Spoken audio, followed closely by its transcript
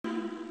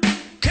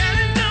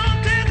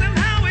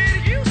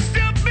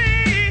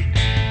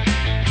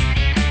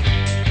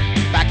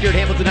here at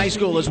Hamilton High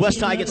School as West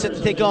High gets set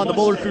to take on the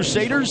Moeller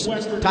Crusaders.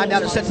 Time now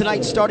to set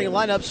tonight's starting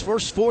lineups.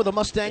 First for the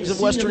Mustangs of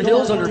Western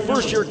Hills under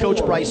first-year coach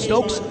Bryce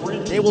Stokes.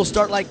 They will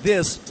start like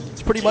this.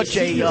 It's pretty much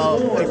a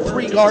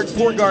 3-guard,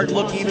 4-guard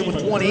look, even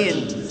with one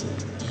in.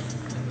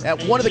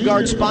 At one of the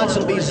guard spots,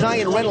 it'll be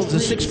Zion Reynolds, a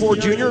 6'4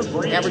 junior,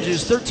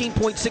 averages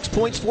 13.6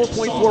 points,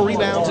 4.4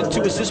 rebounds, and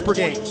 2 assists per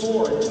game.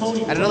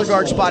 At another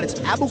guard spot, it's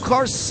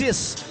Abukar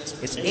Sis.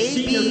 It's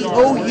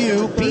Aboubacar,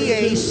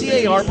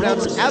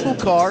 pronounced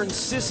Abukar, and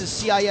Sis is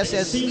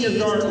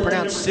Cisse,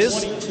 pronounced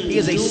Sis. He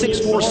is a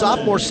 6'4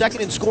 sophomore, second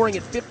in scoring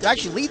at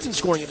actually leads in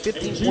scoring at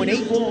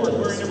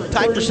 15.8,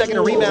 tied for second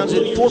in rebounds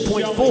at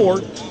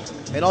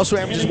 4.4, and also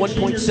averages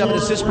 1.7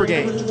 assists per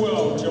game.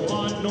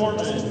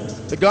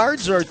 The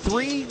guards are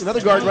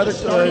another guard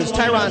is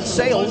Tyron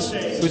Sales,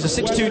 who's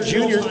a 6'2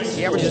 junior.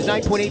 He averages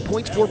 9.8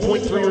 points,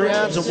 4.3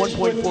 rebounds, and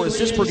 1.4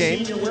 assists per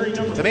game.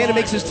 The man who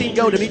makes his team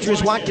go,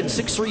 Demetrius Watkins,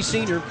 6'3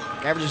 senior,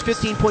 averages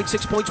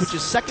 15.6 points, which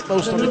is second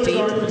most on the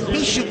team.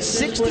 He shoots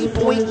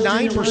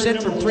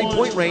 60.9% from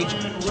three-point range,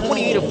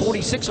 28 of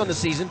 46 on the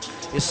season.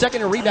 Is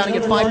second in rebounding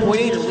at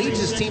 5.8 and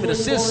leads his team in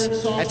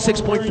assists at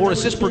 6.4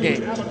 assists per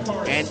game.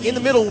 And in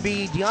the middle will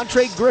be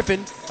DeAndre Griffin,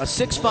 a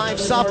 6'5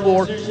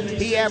 sophomore.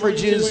 He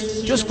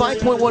averages just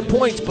 5.1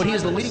 points, but he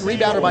is the leading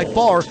rebounder by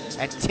far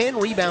at 10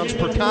 rebounds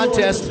per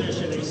contest.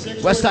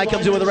 West High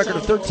comes in with a record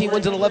of 13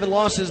 wins and 11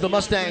 losses. The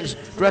Mustangs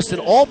dressed in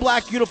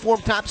all-black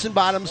uniform tops and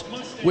bottoms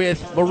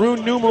with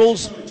maroon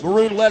numerals,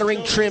 maroon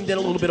lettering trimmed in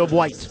a little bit of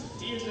white.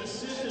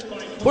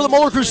 For the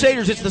Moeller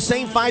Crusaders, it's the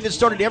same five that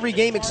started every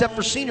game except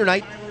for senior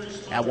night.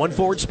 At one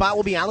forward spot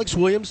will be Alex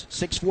Williams,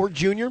 6'4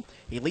 junior.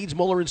 He leads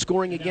Moeller in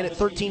scoring again at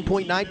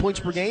 13.9 points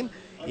per game.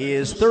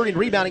 Is third in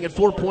rebounding at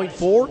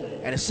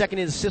 4.4, and is second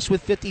in assists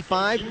with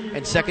 55,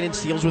 and second in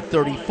steals with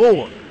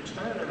 34.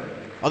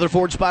 Other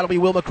forward spot will be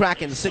Will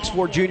McCracken,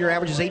 6'4 junior,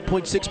 averages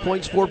 8.6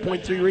 points,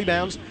 4.3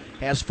 rebounds,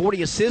 has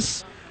 40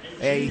 assists,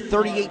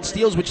 38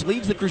 steals, which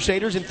leads the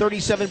Crusaders, in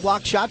 37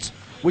 block shots,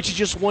 which is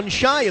just one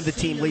shy of the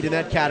team lead in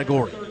that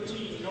category.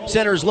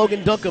 Center is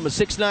Logan Duncombe, a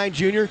 6'9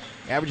 junior,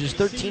 averages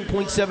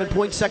 13.7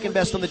 points, second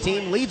best on the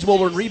team, leads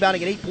Moeller in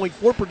rebounding at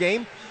 8.4 per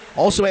game,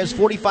 also has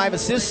 45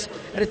 assists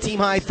and a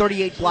team-high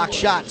 38 block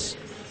shots.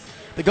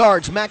 The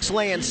guards, Max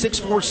Land,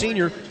 6'4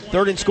 senior,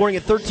 third in scoring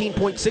at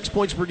 13.6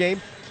 points per game,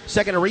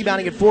 second in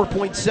rebounding at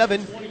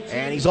 4.7,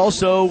 and he's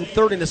also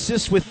third in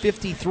assists with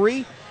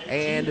 53,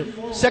 and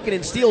second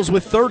in steals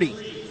with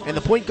 30. And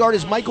the point guard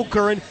is Michael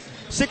Curran,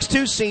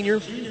 6'2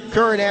 senior.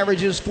 Curran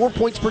averages 4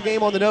 points per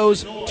game on the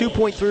nose,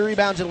 2.3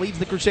 rebounds, and leads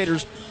the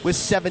Crusaders with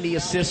 70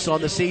 assists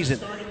on the season.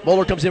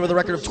 Moeller comes in with a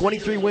record of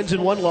 23 wins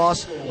and 1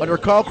 loss under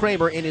Carl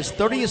Kramer in his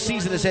 30th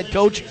season as head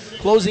coach,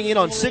 closing in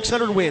on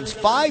 600 wins,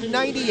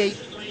 598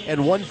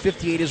 and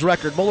 158 his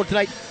record. Moeller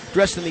tonight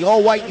dressed in the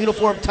all-white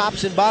uniform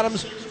tops and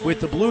bottoms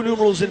with the blue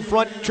numerals in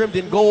front trimmed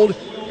in gold,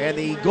 and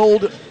the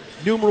gold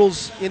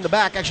numerals in the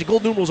back, actually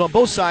gold numerals on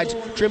both sides,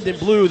 trimmed in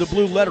blue, the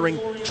blue lettering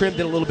trimmed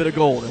in a little bit of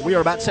gold. And we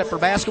are about set for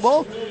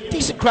basketball.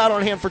 Decent crowd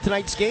on hand for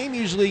tonight's game.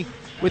 Usually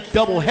with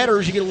double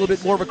headers, you get a little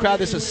bit more of a crowd.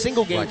 This is a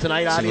single game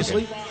tonight,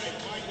 obviously.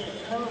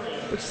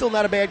 But still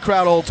not a bad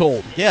crowd all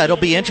told. Yeah, it'll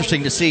be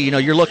interesting to see. You know,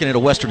 you're looking at a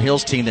Western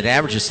Hills team that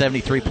averages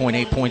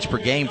 73.8 points per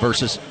game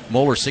versus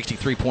Moeller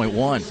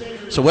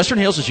 63.1. So Western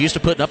Hills is used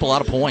to putting up a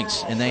lot of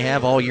points, and they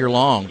have all year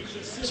long.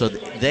 So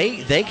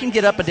they can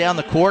get up and down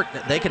the court.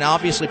 They can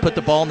obviously put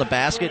the ball in the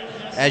basket.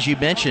 As you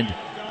mentioned,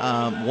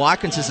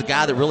 Watkins is the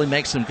guy that really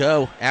makes them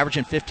go,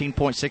 averaging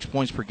 15.6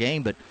 points per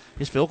game, but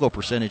his field goal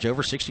percentage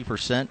over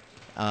 60%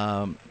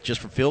 just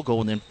for field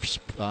goal, and then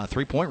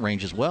three-point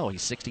range as well.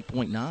 He's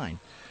 60.9.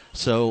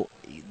 So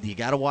you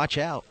got to watch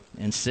out.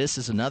 And Sis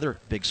is another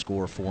big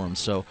scorer for him.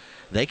 So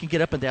they can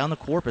get up and down the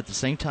court, but at the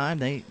same time,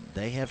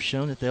 they have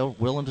shown that they're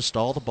willing to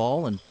stall the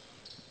ball and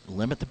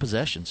limit the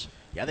possessions.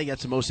 Yeah, I think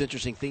that's the most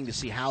interesting thing to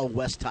see how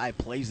West High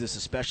plays this,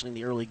 especially in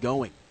the early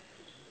going.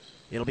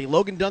 It'll be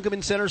Logan Duncombe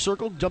in center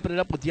circle, jumping it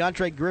up with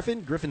DeAndre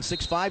Griffin. Griffin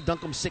 6'5",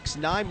 Duncombe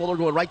 6'9". Moeller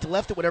going right to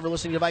left at whatever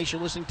listening device you're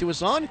listening to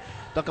us on.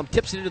 Duncombe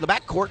tips it into the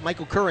backcourt.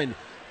 Michael Curran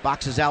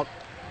boxes out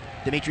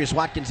Demetrius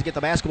Watkins to get the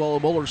basketball.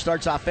 Moeller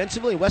starts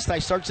offensively. West High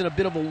starts in a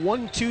bit of a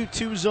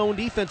 1-2-2 zone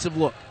defensive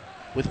look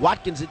with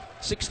Watkins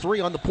at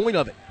 6'3" on the point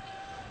of it.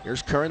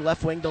 Here's Curran,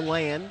 left wing to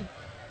Land.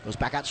 Goes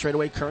back out straight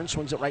away. Curran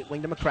swings it right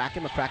wing to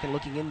McCracken. McCracken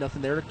looking in,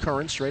 nothing there to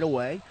Curran straight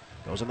away.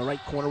 Goes on the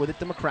right corner with it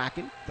to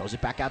McCracken. Throws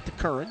it back out to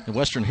Curran. And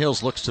Western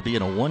Hills looks to be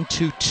in a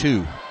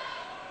 1-2-2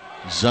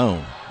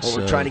 zone. Well,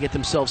 we're trying to get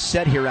themselves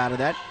set here out of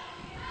that.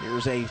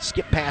 Here's a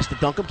skip pass to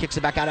Duncombe. Kicks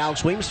it back out to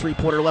Alex Williams.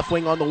 Three-pointer left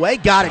wing on the way.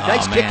 Got it.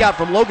 Nice kick out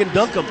from Logan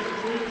Duncombe.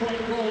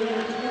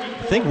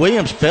 I think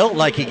Williams felt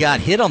like he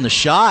got hit on the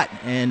shot,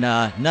 and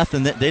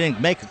nothing. They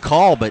didn't make a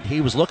call, but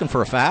he was looking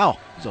for a foul.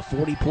 He's a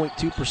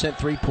 40.2%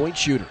 three-point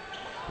shooter.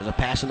 There's a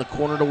pass in the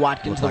corner to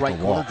Watkins, the right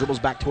corner, dribbles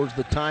back towards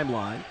the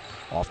timeline.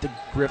 Off to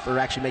Griff, or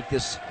actually make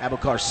this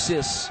Abukar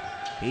Sis.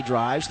 He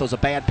drives, throws a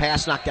bad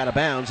pass, knocked out of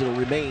bounds. It'll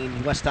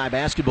remain West High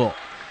basketball.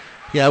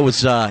 Yeah, it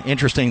was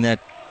interesting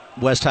that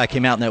West High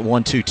came out in that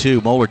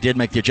 1-2-2. Moeller did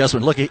make the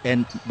adjustment. Look,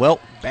 and, well,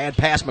 bad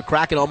pass.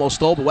 McCracken almost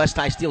stole, but West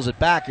High steals it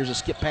back. Here's a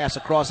skip pass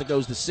across. It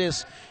goes to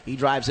Sis. He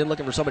drives in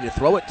looking for somebody to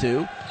throw it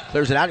to.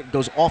 Clears it out. It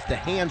goes off the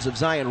hands of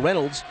Zion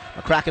Reynolds.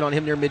 McCracken on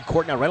him near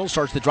midcourt. Now Reynolds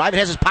starts to drive. It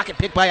has his pocket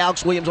picked by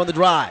Alex Williams on the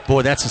drive.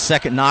 Boy, that's the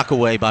second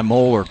knockaway by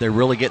Moeller. They're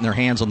really getting their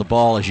hands on the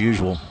ball as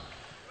usual.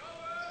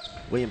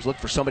 Williams looked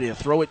for somebody to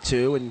throw it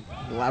to and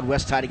allowed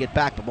West High to get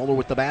back, but Moeller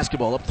with the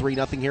basketball up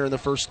 3-0 here in the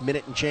first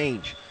minute and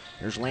change.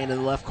 There's Land in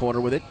the left corner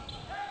with it.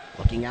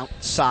 Looking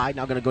outside,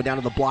 now going to go down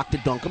to the block to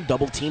Duncombe.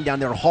 Double team down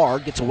there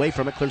hard, gets away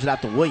from it, clears it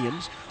out to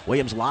Williams.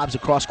 Williams lobs a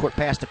cross-court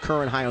pass to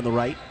Curran high on the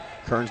right.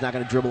 Curran's not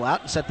going to dribble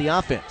out and set the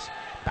offense.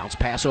 Bounce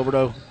pass over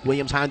to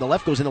Williams high on the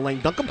left, goes in the lane.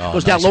 Duncombe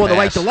goes down low on the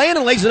right to Land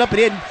and lays it up and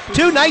in.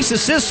 Two nice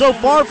assists so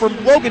far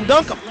from Logan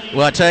Duncombe.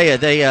 Well, I tell you,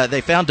 they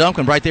found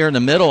Duncombe right there in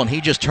the middle, and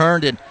he just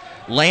turned and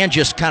Land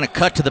just kind of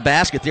cut to the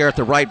basket there at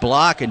the right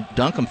block, and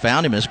Duncombe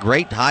found him. It's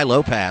great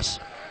high-low pass.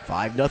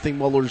 5-0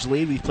 Moeller's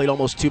lead. We've played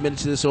almost 2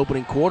 minutes of this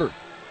opening quarter.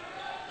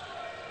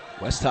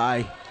 West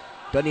High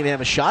doesn't even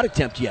have a shot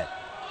attempt yet.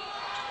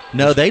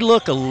 No, they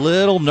look a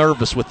little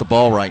nervous with the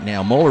ball right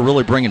now. Moeller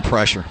really bringing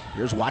pressure.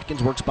 Here's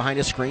Watkins, works behind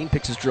his screen,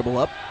 picks his dribble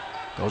up,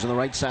 goes on the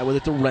right side with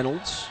it to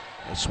Reynolds.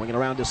 They swing it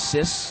around to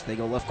Sis. They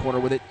go left corner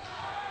with it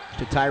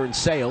to Tyron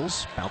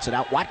Sales. Bounce it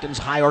out. Watkins'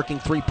 high-arcing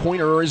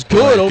three-pointer is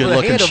good over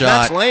the hand of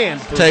Max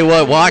Land. Tell you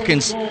what,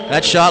 Watkins,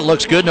 that shot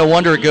looks good. No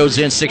wonder it goes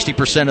in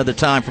 60% of the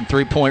time from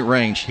three-point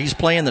range. He's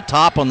playing the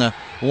top on the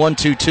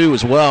 1-2-2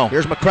 as well.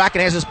 Here's McCracken,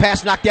 has his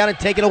pass knocked down and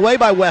taken away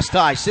by West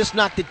High. Sis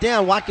knocked it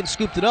down. Watkins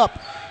scooped it up.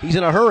 He's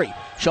in a hurry.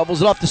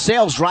 Shovels it off to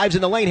Sales, drives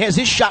in the lane, has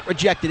his shot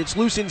rejected. It's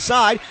loose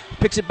inside,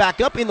 picks it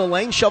back up in the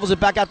lane, shovels it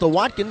back out to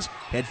Watkins.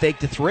 Head fake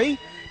to three.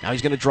 Now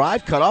he's going to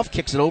drive, cut off,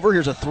 kicks it over.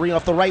 Here's a three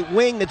off the right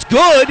wing. That's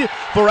good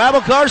for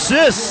Abubakar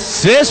Sis.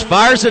 Sis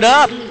fires it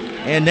up,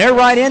 and they're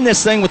right in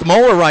this thing with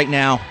Moeller right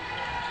now.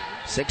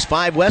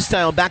 6-5 West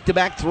High on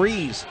back-to-back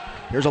threes.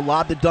 Here's a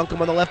lob to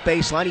Duncombe on the left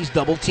baseline. He's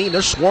double-teamed.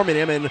 They're swarming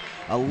him, and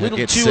a little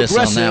too Sis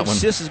aggressive.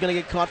 Sis is going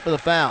to get caught for the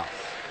foul.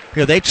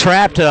 Yeah, they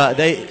trapped.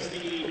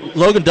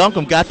 Logan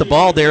Duncombe got the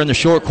ball there in the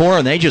short corner,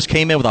 and they just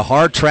came in with a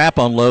hard trap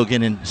on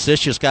Logan, and Sis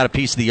just got a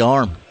piece of the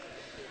arm.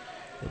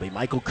 It'll be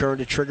Michael Kern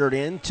to trigger it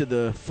in to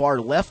the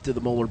far left of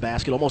the Moeller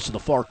basket, almost to the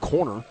far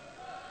corner.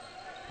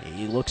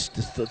 He looks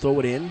to throw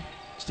it in.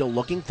 Still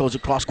looking, throws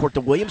it cross court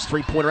to Williams.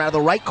 Three-pointer out of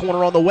the right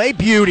corner on the way.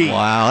 Beauty.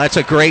 Wow, that's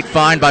a great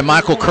find by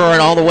Michael Curran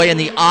all the way in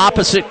the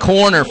opposite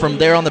corner from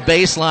there on the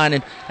baseline.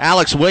 And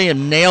Alex Williams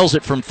nails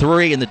it from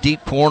three in the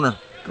deep corner.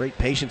 Great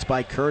patience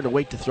by Curran to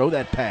wait to throw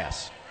that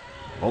pass.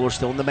 Moeller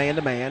still in the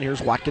man-to-man.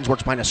 Here's Watkins,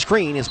 works behind a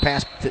screen. His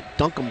pass to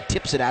Duncombe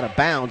tips it out of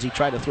bounds. He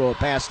tried to throw a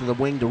pass to the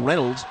wing to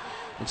Reynolds.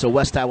 And so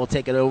West High will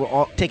take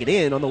it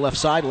in on the left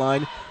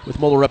sideline with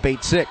Moeller up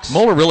 8-6.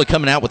 Moeller really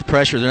coming out with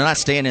pressure. They're not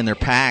staying in their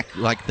pack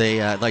like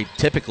they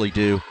typically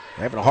do.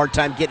 They're having a hard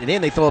time getting it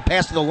in. They throw a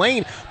pass to the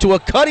lane to a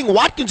cutting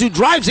Watkins who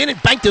drives in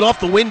and banked it off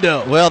the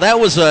window. Well, that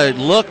was a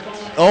look.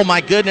 Oh,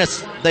 my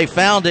goodness. They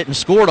found it and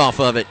scored off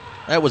of it.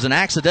 That was an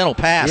accidental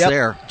pass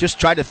there. Just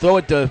tried to throw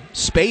it to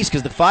space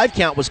because the 5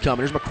 count was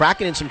coming. There's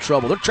McCracken in some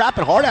trouble. They're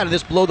trapping hard out of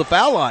this below the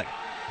foul line.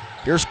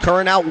 Here's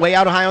Curran out, way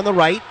out high on the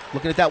right.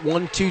 Looking at that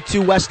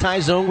 1-2-2 West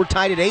High zone. We're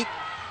tied at 8.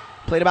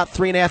 Played about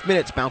 3.5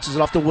 minutes. Bounces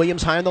it off to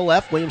Williams high on the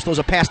left. Williams throws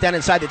a pass down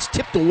inside that's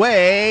tipped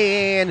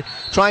away and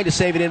trying to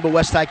save it in, but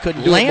West High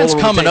couldn't do it. Land's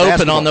coming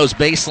open on those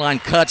baseline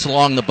cuts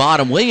along the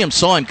bottom. Williams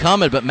saw him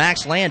coming, but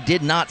Max Land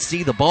did not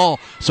see the ball,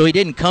 so he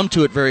didn't come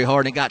to it very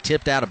hard, and it got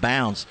tipped out of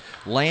bounds.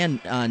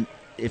 Land,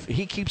 if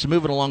he keeps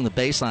moving along the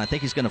baseline, I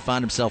think he's going to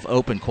find himself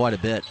open quite a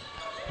bit.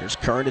 Here's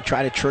Curran to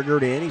try to trigger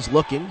it in. He's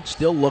looking,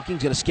 still looking.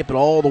 He's going to skip it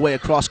all the way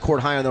across court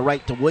high on the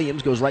right to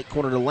Williams. Goes right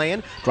corner to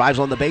Land. Drives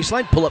on the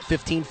baseline. Pull up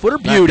 15-footer.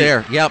 Beauty. Right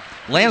there. Yep.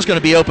 Land's going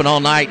to be open all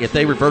night. If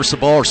they reverse the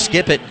ball or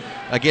skip it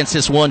against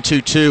this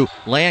 1-2-2,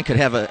 Land could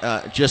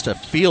have just a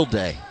field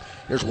day.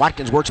 Here's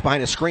Watkins, works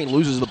behind a screen,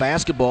 loses the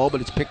basketball,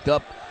 but it's picked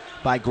up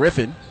by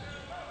Griffin.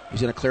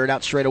 He's going to clear it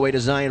out straight away to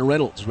Zion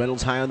Reynolds.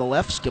 Reynolds high on the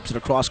left, skips it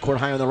across court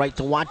high on the right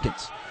to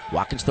Watkins.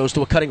 Watkins throws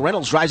to a cutting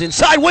Reynolds, drives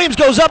inside. Williams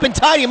goes up and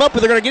tied him up,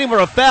 but they're going to get him for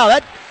a foul.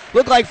 That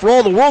looked like for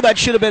all the world that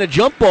should have been a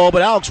jump ball,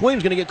 but Alex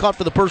Williams going to get caught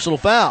for the personal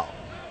foul.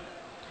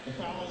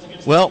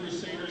 Well,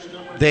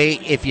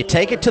 if you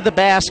take it to the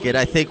basket,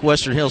 I think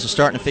Western Hills is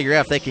starting to figure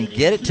out if they can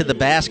get it to the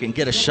basket and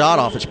get a shot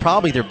off. It's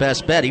probably their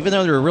best bet. Even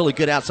though they're a really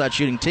good outside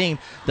shooting team,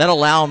 that'll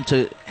allow them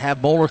to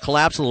have Moeller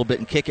collapse a little bit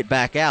and kick it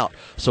back out.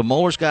 So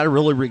Moeller's got to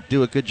really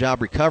do a good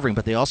job recovering,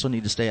 but they also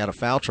need to stay out of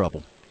foul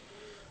trouble.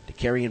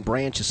 DeCarrion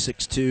Branch is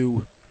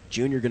 6'2".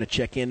 Junior going to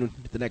check in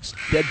with the next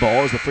dead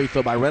ball as the free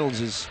throw by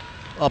Reynolds is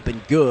up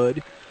and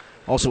good.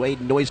 Also,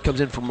 Aiden Noyes comes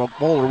in from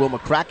Moeller. Will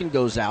McCracken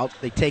goes out.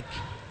 They take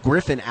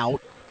Griffin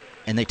out.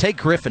 And they take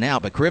Griffin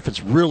out, but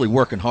Griffin's really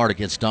working hard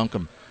against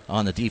Duncombe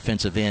on the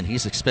defensive end.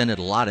 He's expended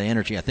a lot of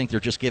energy. I think they're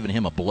just giving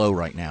him a blow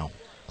right now.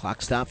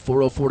 Clock stop,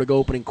 4:04 to go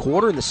opening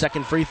quarter, and the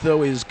second free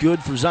throw is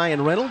good for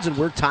Zion Reynolds, and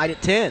we're tied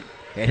at 10.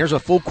 And here's a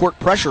full court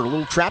pressure, a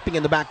little trapping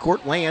in the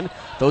backcourt. Land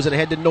throws it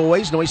ahead to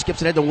Noyes. Noyes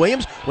skips it ahead to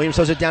Williams. Williams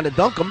throws it down to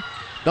Duncombe.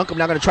 Duncombe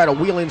now going to try to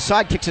wheel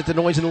inside, kicks it to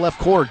Noyes in the left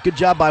corner. Good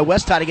job by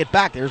Westhigh to get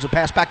back. There's a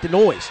pass back to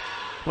Noyes.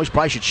 Noyes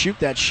probably should shoot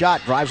that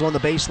shot. Drives on the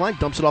baseline,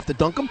 dumps it off to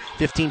Duncombe.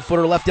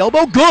 15-footer left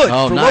elbow. Good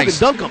for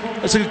nice. Logan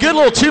Duncombe. It's a good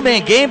little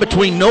two-man game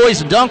between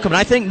Noyes and Duncombe. And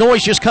I think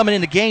Noyes just coming in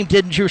the game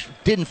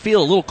didn't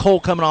feel a little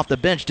cold coming off the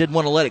bench. Didn't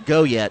want to let it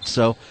go yet.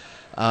 So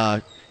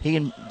he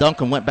and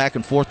Duncombe went back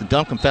and forth, and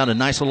Duncombe found a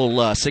nice little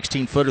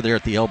 16-footer there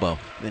at the elbow.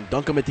 Then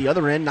Duncombe at the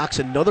other end knocks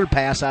another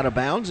pass out of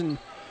bounds, and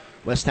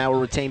Westhigh will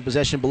retain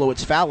possession below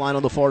its foul line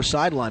on the far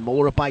sideline.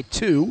 Moeller up by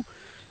 2.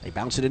 They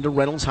bounce it into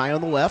Reynolds high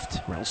on the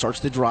left. Reynolds starts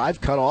to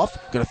drive, cut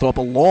off. Going to throw up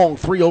a long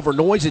 3 over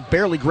Noyes. It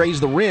barely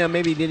grazed the rim.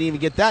 Maybe he didn't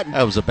even get that.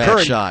 That was a bad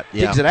Curran shot.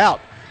 digs it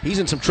out. He's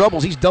in some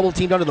troubles. He's double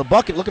teamed under the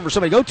bucket, looking for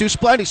somebody to go to.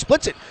 He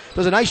splits it.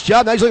 Does a nice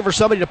job. Now he's looking for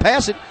somebody to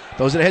pass it.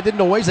 Throws it ahead to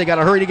Noyes. They got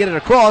to hurry to get it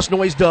across.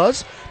 Noyes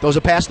does. Throws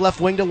a pass left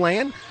wing to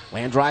Land.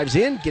 Land drives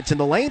in, gets in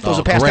the lane, throws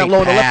a pass down low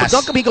on the left for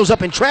Duncombe. He goes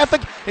up in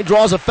traffic and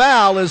draws a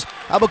foul as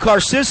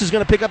Abubakar Sis is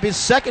going to pick up his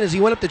second as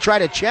he went up to try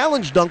to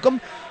challenge Duncombe,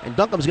 and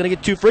Duncombe's going to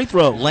get 2 free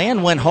throws.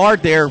 Land went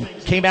hard there,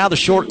 came out of the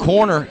short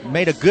corner,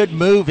 made a good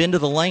move into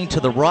the lane to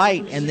the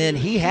right, and then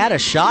he had a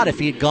shot if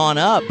he had gone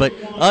up, but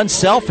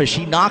unselfish.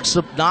 He knocks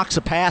a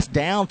pass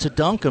down to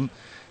Duncombe,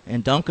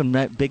 and Duncombe,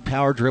 that big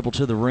power dribble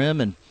to the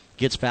rim, and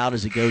gets fouled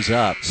as he goes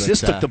up.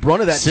 Sis took the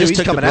brunt of that, too. Sis He's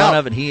took coming the brunt out.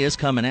 of it. He is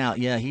coming out.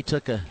 Yeah, he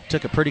took a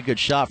pretty good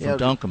shot from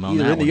Duncombe on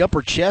that either in one. the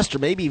upper chest or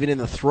maybe even in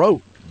the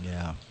throat.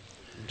 Yeah.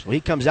 So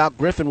he comes out.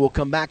 Griffin will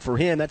come back for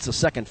him. That's the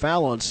second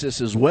foul on Sis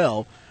as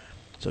well.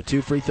 So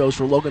 2 free throws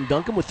for Logan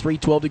Duncombe with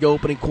 3:12 to go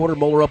opening quarter.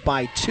 Moeller up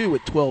by 2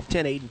 at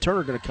 12-10. Aiden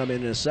Turner going to come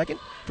in a second.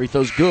 Free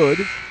throws good.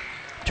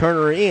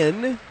 Turner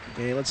in.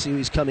 Okay, let's see who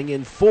he's coming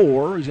in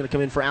for. He's going to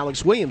come in for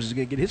Alex Williams. He's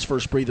going to get his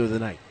first breather of the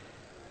night.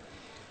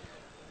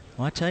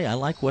 Well, I tell you, I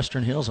like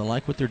Western Hills. I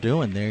like what they're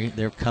doing.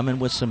 They're coming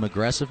with some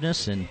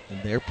aggressiveness, and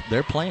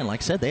they're playing.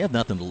 Like I said, they have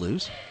nothing to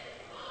lose.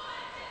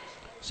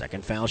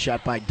 Second foul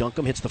shot by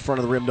Duncombe. Hits the front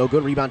of the rim. No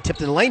good. Rebound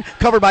tipped in the lane.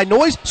 Covered by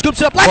Noyes.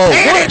 Scoops it up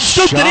left-handed and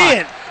scooped it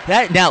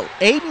in. Now,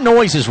 Aiden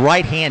Noyes is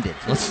right-handed.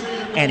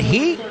 And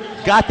he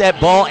got that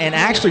ball and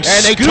actually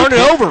they turned it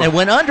over. And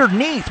went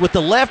underneath with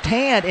the left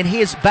hand, and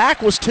his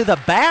back was to the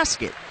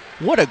basket.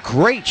 What a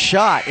great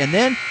shot. And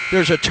then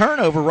there's a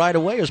turnover right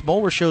away as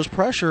Moeller shows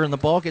pressure, and the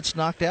ball gets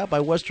knocked out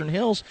by Western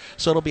Hills,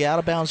 so it'll be out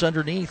of bounds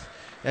underneath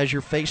as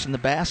you're facing the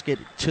basket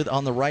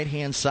on the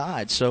right-hand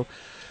side. So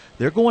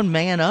they're going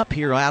man up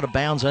here out of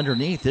bounds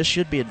underneath. This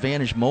should be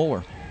advantage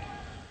Moeller.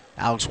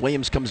 Alex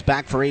Williams comes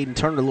back for Aiden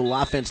Turner. A little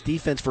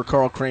offense-defense for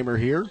Carl Kramer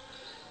here.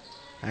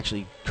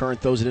 Actually, Curran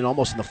throws it in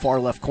almost in the far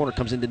left corner,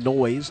 comes into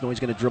Noyes. Noyes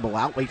going to dribble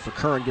out, wait for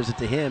Curran, gives it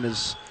to him.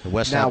 As now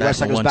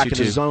Westside goes back in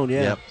the zone,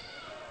 yeah. Yep.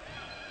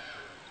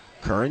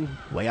 Curran,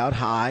 way out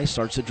high,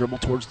 starts to dribble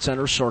towards the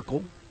center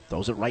circle.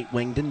 Throws it right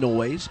wing to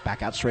Noyes.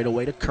 Back out straight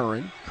away to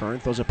Curran. Curran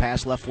throws a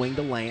pass left wing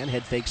to Land.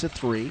 Head fakes a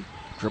 3.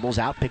 Dribbles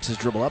out, picks his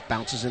dribble up,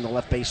 bounces in the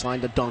left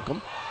baseline to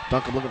Duncombe.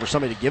 Duncombe looking for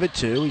somebody to give it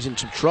to. He's in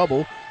some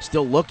trouble.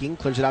 Still looking.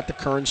 Clears it out to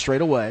Curran straight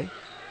away.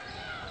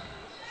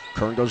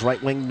 Curran goes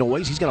right wing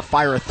Noyes. He's going to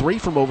fire a 3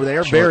 from over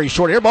there. Very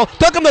short air ball.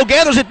 Duncombe, though,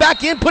 gathers it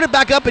back in, put it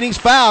back up, and he's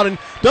fouled. And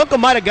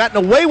Duncombe might have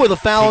gotten away with a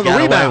foul on the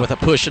rebound. He got away with a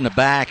push in the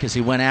back as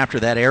he went after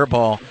that air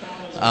ball.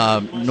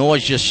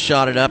 Noyes just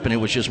shot it up, and it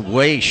was just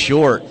way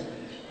short.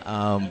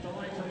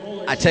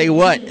 I tell you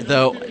what,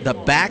 though, the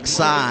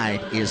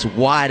backside is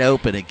wide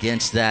open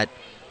against that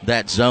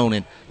zone.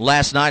 And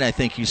last night, I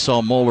think you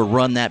saw Moeller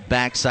run that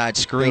backside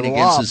screen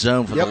against the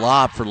zone for the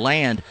lob for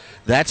Land.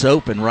 That's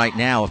open right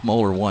now if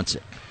Moeller wants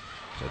it.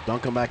 So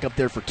Duncombe back up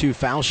there for 2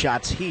 foul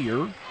shots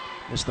here.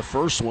 Missed the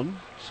first one.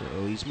 So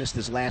he's missed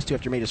his last 2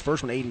 after he made his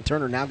first one. Aiden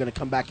Turner now going to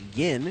come back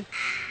again.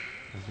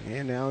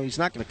 And now he's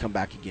not going to come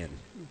back again.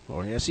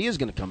 Or yes, he is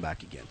going to come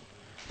back again.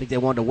 I think they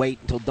wanted to wait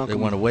until Duncombe. They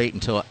want to wait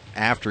until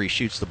after he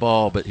shoots the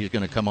ball, but he's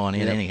going to come on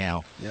in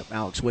anyhow. Yep,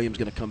 Alex Williams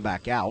going to come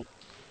back out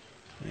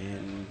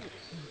and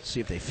see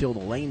if they fill the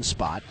lane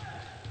spot.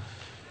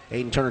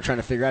 Aiden Turner trying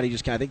to figure out. I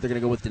think they're going to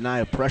go with deny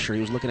of pressure.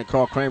 He was looking at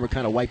Carl Kramer,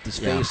 kind of wiped his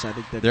face. I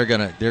think they're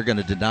going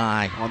to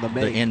deny on the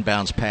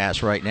inbounds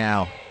pass right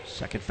now.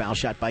 Second foul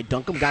shot by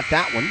Duncombe, got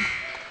that one.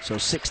 So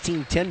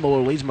 16-10,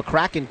 Moeller leads.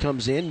 McCracken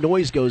comes in.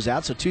 Noyes goes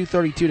out. So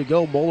 2:32 to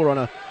go. Moeller on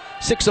a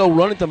 6-0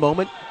 run at the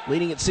moment,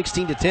 leading at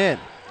 16-10.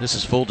 This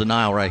is full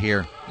denial right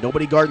here.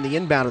 Nobody guarding the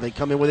inbounder. They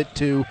come in with it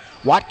to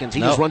Watkins.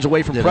 He just runs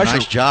away from pressure.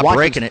 Nice job Watkins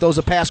breaking it. Throws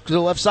a pass to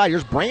the left side.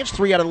 Here's Branch,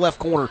 3 out of the left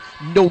corner.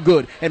 No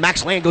good. And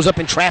Max Land goes up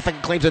in traffic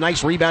and claims a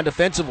nice rebound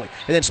defensively.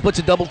 And then splits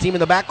a double team in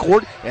the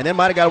backcourt. And then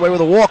might have got away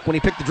with a walk when he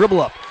picked the dribble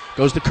up.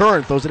 Goes to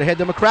Curran. Throws it ahead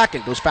to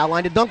McCracken. Goes foul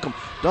line to Duncombe.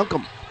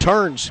 Duncombe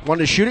turns.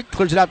 Wanted to shoot it.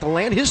 Clears it out to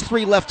Land. His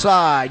 3 left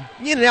side.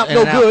 In and out.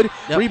 No good.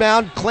 Yep.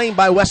 Rebound claimed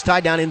by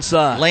Westside down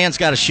inside. Land's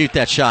got to shoot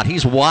that shot.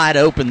 He's wide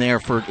open there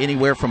for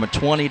anywhere from a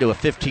 20 to a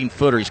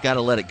 15-footer. He's got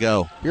to let it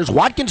go. Here's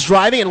Watkins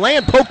driving, and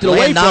Land poked it away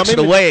from him. Knocks it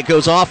away. It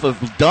goes off of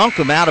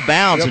Duncombe out of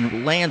bounds,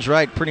 and Land's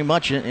right pretty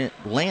much. It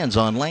lands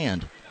on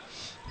Land.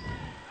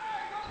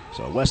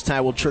 So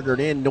Westside will trigger it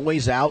in.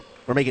 Noyes out,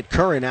 or make it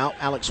Curran out.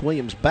 Alex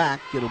Williams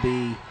back. It'll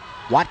be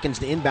Watkins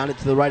to inbound it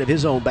to the right of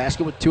his own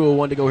basket with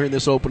 2:01 to go here in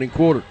this opening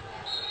quarter.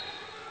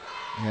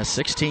 Yeah,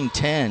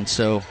 16-10.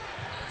 So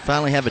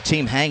finally have a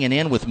team hanging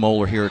in with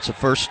Moeller here. It's the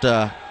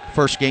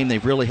first game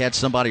they've really had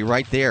somebody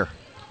right there.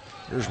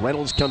 There's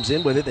Reynolds comes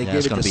in with it. They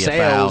give it to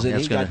Sales, and I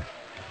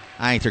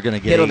think they're going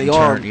to get on the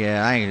arm.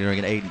 Yeah, I think they're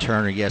going to get Aiden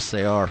Turner. Yes,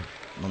 they are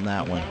on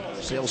that one.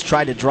 Sales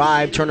tried to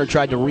drive. Turner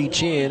tried to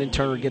reach in, and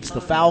Turner gets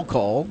the foul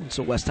call.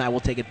 So West High will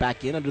take it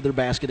back in under their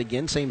basket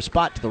again. Same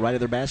spot to the right of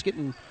their basket,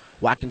 and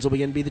Watkins will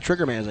begin to be the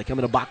trigger man as they come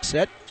in a box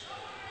set.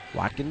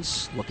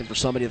 Watkins looking for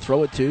somebody to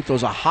throw it to.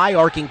 Throws a high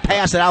arcing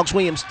pass that Alex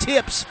Williams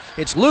tips.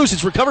 It's loose.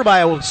 It's recovered by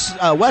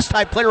a West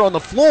High player on the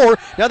floor.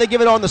 Now they give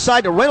it on the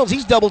side to Reynolds.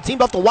 He's double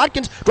teamed off to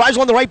Watkins. Drives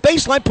on the right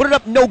baseline. Put it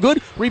up. No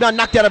good. Rebound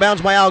knocked out of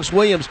bounds by Alex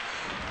Williams.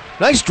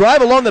 Nice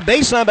drive along the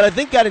baseline, but I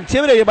think got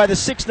intimidated by the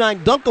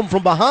 6'9" Duncombe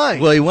from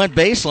behind. Well, he went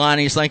baseline.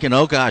 He's thinking,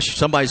 oh, gosh,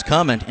 somebody's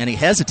coming, and he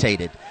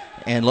hesitated.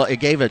 And it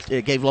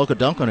gave Loco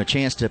Duncombe a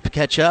chance to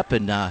catch up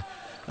and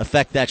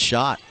affect that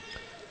shot.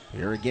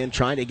 Here again,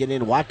 trying to get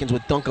in. Watkins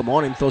with Duncombe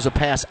on him. Throws a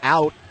pass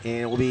out,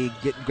 and it will be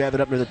gathered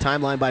up near the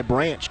timeline by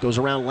Branch. Goes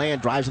around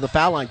Land, drives to the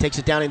foul line, takes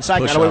it down inside.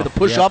 Got away with a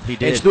push-off,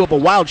 and threw up a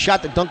wild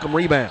shot that Duncombe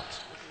rebounds.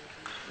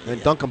 And then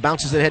Duncombe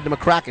bounces it ahead to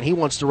McCracken. He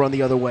wants to run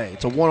the other way.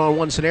 It's a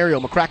one-on-one scenario.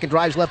 McCracken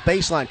drives left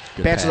baseline.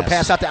 Bounces the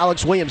pass out to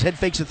Alex Williams. Head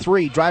fakes a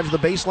three. Drives to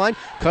the baseline.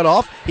 Cut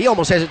off. He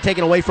almost has it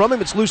taken away from him.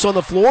 It's loose on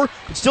the floor.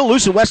 It's still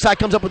loose, and Westside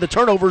comes up with the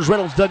turnovers.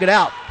 Reynolds dug it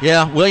out.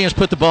 Yeah, Williams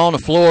put the ball on the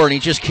floor, and he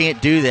just can't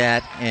do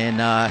that. And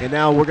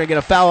now we're going to get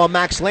a foul on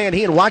Max Land.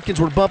 He and Watkins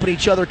were bumping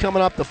each other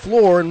coming up the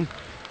floor, and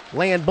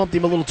Land bumped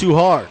him a little too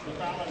hard.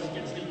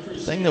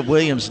 The thing that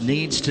Williams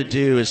needs to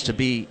do is to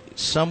be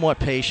somewhat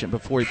patient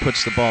before he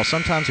puts the ball.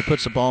 Sometimes he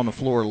puts the ball on the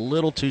floor a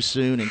little too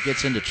soon and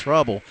gets into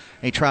trouble,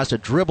 and he tries to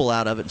dribble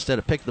out of it instead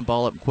of picking the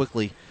ball up and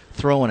quickly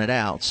throwing it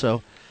out.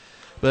 So,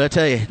 but I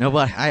tell you,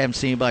 I haven't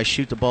seen anybody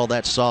shoot the ball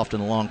that soft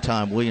in a long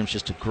time. Williams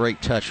just a great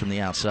touch from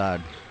the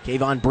outside.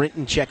 Kayvon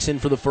Brinton checks in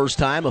for the first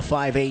time, a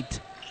 5'8"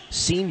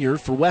 senior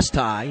for West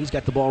High. He's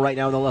got the ball right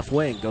now in the left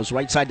wing. Goes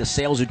right side to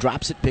Sales, who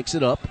drops it, picks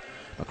it up.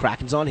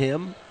 McCracken's on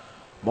him.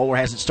 Moeller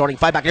has it starting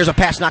fight back. There's a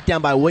pass knocked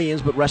down by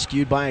Williams, but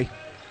rescued by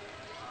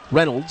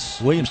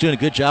Reynolds. Williams doing a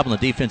good job on the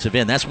defensive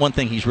end. That's one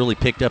thing he's really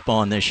picked up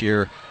on this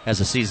year as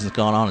the season's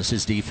gone on, is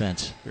his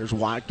defense. Here's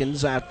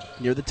Watkins out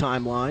near the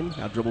timeline.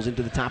 Now dribbles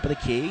into the top of the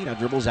key. Now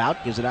dribbles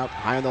out, gives it out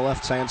high on the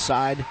left-hand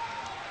side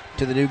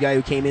to the new guy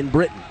who came in,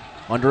 Britton.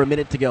 Under a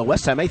minute to go.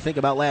 West Ham may think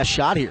about last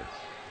shot here.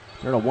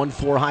 They're in a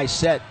 1-4 high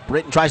set.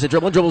 Britton tries to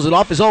dribble and dribbles it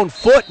off his own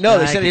foot. No,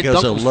 they said it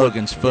goes to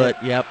Logan's foot.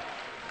 Yep.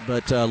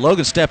 But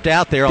Logan stepped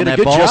out there on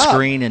that ball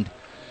screen, and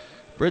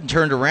Britton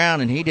turned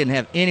around, and he didn't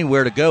have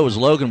anywhere to go as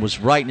Logan was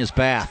right in his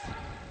path.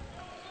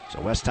 So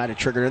West High to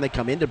trigger in. They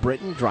come into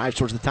Britton, drives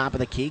towards the top of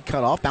the key,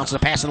 cut off, bounces a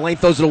pass in the lane,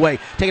 throws it away.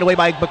 Taken away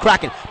by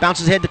McCracken.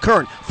 Bounces ahead to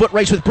Kern. Foot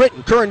race with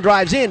Britton. Kern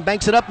drives in,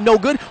 banks it up, no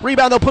good.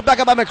 Rebound, though, put back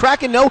up by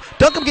McCracken, no.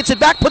 Duncombe gets it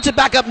back, puts it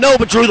back up, no,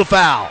 but drew the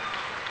foul.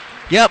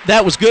 Yep,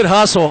 that was good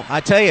hustle. I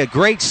tell you, a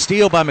great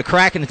steal by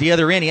McCracken at the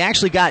other end. He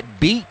actually got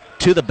beat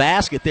to the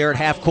basket there at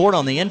half court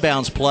on the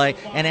inbounds play,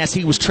 and as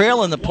he was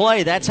trailing the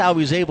play, that's how he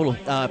was able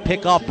to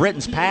pick off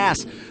Britton's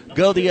pass,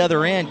 go the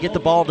other end, get the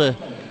ball to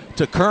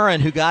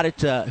Curran, who got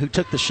it, who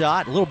took the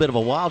shot, a little bit of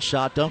a wild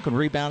shot. Duncan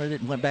rebounded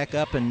it and went back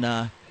up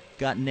and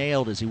got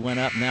nailed as he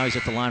went up. Now he's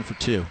at the line for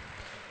two.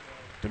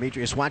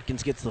 Demetrius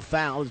Watkins gets the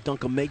foul as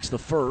Duncan makes the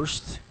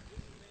first.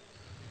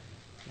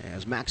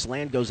 As Max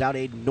Land goes out,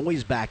 Aiden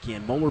Noyes back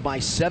in. Moeller by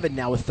 7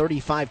 now with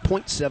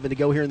 35.7 to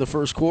go here in the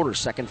first quarter.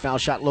 Second foul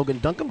shot, Logan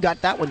Duncombe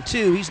got that one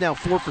too. He's now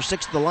 4 for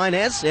 6 at the line,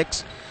 has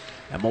 6.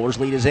 And Moeller's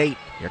lead is 8.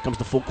 Here comes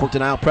the full court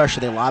denial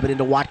pressure. They lob it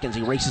into Watkins.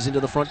 He races into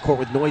the front court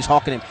with Noyes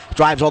hawking him.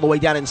 Drives all the way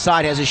down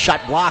inside, has his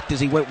shot blocked as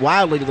he went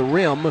wildly to the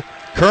rim.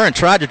 Curran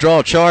tried to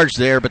draw a charge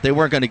there, but they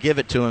weren't going to give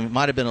it to him. It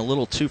might have been a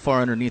little too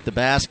far underneath the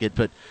basket,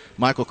 but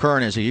Michael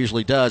Curran, as he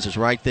usually does, is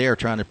right there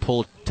trying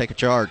to take a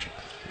charge.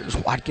 Here's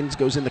Watkins,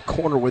 goes in the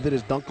corner with it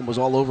as Duncan was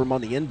all over him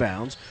on the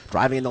inbounds.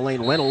 Driving in the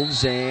lane,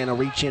 Reynolds, and a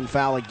reach-in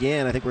foul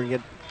again. I think we're going to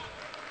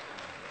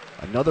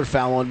get another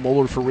foul on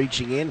Moeller for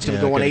reaching in. It's going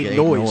to go on Aiden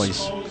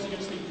Noyes.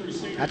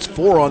 That's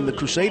 4 on the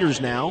Crusaders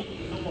now.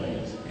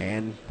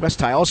 And West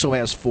High also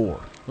has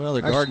 4. Well,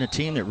 they're guarding a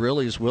team that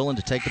really is willing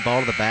to take the ball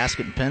to the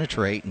basket and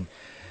penetrate, and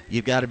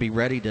you've got to be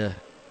ready to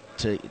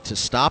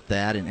stop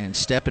that and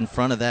step in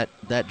front of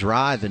that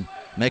drive and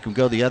make them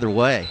go the other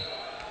way.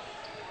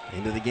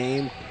 Into the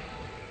game.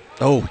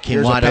 Oh,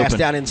 came wide open. Here's a pass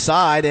down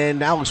inside,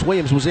 and Alex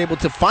Williams was able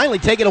to finally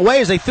take it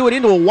away as they threw it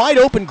into a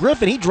wide-open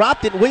Griffin. He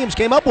dropped it, and Williams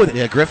came up with it.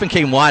 Yeah, Griffin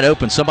came wide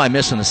open. Somebody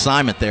missed an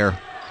assignment there.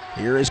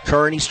 Here is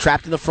Curran. He's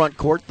trapped in the front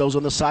court. Those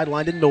on the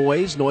sideline to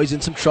Noyes. Noyes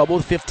in some trouble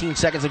with 15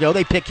 seconds to go.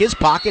 They pick his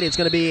pocket. It's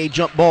going to be a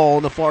jump ball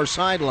on the far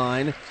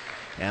sideline.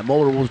 And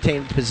Moeller will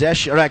take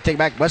possession. Or take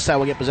back. Westside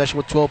will get possession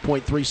with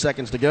 12.3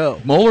 seconds to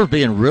go. Moeller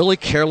being really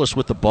careless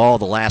with the ball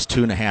the last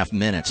 2.5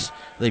 minutes.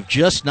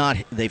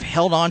 They've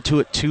held on to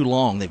it too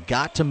long. They've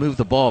got to move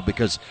the ball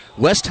because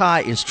West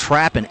High is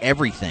trapping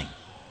everything.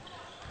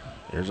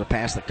 There's a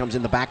pass that comes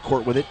in the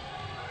backcourt with it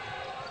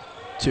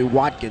to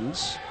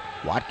Watkins.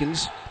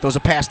 Watkins throws a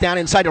pass down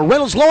inside to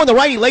Reynolds, low on the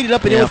right. He laid it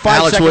up in 5 seconds.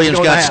 Alex Williams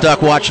got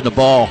stuck watching the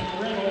ball.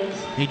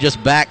 He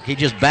just back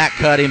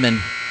cut him, and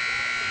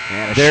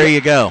there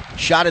you go.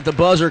 Shot at the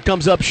buzzer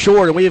comes up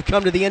short, and we have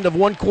come to the end of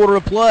one quarter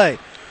of play.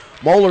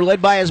 Moeller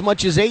led by as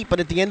much as 8, but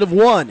at the end of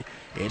 1,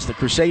 it's the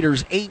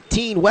Crusaders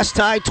 18, West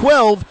High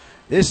 12.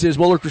 This is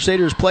Moeller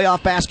Crusaders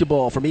playoff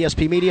basketball from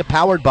ESP Media,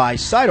 powered by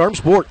Sidearm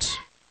Sports.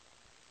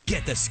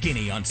 Get the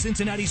skinny on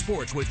Cincinnati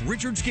sports with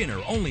Richard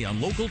Skinner only on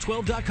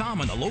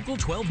Local12.com and the Local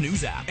 12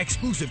 News app.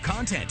 Exclusive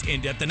content,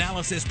 in-depth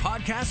analysis,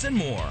 podcasts, and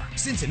more.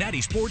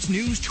 Cincinnati sports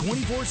news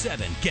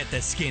 24/7. Get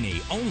the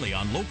skinny only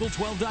on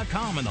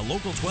Local12.com and the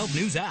Local 12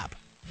 News app.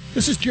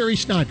 This is Jerry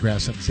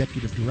Snodgrass,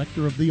 Executive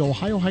Director of the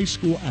Ohio High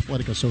School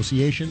Athletic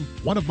Association.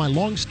 One of my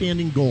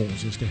long-standing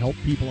goals is to help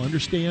people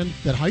understand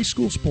that high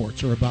school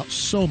sports are about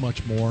so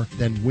much more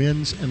than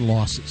wins and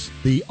losses.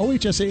 The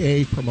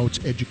OHSAA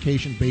promotes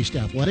education-based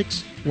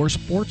athletics, where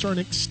sports are an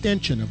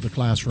extension of the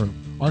classroom.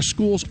 Our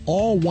schools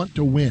all want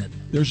to win.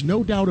 There's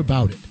no doubt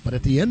about it. But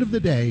at the end of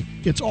the day,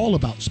 it's all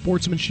about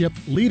sportsmanship,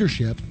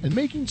 leadership, and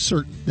making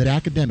certain that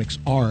academics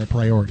are a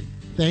priority.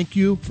 Thank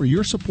you for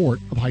your support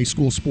of high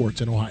school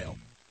sports in Ohio.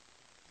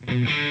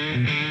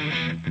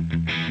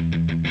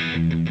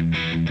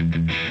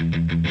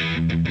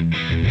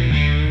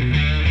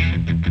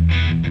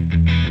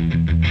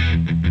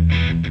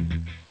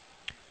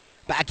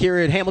 Back here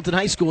at Hamilton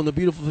High School in the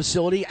beautiful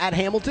facility at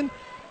Hamilton,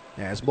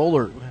 as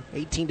Moeller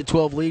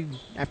 18-12 lead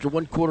after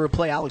one quarter of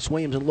play. Alex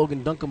Williams and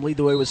Logan Duncombe lead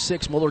the way with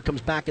 6. Moeller comes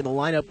back in the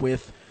lineup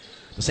with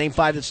the same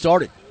 5 that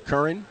started.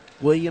 Curran,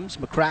 Williams,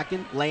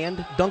 McCracken,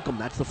 Land, Duncombe.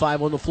 That's the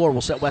 5 on the floor.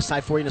 We'll set West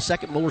High for you in a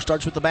second. Moeller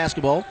starts with the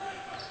basketball.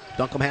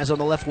 Duncombe has it on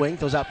the left wing,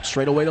 throws out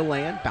straight away to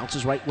Land,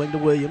 bounces right wing to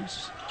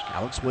Williams.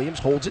 Alex Williams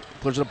holds it,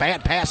 there's a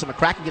bad pass, and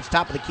McCracken gets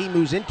top of the key,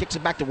 moves in, kicks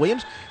it back to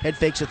Williams, head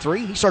fakes a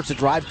 3. He starts to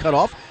drive, cut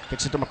off,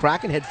 kicks it to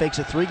McCracken, head fakes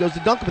a 3, goes to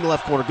Duncombe in the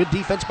left corner. Good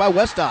defense by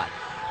West High.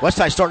 West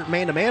High started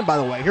man-to-man, by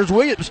the way. Here's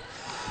Williams.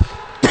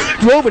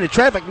 Drove into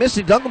traffic, missed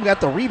it. Duncombe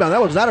got the rebound.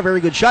 That was not a very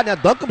good shot. Now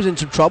Duncombe's in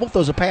some trouble,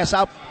 throws a pass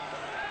out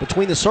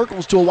between the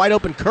circles to a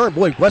wide-open Curran.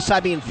 Boy, West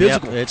Side being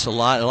physical. Yep, it's a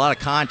lot of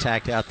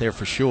contact out there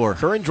for sure.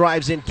 Curran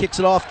drives in, kicks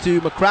it off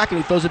to McCracken,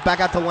 who throws it back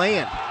out to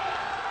Land.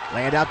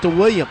 Land out to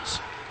Williams.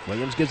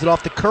 Williams gives it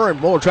off to Curran.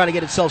 Moeller trying to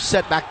get itself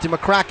set back to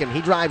McCracken. He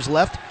drives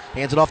left,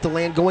 hands it off to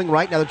Land going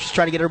right. Now they're just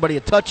trying to get everybody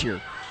a touch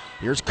here.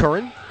 Here's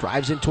Curran,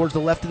 drives in towards the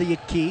left of the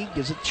key,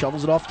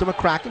 shovels it off to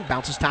McCracken,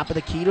 bounces top of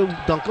the key to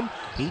Duncombe.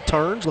 He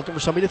turns, looking for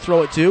somebody to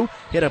throw it to.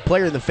 Hit a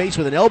player in the face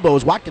with an elbow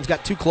as Watkins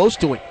got too close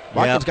to him.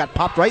 Watkins got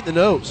popped right in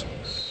the nose.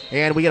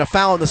 And we get a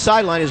foul on the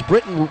sideline as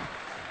Britton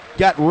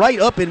got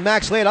right up in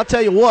Max Land. I'll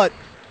tell you what.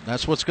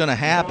 That's what's going to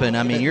happen.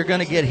 I mean, you're going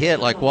to get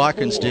hit like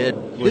Watkins did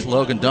with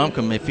Logan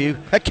Duncombe. If you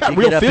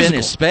get up in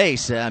his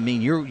space, I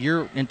mean,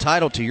 you're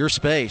entitled to your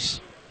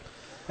space.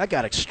 That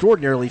got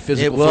extraordinarily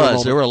physical. It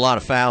was. There were a lot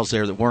of fouls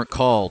there that weren't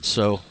called.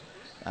 So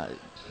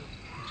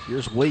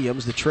here's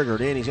Williams, the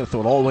triggered in. He's going to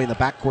throw it all the way in the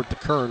backcourt to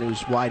Kern,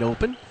 who's wide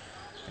open.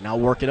 And now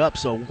work it up.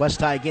 So West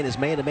High again is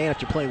man-to-man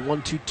after playing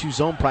 1-2-2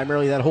 zone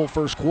primarily that whole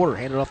first quarter.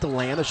 Hand it off to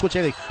Land. They're switching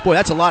everything. Boy,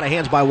 that's a lot of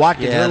hands by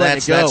Watkins. Yeah,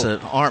 that's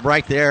an arm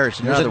right there. There's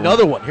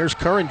another one. Here's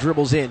Curran,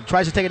 dribbles in.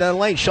 Tries to take it down the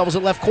lane. Shovels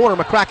it left corner.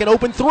 McCracken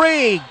open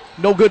 3.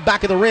 No good,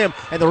 back of the rim.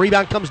 And the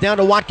rebound comes down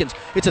to Watkins.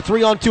 It's a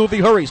 3-on-2 if he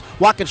hurries.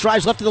 Watkins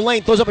drives left of the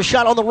lane. Throws up a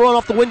shot on the run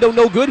off the window.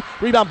 No good.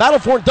 Rebound battle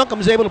for it.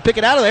 Duncombe is able to pick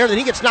it out of there. Then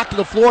he gets knocked to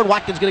the floor, and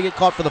Watkins going to get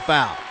caught for the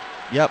foul.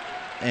 Yep.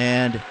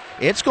 And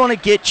it's going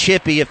to get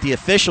chippy if the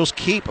officials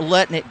keep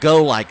letting it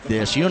go like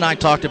this. You and I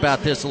talked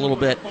about this a little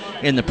bit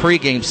in the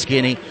pregame,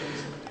 Skinny.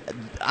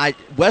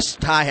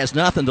 West High has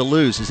nothing to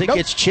lose. As it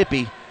gets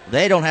chippy,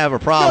 they don't have a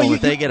problem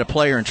if they get a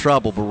player in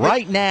trouble. But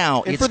right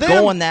now, it's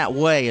going that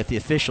way if the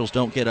officials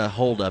don't get a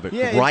hold of it.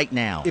 Yeah, right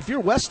now. If you're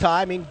West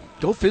High, I mean,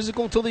 go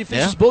physical until the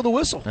officials blow the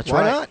whistle. That's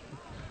Why right. not?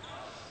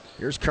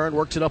 Here's Curran,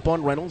 works it up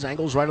on Reynolds,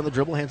 angles right on the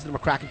dribble, hands it to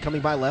McCracken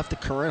coming by left to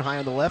Curran, high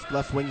on the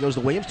left wing goes to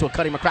Williams to a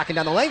cutting McCracken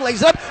down the lane,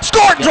 lays it up,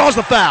 scored, and draws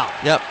the foul.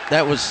 Yep,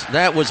 that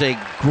was a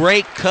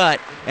great cut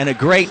and a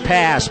great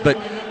pass, but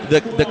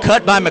the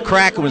cut by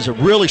McCracken was a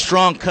really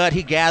strong cut.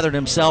 He gathered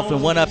himself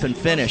and went up and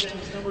finished,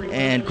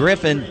 and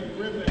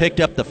Griffin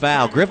picked up the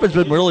foul. Griffin's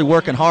been really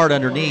working hard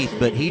underneath,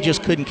 but he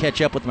just couldn't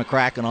catch up with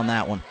McCracken on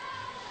that one.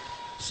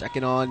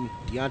 Second on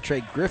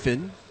DeAndre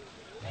Griffin.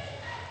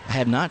 I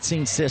have not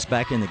seen Sis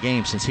back in the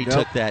game since he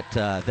took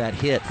that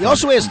hit. He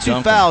also has 2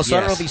 Duncombe. fouls, so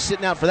I don't know if he's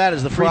sitting out for that,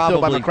 as the free throw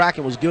by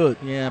McCracken was good.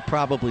 Yeah,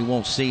 probably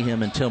won't see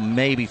him until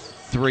maybe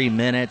 3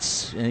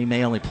 minutes, and he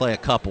may only play a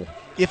couple.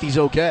 If he's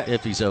okay.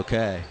 If he's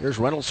okay. Here's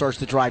Reynolds, starts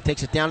to drive,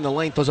 takes it down in the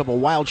lane, throws up a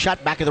wild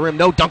shot, back of the rim.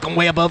 No, Duncombe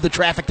way above the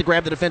traffic to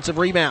grab the defensive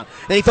rebound.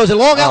 Then he throws it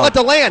long outlet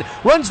to Land,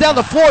 runs down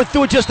the floor,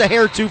 threw it just a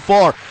hair too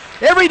far.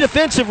 Every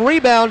defensive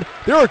rebound,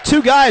 there are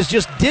 2 guys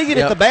just digging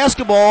at the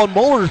basketball, and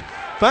Moeller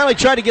finally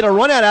tried to get a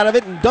run out of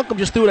it, and Duncombe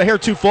just threw it a hair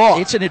too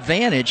far. It's an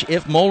advantage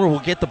if Moeller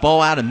will get the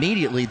ball out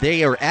immediately.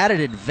 They are at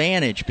an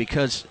advantage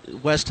because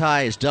West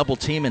High is double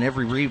teaming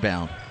every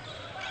rebound.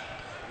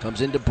 Comes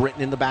into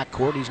Britton in the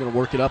backcourt. He's going to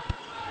work it up.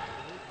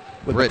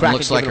 Britton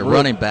looks like a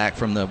running back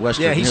from the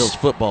Western Hills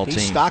football team.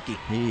 He's stocky.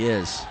 He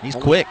is. He's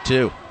quick,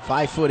 too.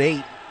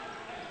 5'8".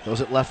 Throws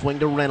it left wing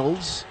to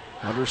Reynolds.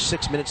 Under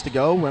 6 minutes to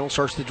go. Reynolds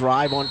starts to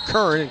drive on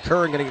Curran, and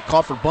Curran going to get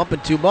caught for bumping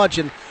too much.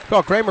 And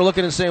Carl Kramer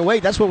looking and saying,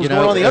 wait, that's what was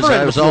going on the other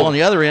end. It was all on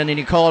the other end, and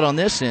you call it on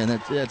this end.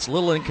 It's a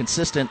little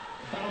inconsistent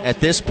at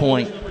this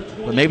point,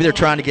 but maybe they're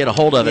trying to get a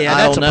hold of it. Yeah,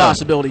 I that's don't a know.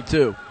 possibility,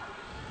 too.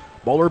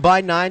 Moeller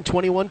by 9,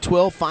 21-12,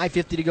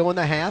 5:50 to go in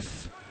the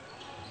half.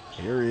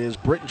 Here is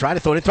Britton trying to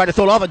throw it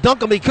off at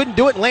Duncombe. He couldn't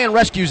do it, and Land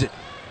rescues it.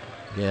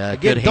 Yeah,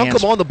 again, good Duncombe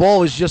hands. on the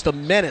ball is just a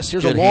menace.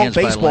 Here's Good a long hands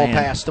by baseball Land.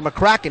 pass to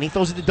McCracken. He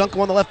throws it to Duncombe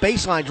on the left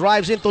baseline,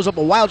 drives in, throws up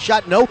a wild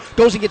shot, no,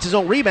 goes and gets his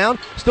own rebound.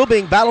 Still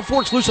being battled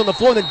for. It's loose on the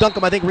floor, and then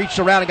Duncombe, I think, reached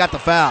around and got the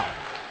foul.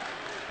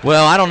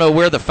 Well, I don't know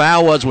where the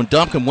foul was when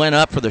Duncombe went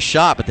up for the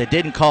shot, but they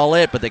didn't call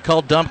it, but they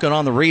called Duncombe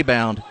on the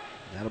rebound.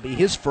 That'll be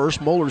his first.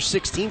 Moeller's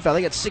 16th foul.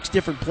 They got 6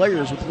 different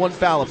players with 1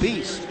 foul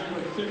apiece.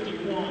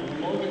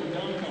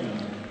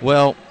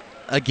 Well,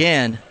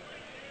 again,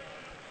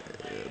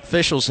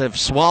 officials have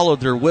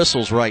swallowed their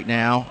whistles right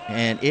now,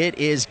 and it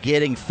is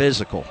getting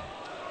physical.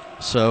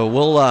 So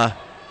we'll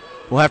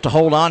have to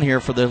hold on here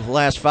for the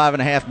last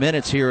 5.5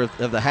 minutes here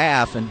of the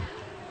half, and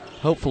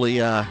hopefully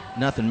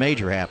nothing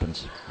major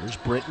happens. Here's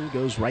Britton,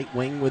 goes right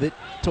wing with it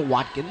to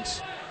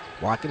Watkins.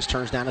 Watkins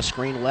turns down a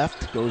screen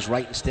left, goes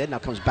right instead, now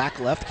comes back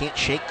left, can't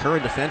shake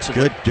Curran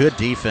defensively. Good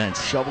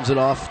defense. Shovels it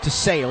off to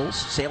Sales.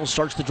 Sales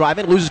starts to drive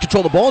in, loses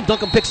control of the ball, and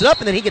Duncombe picks it up,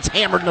 and then he gets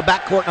hammered in the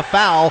backcourt and a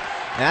foul,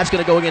 and that's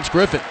going to go against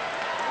Griffin.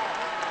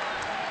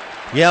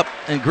 Yep,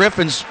 and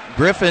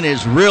Griffin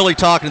is really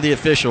talking to the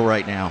official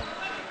right now.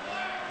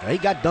 He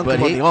got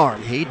Duncombe on the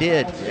arm. He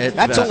did.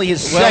 That's only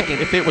his second.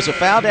 If it was a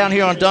foul down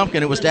here on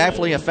Duncombe, it was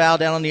definitely a foul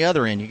down on the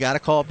other end. You got to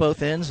call it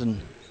both ends, and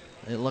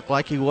it looked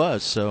like he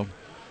was. So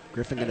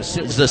Griffin going to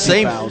sit. It's the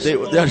same.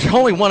 There's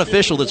only one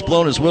official that's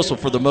blown his whistle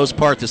for the most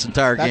part this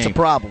entire game. That's a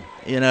problem.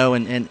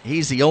 And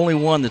he's the only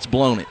one that's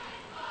blown it.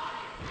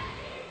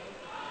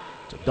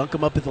 So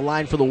Duncombe up at the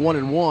line for the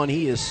 1-and-1.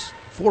 He is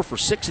 4 for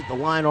 6 at the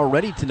line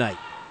already tonight.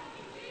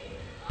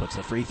 Puts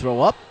the free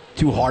throw up.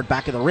 Too hard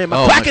back of the rim.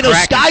 McCracken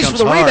those skies for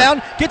the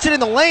rebound. Gets it in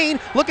the lane.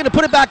 Looking to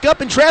put it back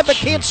up in traffic.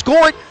 Can't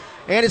score it.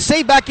 And it's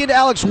saved back into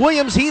Alex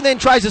Williams. He then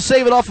tries to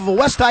save it off of a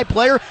West High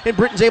player. And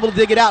Britton's able to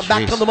dig it out.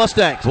 Back come the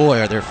Mustangs. Boy,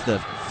 are they the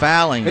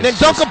fouling. And then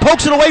Duncombe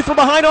pokes it away from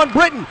behind on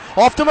Britton.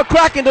 Off to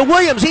McCracken to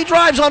Williams. He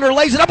drives under,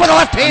 lays it up with a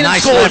left hand.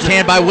 Nice and scores left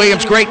hand by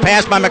Williams. Great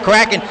pass by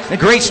McCracken. And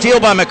great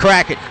steal by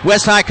McCracken.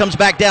 West High comes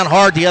back down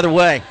hard the other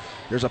way.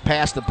 There's a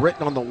pass to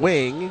Britton on the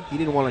wing. He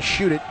didn't want to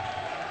shoot it.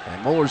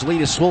 And Moeller's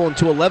lead is swollen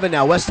to 11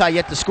 now. West High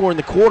yet to score in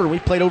the quarter.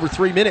 We've played over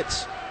 3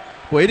 minutes.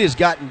 Boy, it has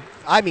gotten,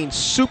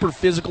 super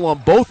physical on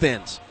both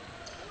ends.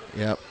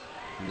 Yep.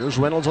 There's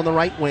Reynolds on the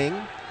right wing.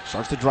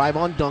 Starts to drive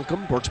on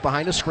Duncombe. Works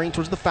behind a screen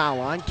towards the foul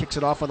line. Kicks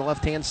it off on the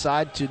left-hand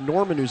side to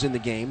Norman, who's in the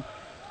game.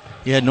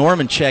 Yeah,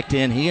 Norman checked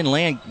in. He and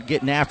Land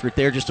getting after it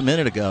there just a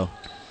minute ago.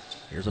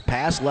 Here's a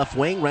pass, left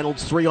wing.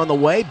 Reynolds 3 on the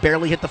way.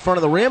 Barely hit the front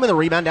of the rim, and the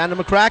rebound down to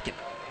McCracken.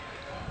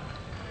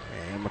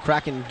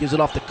 McCracken gives it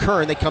off to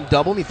Curran. They come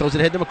double, and he throws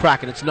it ahead to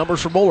McCracken. It's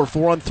numbers for Moeller,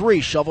 4 on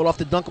 3. Shoveled off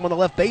to Duncombe on the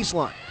left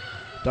baseline.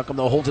 Duncombe,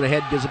 though, holds it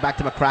ahead, gives it back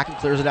to McCracken,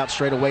 clears it out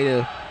straight away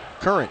to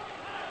Curran.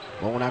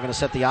 Moeller now going to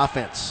set the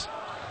offense.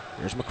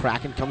 Here's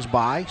McCracken, comes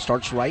by,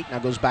 starts right, now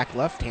goes back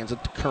left, hands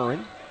it to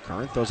Curran.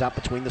 Curran throws out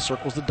between the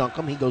circles to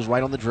Duncombe. He goes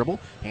right on the dribble,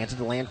 hands it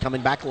to Land,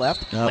 coming back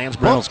left. Land's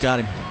Reynolds bumped. got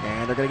him.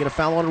 And they're going to get a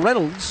foul on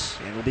Reynolds.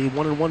 And it'll be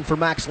 1-and-1 for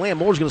Max Land.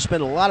 Moeller's going to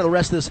spend a lot of the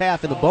rest of this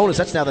half in the bonus.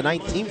 That's now the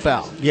 19th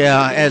foul.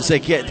 Yeah, as they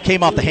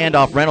came off the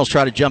handoff, Reynolds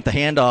tried to jump the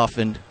handoff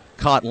and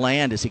caught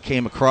Land as he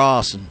came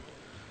across. And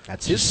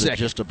that's his second.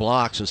 Just a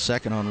block, so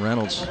second on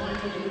Reynolds.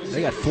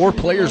 They got 4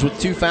 players with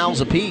 2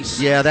 fouls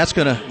apiece. Yeah, that's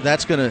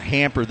gonna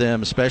hamper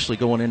them, especially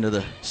going into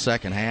the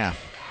second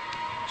half.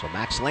 So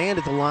Max Land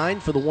at the line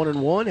for the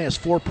 1-and-1 has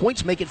 4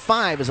 points, make it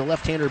 5 as a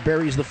left-hander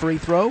buries the free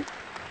throw.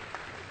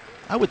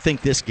 I would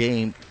think this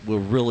game will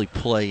really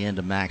play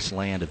into Max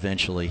Land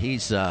eventually.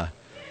 He's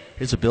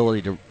his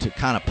ability to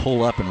kind of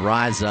pull up and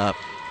rise up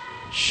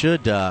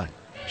should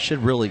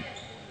really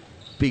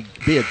be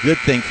a good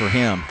thing for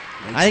him.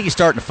 I think he's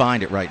starting to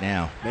find it right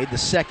now. Made the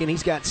second.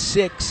 He's got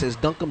 6 as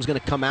Duncombe's going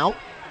to come out.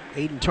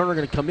 Aiden Turner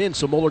going to come in,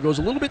 so Moeller goes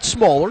a little bit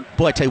smaller.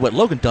 Boy, I tell you what,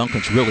 Logan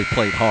Duncan's really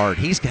played hard.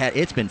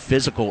 It's been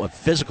a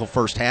physical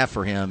first half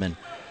for him, and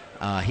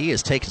he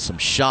has taken some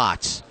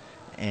shots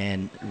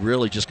and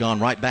really just gone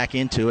right back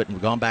into it and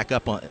gone back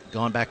up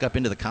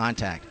into the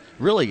contact.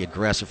 Really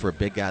aggressive for a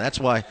big guy. That's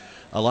why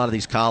a lot of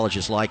these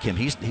colleges like him.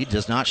 He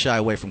does not shy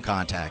away from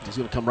contact. He's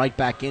going to come right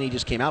back in. He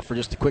just came out for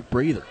just a quick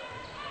breather.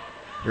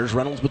 Here's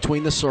Reynolds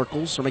between the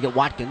circles. So make it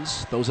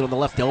Watkins. Throws it on the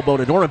left elbow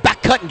to Norman.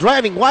 Back cut and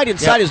driving wide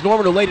inside is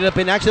Norman, who laid it up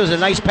in. Actually, it was a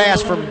nice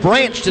pass from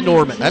Branch to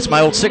Norman. That's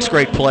my old 6th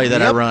grade play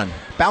that I run.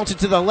 Bounce it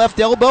to the left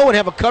elbow and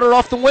have a cutter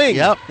off the wing.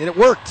 Yep. And it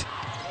worked.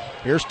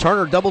 Here's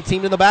Turner, double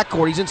teamed in the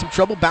backcourt. He's in some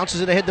trouble.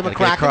 Bounces it ahead to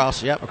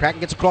McCracken. McCracken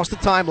gets across the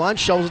timeline.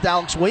 Shovels it to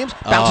Alex Williams.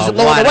 Bounces it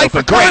low on the way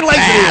for Curran. Lays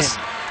it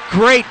in.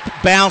 Great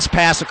bounce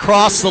pass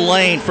across the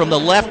lane from the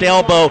left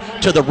elbow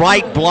to the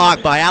right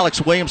block by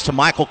Alex Williams to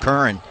Michael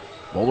Curran.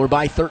 Moeller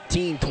by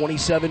 13,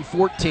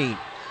 27-14.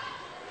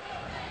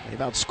 They've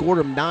outscored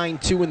them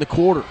 9-2 in the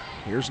quarter.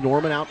 Here's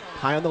Norman out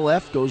high on the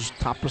left, goes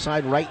top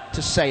side right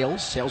to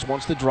Sales. Sales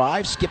wants to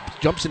drive,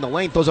 jumps in the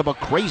lane, throws up a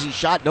crazy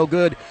shot, no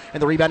good.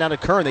 And the rebound down to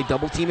Kern. They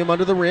double team him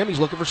under the rim. He's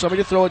looking for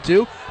somebody to throw it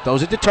to.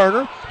 Throws it to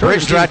Turner.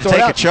 Bridge tried to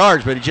take a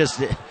charge, but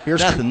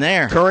here's nothing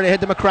there. Curran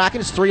ahead to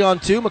McCracken. It's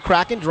 3-on-2.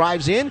 McCracken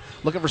drives in,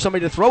 looking for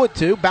somebody to throw it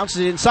to.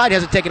 Bounces it inside,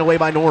 has it taken away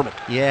by Norman.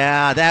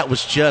 Yeah, that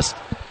was just,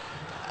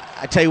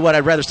 I tell you what,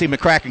 I'd rather see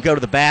McCracken go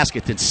to the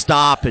basket than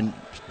stop and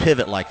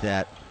pivot like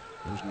that.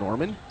 There's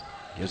Norman.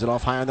 Gives it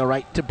off high on the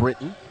right to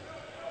Britton.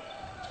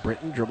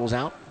 Britton dribbles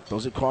out,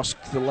 throws it across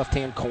to the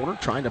left-hand corner,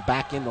 trying to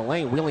back in the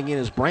lane. Wheeling in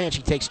his Branch.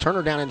 He takes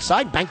Turner down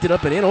inside, banked it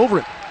up and in over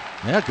it.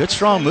 Yeah, good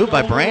strong move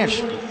by Branch.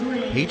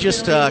 He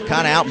just kind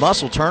of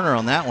out-muscled Turner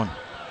on that one.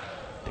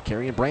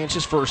 Carrying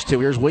Branch's first two.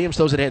 Here's Williams,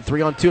 throws it ahead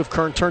 3-on-2. If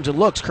Kern turns and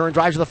looks, Kern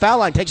drives to the foul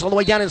line, takes it all the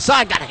way down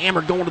inside, got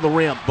hammered going to the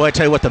rim. Boy, I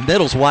tell you what, the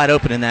middle's wide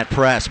open in that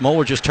press.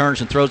 Moeller just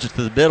turns and throws it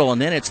to the middle, and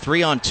then it's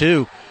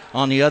 3-on-2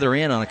 on the other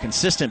end on a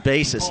consistent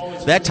basis.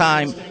 That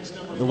time,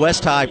 the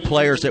West High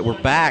players that were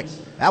back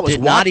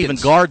did not even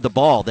guard the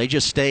ball. They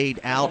just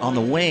stayed out on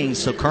the wings,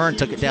 so Kern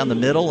took it down the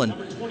middle, and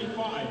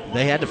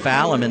they had to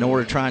foul him in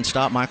order to try and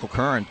stop Michael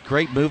Kern.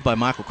 Great move by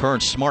Michael Kern,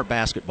 smart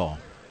basketball.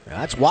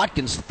 That's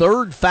Watkins'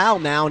 third foul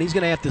now, and he's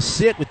going to have to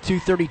sit with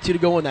 2:32 to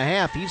go in the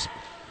half. He's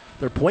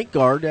their point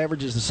guard,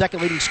 averages the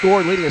second leading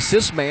scorer and leading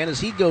assist man as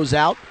he goes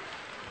out.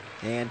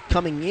 And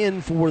coming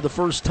in for the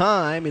first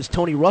time is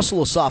Tony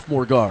Russell, a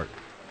sophomore guard.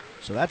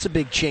 So that's a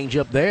big change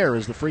up there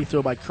as the free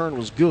throw by Kern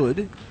was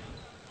good.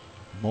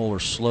 Moeller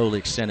slowly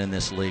extending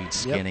this lead,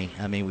 Skinny.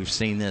 Yep. I mean, we've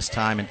seen this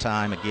time and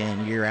time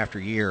again, year after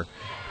year.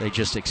 They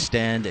just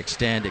extend, and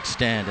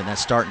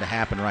that's starting to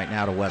happen right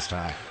now to West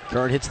High.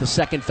 Kern hits the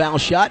second foul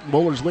shot.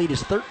 Moeller's lead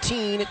is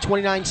 13 at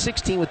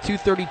 29-16 with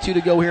 2:32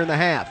 to go here in the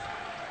half.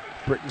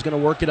 Britton's going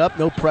to work it up,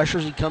 no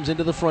pressures. He comes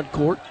into the front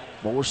court.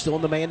 Moeller's still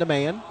in the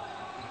man-to-man.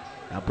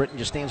 Now Britton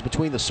just stands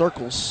between the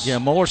circles. Yeah,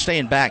 Moeller's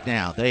staying back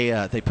now.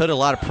 They put a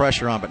lot of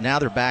pressure on, but now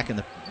they're back in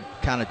the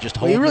kind of just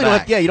holding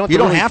back. You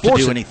don't have to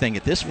do anything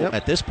at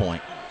this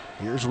point.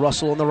 Here's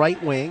Russell on the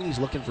right wing. He's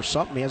looking for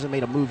something. He hasn't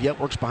made a move yet.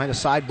 Works behind a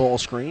side ball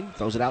screen.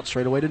 Throws it out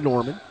straight away to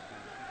Norman.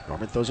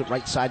 Norman throws it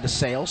right side to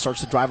Sales. Starts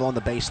to drive along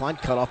the baseline.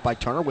 Cut off by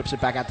Turner. Whips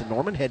it back out to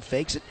Norman. Head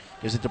fakes it.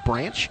 Gives it to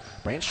Branch.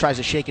 Branch tries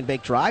a shake and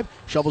bake drive.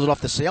 Shovels it off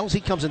to Sales.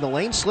 He comes in the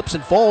lane. Slips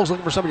and falls.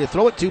 Looking for somebody to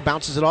throw it to.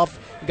 Bounces it off.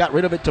 Got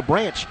rid of it to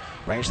Branch.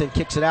 Branch then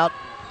kicks it out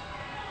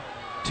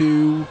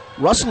to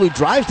Russell, who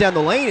drives down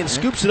the lane and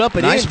scoops it up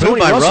and nice in. Nice move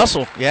by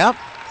Russell. Yeah.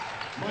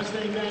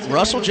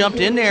 Russell jumped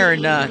in there,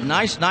 and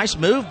nice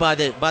move by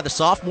the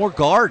sophomore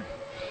guard.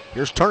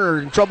 Here's Turner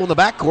in trouble in the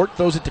backcourt,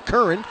 throws it to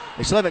Curran.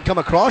 They still haven't come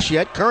across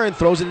yet. Curran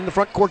throws it in the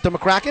front court to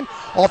McCracken.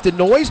 Off to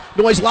Noyes.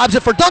 Noyes lobs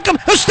it for Duncan,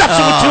 who steps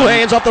in with two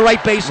hands off the right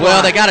baseline.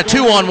 Well, they got a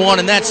 2-on-1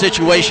 in that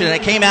situation, and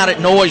it came out at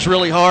Noyes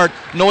really hard.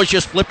 Noyes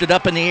just flipped it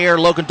up in the air.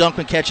 Logan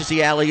Duncan catches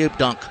the alley-oop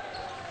dunk.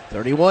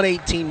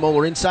 31-18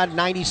 Moeller inside.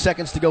 90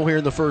 seconds to go here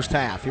in the first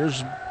half.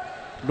 Here's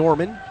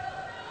Norman.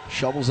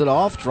 Shovels it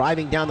off,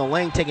 driving down the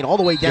lane, taking all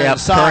the way down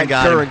inside.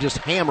 Curran just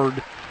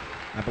hammered.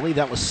 I believe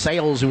that was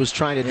Sales who was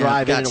trying to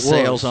drive in. Got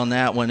Sales on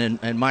that one,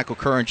 and Michael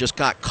Curran just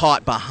got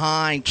caught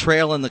behind,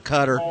 trailing the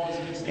cutter,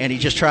 and he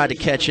just tried to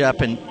catch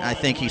up, and I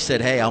think he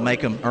said, hey, I'll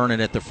make him earn it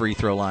at the free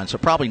throw line. So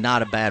probably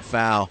not a bad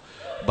foul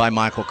by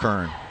Michael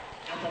Curran.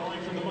 At the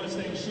line for the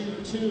Mustangs,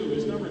 shooting 2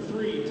 is number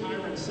 3,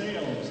 Tyron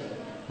Sales.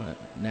 But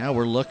now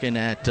we're looking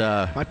at...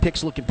 my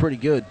pick's looking pretty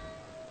good.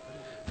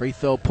 Free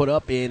throw put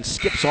up and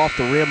skips off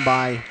the rim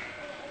by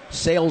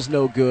Sales,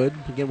 no good.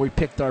 Again, we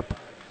picked our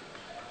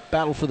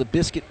battle for the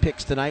biscuit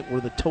picks tonight were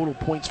the total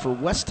points for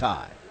West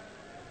High.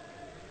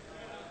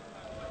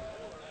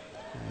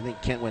 I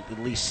think Kent went at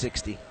least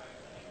 60.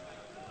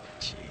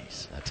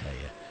 Jeez, I tell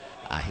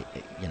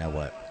you, you know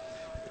what?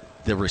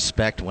 The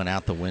respect went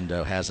out the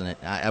window, hasn't it?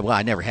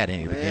 I never had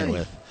any to begin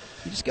with.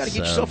 You just got to get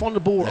yourself on the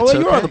board. Oh,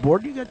 you're on the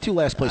board. You got 2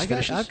 last place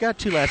finishes. I've got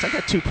 2 last. I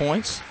got 2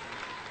 points.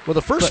 Well,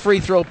 the first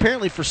free throw,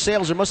 apparently for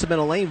Sales, there must have been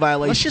a lane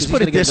violation. Let's just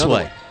put it this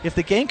way. If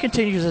the game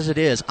continues as it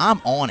is,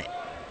 I'm on it.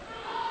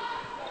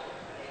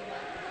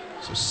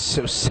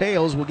 So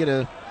Sales will get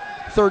a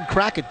third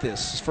crack at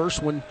this. His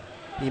first one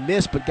he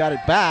missed but got it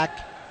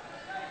back.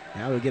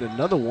 Now he'll get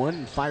another one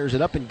and fires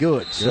it up and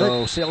good.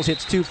 So Sales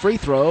hits 2 free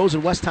throws,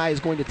 and West High is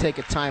going to take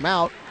a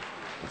timeout.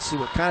 Let's see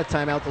what kind of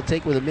timeout they'll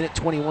take with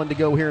 1:21 to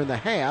go here in the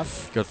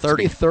half. Go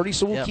 30. 30,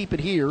 so we'll keep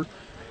it here.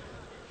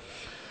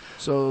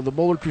 So the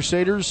Moeller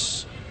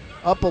Crusaders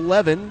up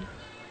 11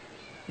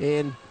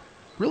 and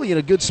really in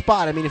a good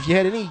spot. I mean, if you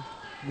had any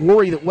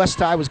worry that West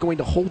High was going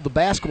to hold the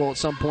basketball at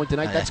some point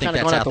tonight, that's kind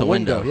of gone out the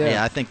window.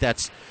 Yeah, I think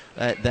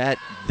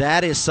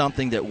that is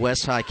something that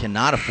West High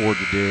cannot afford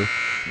to do.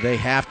 They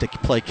have to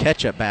play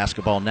catch-up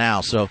basketball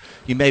now. So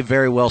you may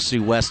very well see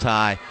West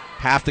High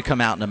have to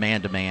come out in a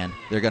man-to-man.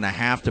 They're going to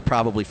have to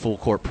probably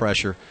full-court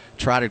pressure,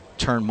 try to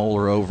turn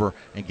Moeller over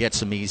and get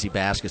some easy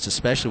baskets,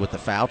 especially with the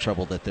foul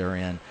trouble that they're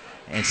in,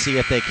 and see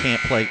if they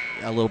can't play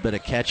a little bit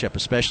of catch-up,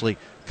 especially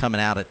coming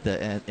out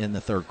in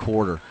the third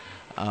quarter.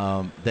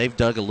 They've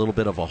dug a little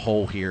bit of a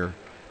hole here,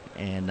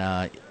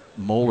 and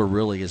Moeller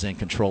really is in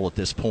control at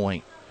this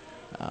point.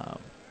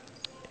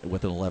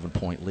 with an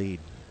 11-point lead.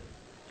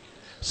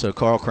 So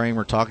Carl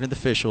Kramer talking to the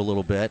official a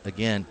little bit.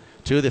 Again,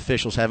 two of the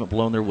officials haven't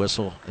blown their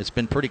whistle. It's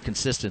been pretty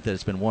consistent that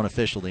it's been one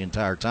official the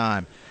entire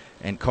time.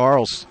 And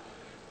Carl's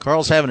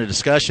having a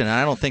discussion, and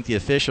I don't think the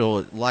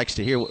official likes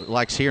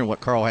hearing what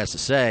Carl has to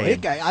say.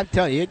 Well, I'm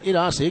telling you,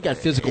 honestly, it got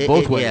physical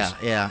both ways.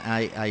 Yeah.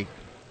 I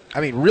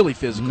mean, really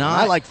physical.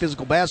 I like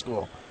physical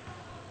basketball.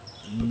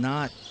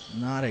 Not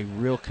a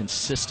real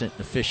consistent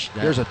official.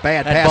 There's a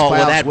bad pass by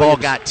that ball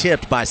got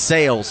tipped by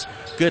Sales.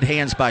 Good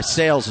hands by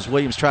Sales as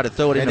Williams tried to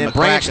throw it into McCracken. And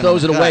then Branch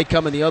throws it away,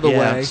 coming the other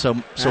way. So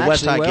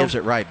West High gives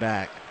it right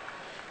back.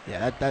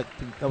 Yeah, that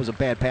was a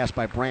bad pass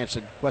by Branch.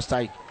 And West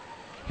High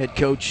head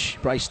coach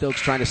Bryce Stokes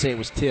trying to say it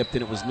was tipped,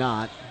 and it was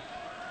not.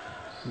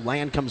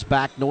 Land comes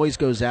back, noise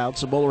goes out.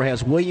 So Moeller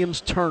has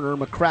Williams, Turner,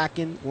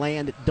 McCracken,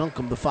 Land,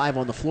 Duncombe, the 5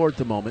 on the floor at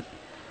the moment.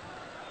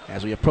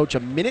 As we approach a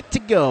minute to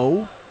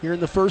go here in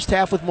the first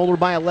half with Moeller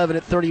by 11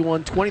 at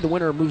 31-20. The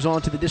winner moves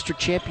on to the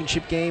district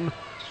championship game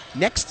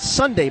next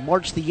Sunday,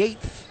 March the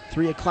 8th,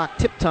 3 o'clock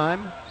tip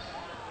time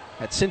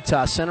at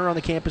Cintas Center on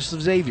the campus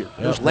of Xavier.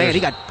 There's Land.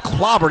 He got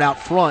clobbered out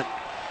front.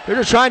 They're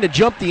just trying to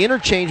jump the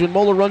interchange when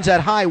Moeller runs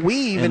that high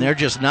weave. And they're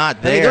just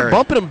not there. I mean, they're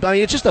bumping him. I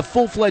mean, it's just a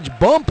full-fledged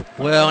bump.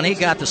 Well, and he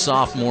got the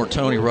sophomore,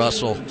 Tony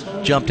Russell,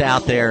 jumped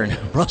out there,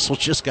 and Russell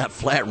just got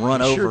flat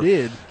run over. Sure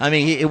did. I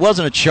mean, it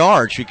wasn't a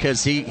charge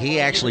because he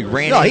actually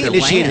ran into he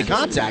initiated Land.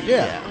 Contact,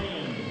 yeah.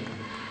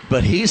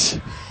 But he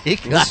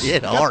got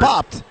hit hard.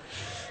 Popped.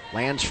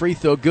 Land's free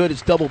throw good.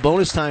 It's double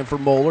bonus time for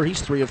Moeller.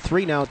 He's 3 of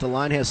 3 now at the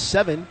line, has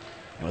 7.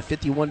 And with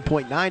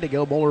 51.9 to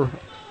go, Moeller.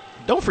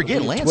 Don't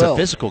forget, Land's a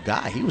physical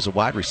guy. He was a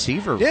wide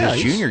receiver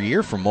his junior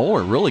year for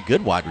Moeller. Really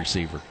good wide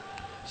receiver.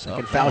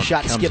 Second foul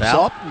shot skips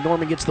off.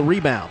 Norman gets the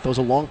rebound. Throws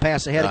a long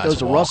pass ahead. It goes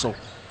to Russell.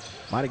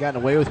 Might have gotten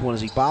away with one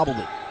as he bobbled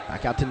it.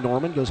 Back out to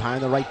Norman. Goes high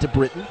on the right to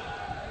Britton.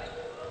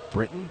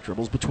 Britton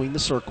dribbles between the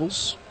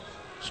circles.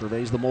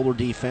 Surveys the Moeller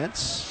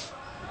defense.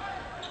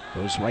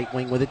 Goes right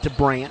wing with it to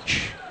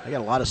Branch. They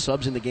got a lot of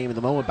subs in the game at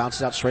the moment.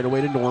 Bounces out straight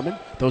away to Norman.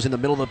 Throws in the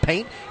middle of the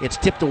paint. It's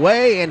tipped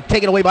away and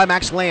taken away by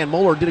Max Land.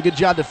 Moeller did a good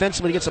job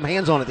defensively to get some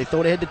hands on it. They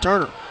throw it ahead to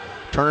Turner.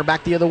 Turner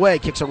back the other way.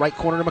 Kicks a right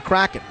corner to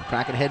McCracken.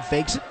 McCracken head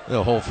fakes it.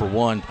 A hole for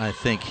one, I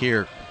think,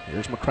 here.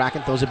 Here's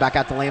McCracken. Throws it back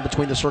out to Land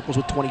between the circles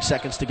with 20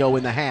 seconds to go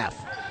in the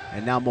half.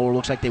 And now Moeller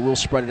looks like they will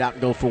spread it out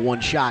and go for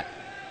one shot.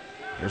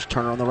 There's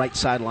Turner on the right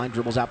sideline.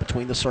 Dribbles out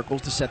between the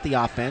circles to set the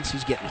offense.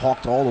 He's getting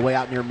hawked all the way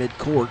out near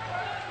midcourt.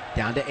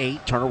 Down to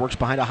 8. Turner works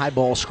behind a high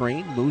ball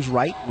screen. Moves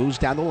right. Moves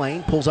down the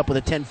lane. Pulls up with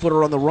a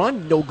 10-footer on the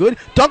run. No good.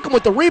 Duncombe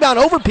with the rebound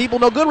over people.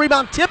 No good.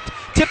 Rebound tipped.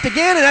 Tipped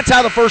again, and that's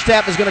how the first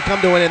half is going to come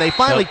to an end. They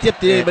finally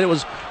tipped it in, but it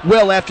was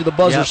well after the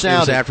buzzer sounded. It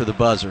was after the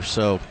buzzer.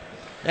 So,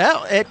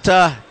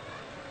 yeah,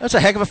 that's a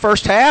heck of a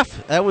first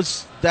half. That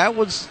was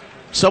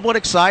somewhat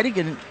exciting,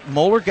 and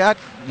Moeller got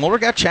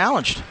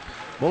challenged.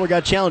 Moeller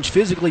got challenged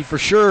physically for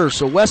sure.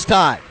 So West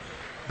High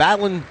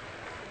battling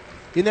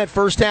in that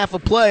first half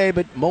of play,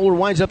 but Moeller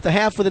winds up the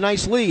half with a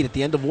nice lead at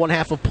the end of one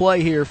half of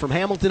play here from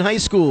Hamilton High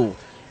School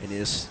in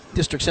his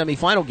district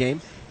semifinal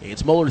game.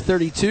 It's Moeller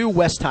 32,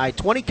 West High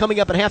 20. Coming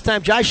up at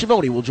halftime, Jai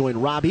Schiavone will join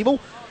Rob Ebel.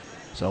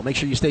 So make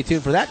sure you stay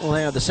tuned for that. We'll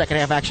have the second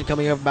half action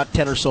coming up in about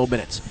 10 or so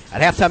minutes.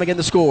 At halftime, again,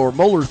 the score,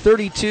 Moeller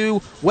 32,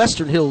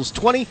 Western Hills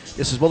 20.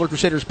 This is Moeller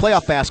Crusaders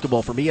playoff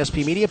basketball from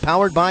ESP Media,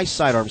 powered by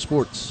Sidearm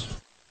Sports.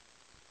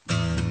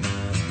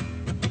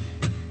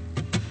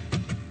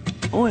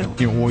 Oil.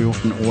 Your oil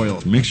and oil.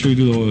 Make sure you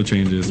do the oil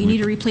changes. You need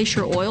to replace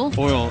your oil?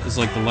 Oil is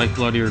like the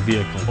lifeblood of your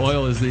vehicle.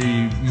 Oil is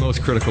the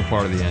most critical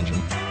part of the engine.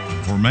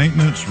 For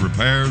maintenance,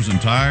 repairs,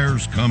 and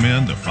tires, come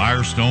in to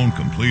Firestone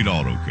Complete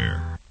Auto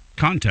Care.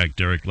 Contact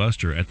Derek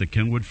Lester at the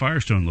Kenwood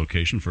Firestone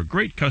location for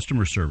great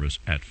customer service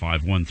at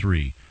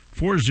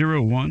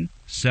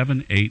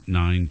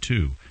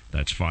 513-401-7892.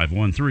 That's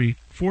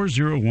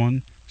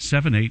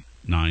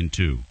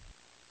 513-401-7892.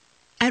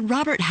 At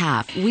Robert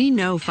Half, we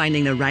know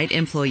finding the right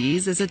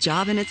employees is a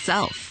job in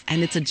itself,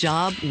 and it's a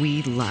job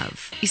we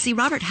love. You see,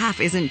 Robert Half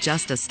isn't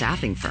just a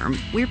staffing firm.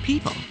 We're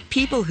people.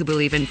 People who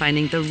believe in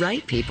finding the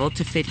right people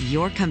to fit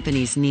your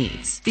company's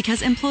needs.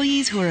 Because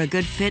employees who are a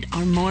good fit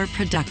are more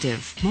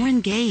productive, more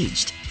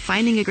engaged.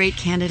 Finding a great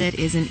candidate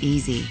isn't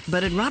easy,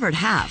 but at Robert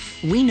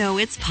Half, we know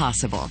it's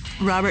possible.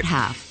 Robert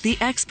Half, the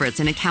experts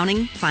in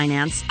accounting,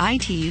 finance,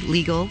 IT,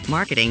 legal,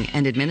 marketing,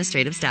 and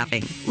administrative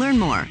staffing. Learn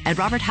more at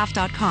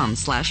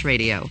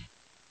roberthalf.com/radio.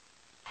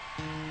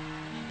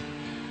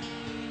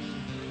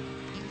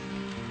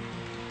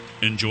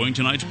 Enjoying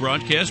tonight's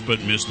broadcast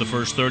but missed the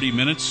first 30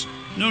 minutes?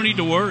 No need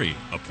to worry.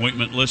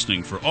 Appointment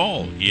listening for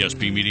all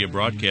ESP Media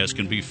broadcasts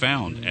can be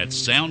found at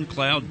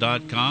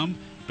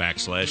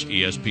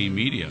soundcloud.com/ESP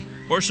Media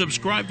or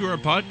subscribe to our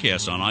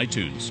podcast on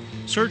iTunes.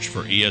 Search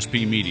for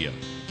ESP Media.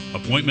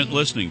 Appointment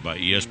listening by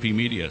ESP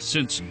Media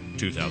since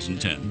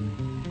 2010.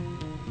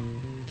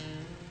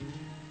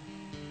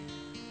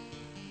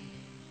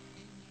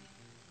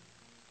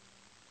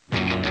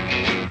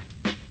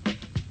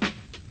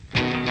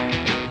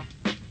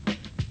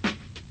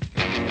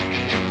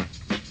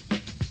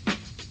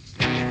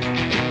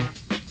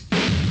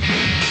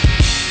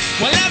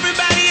 Well,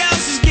 everybody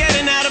else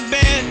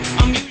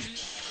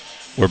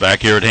We're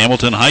back here at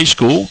Hamilton High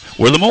School,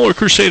 where the Moeller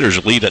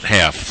Crusaders lead at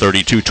half,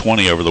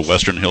 32-20 over the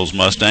Western Hills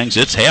Mustangs.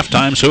 It's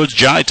halftime, so it's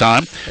Jai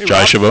time. Hey,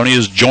 Jai Rob. Schiavone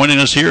is joining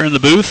us here in the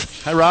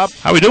booth. Hi, Rob.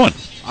 How we doing?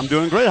 I'm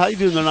doing great. How you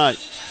doing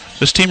tonight?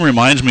 This team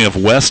reminds me of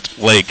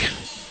Westlake,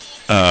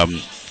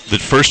 the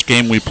first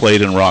game we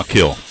played in Rock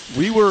Hill.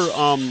 We were,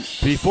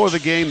 before the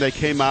game, they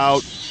came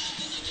out,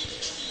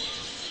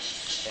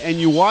 and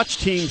you watch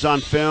teams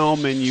on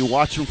film, and you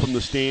watch them from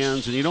the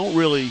stands, and you don't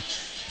really.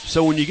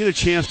 So when you get a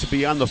chance to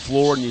be on the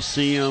floor and you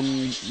see them,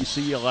 you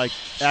see like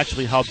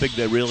actually how big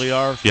they really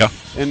are. Yeah.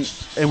 And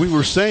we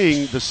were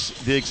saying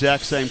the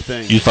exact same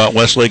thing. You thought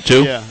Westlake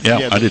too? Yeah,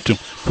 I did too.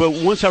 But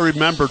once I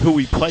remembered who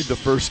we played the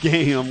first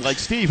game, I'm like,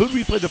 Steve, who did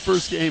we play the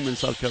first game in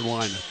South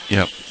Carolina?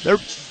 Yeah. They're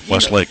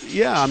Westlake.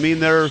 I mean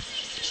they're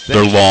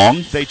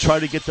long. They try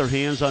to get their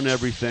hands on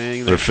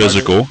everything. They're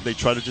physical. They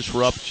try to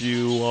disrupt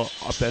you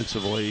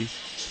offensively.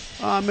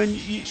 And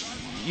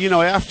you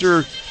know,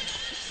 after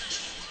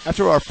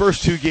our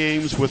first two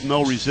games with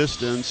no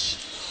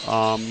resistance,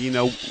 you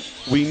know,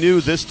 we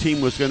knew this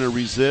team was going to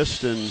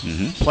resist and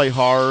play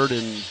hard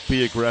and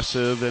be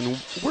aggressive. And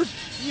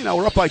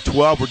we're up by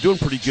 12. We're doing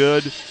pretty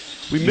good.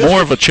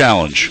 More of a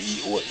challenge.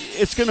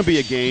 It's going to be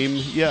a game,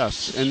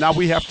 yes. And now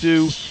we have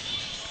to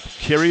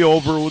carry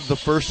over with the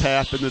first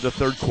half into the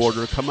third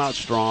quarter, come out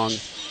strong.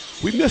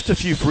 We missed a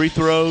few free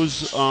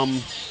throws,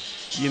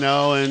 you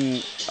know,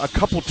 and a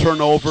couple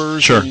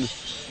turnovers. Sure. And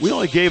we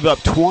only gave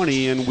up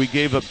 20, and we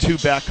gave up 2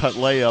 back-cut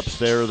layups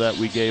there that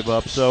we gave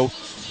up. So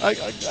I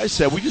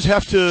said we just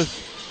have to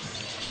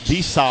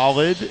be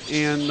solid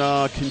and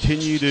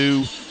continue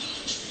to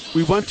 –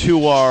 we went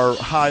to our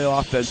high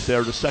offense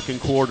there the second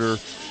quarter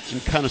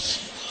and kind of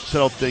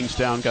settled things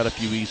down, got a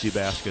few easy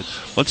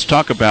baskets. Let's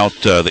talk about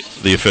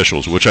the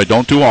officials, which I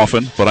don't do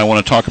often, but I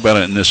want to talk about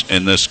it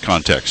in this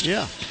context.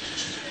 Yeah.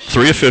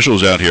 3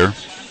 officials out here,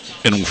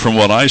 and from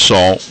what I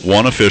saw,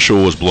 1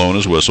 official was blowing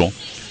his whistle.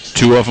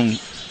 2 of them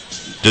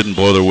didn't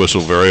blow their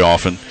whistle very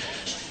often,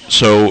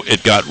 so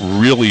it got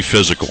really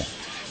physical.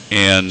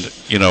 And,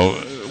 you know,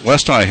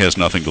 West High has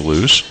nothing to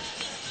lose,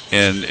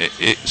 and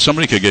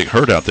somebody could get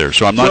hurt out there.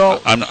 So I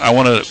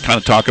want to kind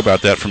of talk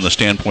about that from the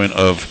standpoint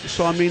of.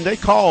 So I mean, they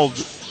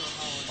called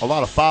a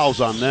lot of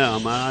fouls on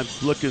them.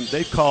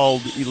 They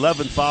called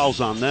 11 fouls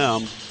on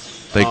them.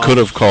 They could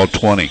have called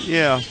 20.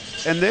 Yeah,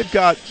 and they've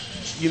got,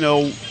 you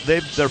know,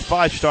 their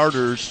 5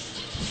 starters,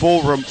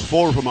 4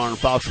 of them are in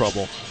foul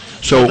trouble.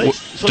 So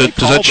does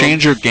that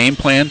change your game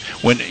plan?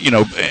 When, you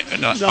know,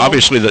 No.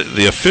 obviously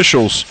the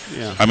officials,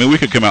 Yeah. I mean, we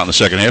could come out in the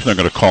second half and they're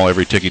going to call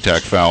every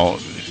ticky-tack foul.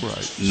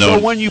 Right. No. So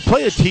when you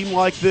play a team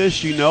like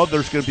this, you know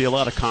there's going to be a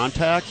lot of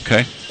contact.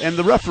 Okay. And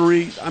the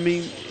referee, I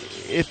mean,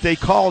 if they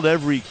called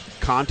every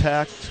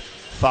contact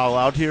foul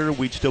out here,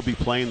 we'd still be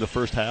playing the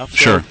first half. So,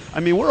 Sure. I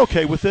mean, we're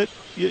okay with it.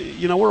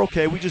 You know, we're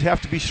okay. We just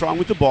have to be strong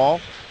with the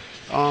ball.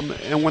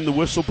 And when the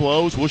whistle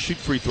blows, we'll shoot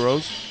free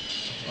throws.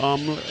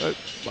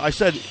 I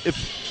said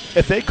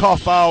if they call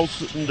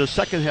fouls in the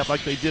second half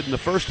like they did in the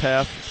first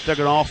half, they're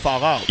going to all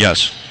foul out.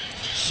 Yes.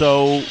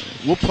 So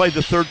we'll play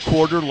the third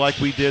quarter like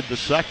we did the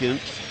second,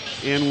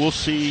 and we'll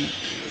see.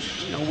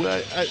 You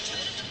know,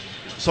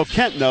 so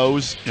Kent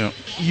knows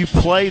you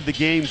play the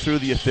game through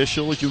the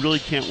officials. You really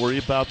can't worry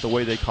about the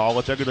way they call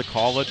it. They're going to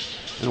call it,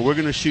 and we're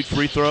going to shoot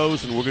free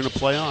throws, and we're going to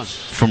play on.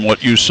 From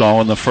what you saw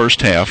in the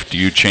first half, do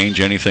you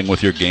change anything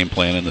with your game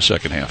plan in the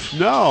second half?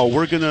 No,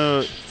 we're going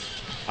to –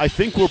 I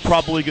think we're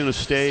probably going to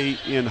stay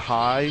in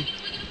high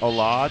a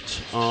lot.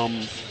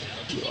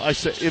 I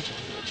said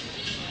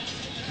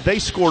if they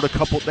scored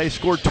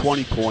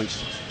 20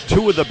 points.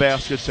 2 of the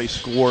baskets they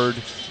scored,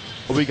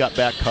 we got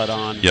back cut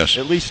on. Yes.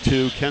 At least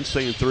 2. Kent's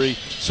saying 3.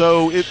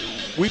 So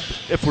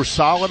if we're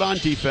solid on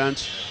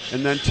defense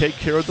and then take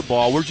care of the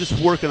ball, we're just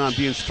working on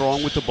being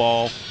strong with the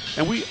ball.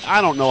 And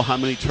I don't know how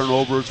many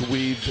turnovers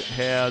we've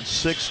had.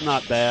 6,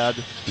 not bad.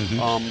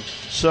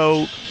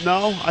 So,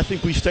 no, I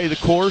think we stay the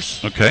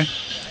course. Okay.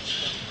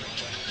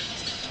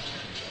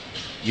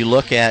 You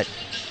look at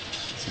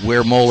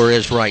where Moeller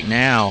is right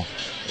now,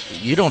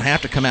 you don't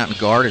have to come out and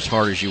guard as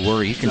hard as you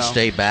were. You can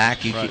stay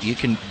back. You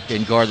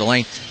can guard the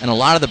lane. And a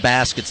lot of the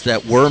baskets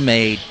that were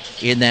made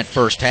in that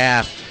first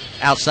half,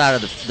 outside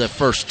of the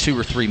first 2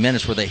 or 3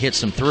 minutes where they hit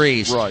some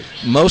threes,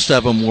 most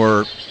of them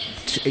were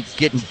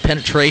getting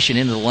penetration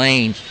into the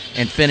lane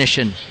and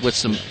finishing with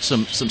some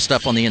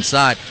stuff on the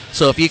inside.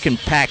 So if you can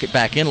pack it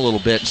back in a little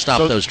bit and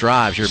stop those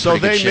drives, you're in pretty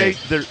good shape.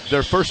 So they made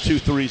their first 2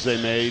 threes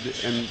they made,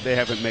 and they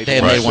haven't made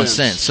one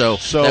since. So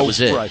that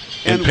was it. Right.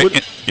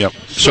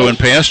 So in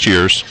past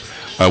years,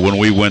 when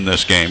we win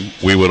this game,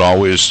 we would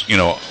always, you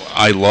know,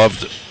 I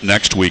loved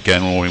next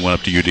weekend when we went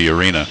up to UD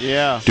Arena.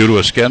 Yeah. Due to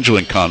a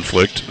scheduling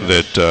conflict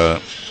that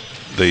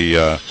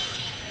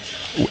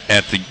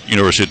at the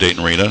University of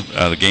Dayton Arena,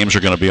 the games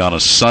are going to be on a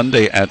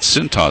Sunday at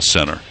Cintas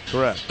Center.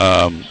 Correct.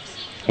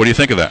 What do you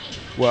think of that?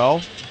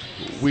 Well,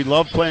 we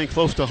love playing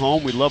close to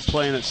home. We love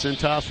playing at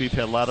Cintas. We've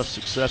had a lot of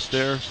success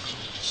there.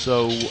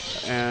 So,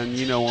 and,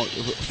 you know,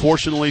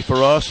 fortunately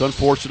for us,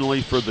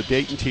 unfortunately for the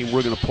Dayton team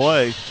we're going to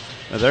play,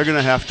 they're going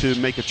to have to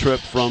make a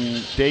trip from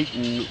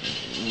Dayton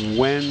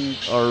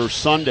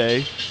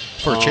Sunday.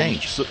 For a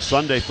change.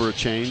 Sunday for a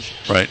change.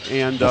 Right.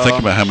 And think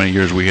about how many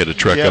years we had to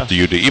trek up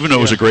to UD. Even though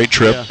it was a great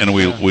trip and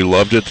we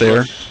loved it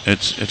there,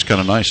 it's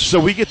kind of nice. So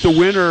we get the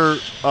winner,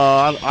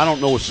 I don't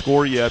know a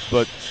score yet,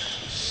 but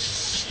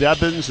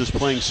Stebbins is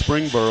playing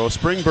Springboro.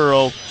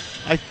 Springboro,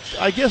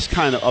 I guess,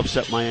 kind of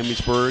upset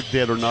Miamisburg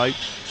the other night.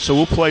 So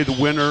we'll play the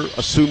winner,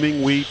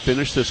 assuming we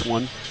finish this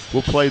one.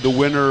 We'll play the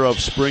winner of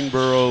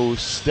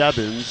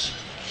Springboro-Stebbins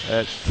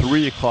at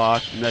 3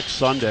 o'clock next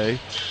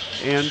Sunday.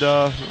 And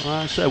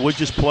I said, we'll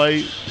just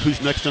play who's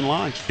next in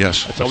line.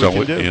 Yes, that's all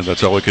we can do. Yeah,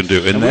 that's all we can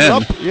do. And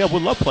then, we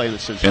love playing at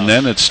Cintas. And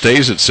then it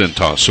stays at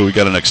Cintas. So we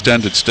got an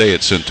extended stay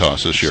at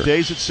Cintas this year.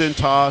 Stays at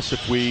Cintas.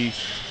 If we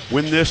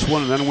win this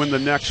one and then win the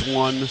next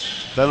one,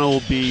 then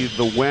it'll be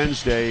the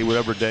Wednesday,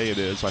 whatever day it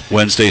is. I think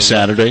Wednesday,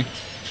 Saturday.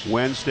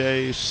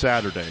 Wednesday,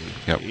 Saturday.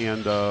 Yep.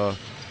 And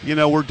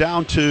we're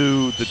down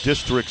to the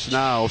districts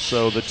now.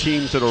 So the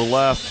teams that are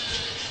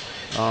left.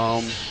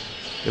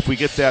 If we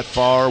get that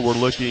far, we're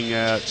looking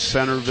at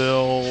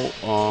Centerville,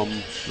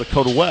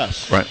 Dakota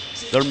West. Right.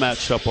 They're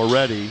matched up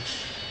already.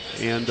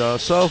 And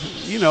so,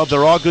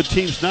 they're all good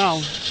teams now.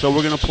 So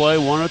we're going to play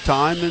one at a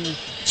time. And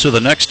so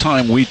the next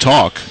time we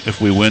talk, if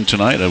we win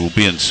tonight, it will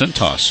be in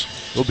Cintas.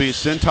 We'll be at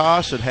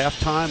Cintas at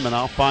halftime, and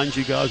I'll find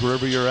you guys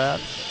wherever you're at.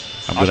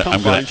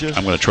 I'm going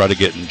to try to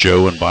get in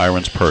Joe and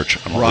Byron's perch.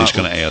 I'm at least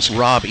going to ask.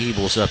 Rob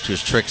Ebel's up to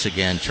his tricks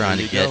again, trying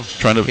to get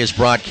his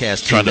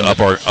broadcast team up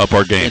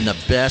our game in the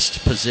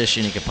best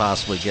position he could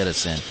possibly get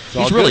us in.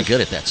 He's really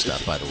good at that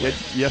stuff, by the way.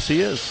 Yes,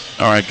 he is.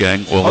 All right,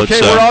 gang. Well,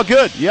 we're all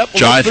good. Yep.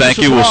 Jai, thank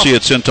you. We'll see you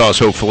at Cintas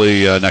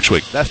hopefully next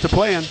week. That's the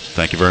plan.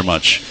 Thank you very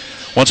much.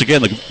 Once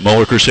again, the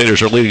Moeller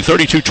Crusaders are leading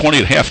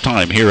 32-20 at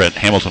halftime here at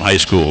Hamilton High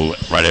School.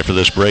 Right after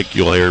this break,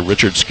 you'll hear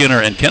Richard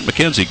Skinner and Kent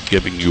McKenzie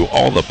giving you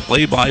all the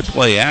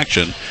play-by-play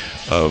action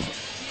of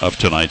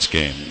tonight's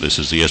game. This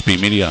is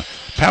ESP Media,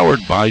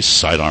 powered by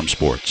Sidearm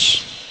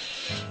Sports.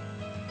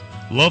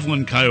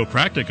 Loveland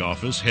Chiropractic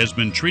Office has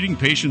been treating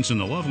patients in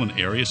the Loveland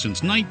area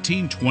since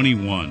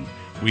 1921.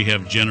 We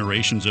have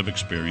generations of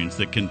experience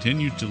that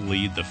continue to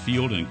lead the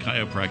field in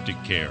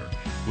chiropractic care.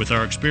 With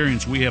our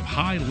experience, we have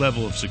high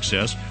level of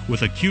success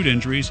with acute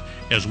injuries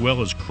as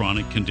well as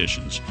chronic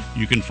conditions.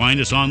 You can find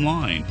us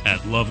online at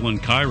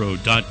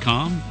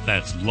lovelandchiro.com.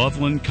 That's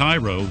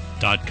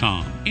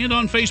lovelandchiro.com. And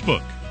on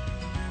Facebook.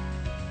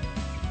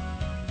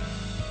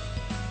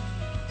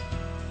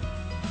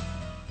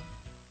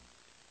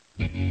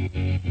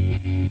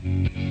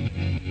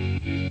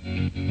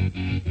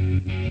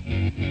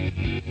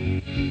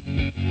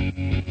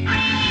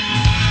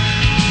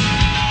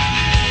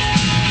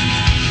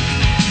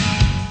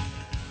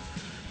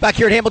 Back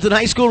here at Hamilton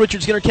High School,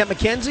 Richard Skinner, Kent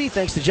McKenzie.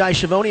 Thanks to Jai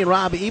Schiavone and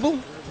Rob Ebel.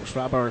 Of course,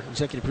 Rob, our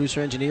executive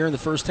producer engineer in the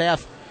first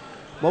half.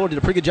 Moeller did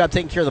a pretty good job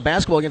taking care of the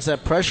basketball against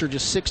that pressure.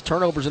 Just 6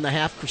 turnovers in the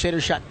half.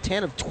 Crusaders shot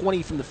 10 of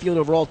 20 from the field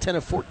overall, 10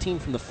 of 14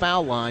 from the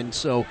foul line.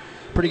 So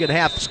pretty good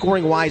half.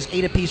 Scoring-wise,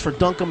 8 apiece for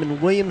Duncombe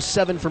and Williams,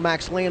 7 for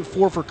Max Land,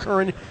 4 for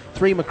Curran,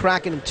 3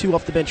 McCracken, and 2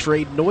 off the bench for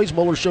Aiden Noyes.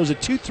 Moeller shows a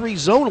 2-3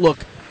 zone look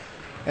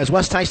as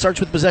West High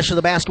starts with possession of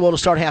the basketball to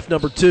start half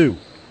number 2.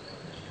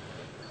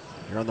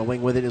 Here on the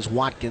wing with it is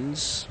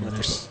Watkins. We'll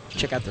have to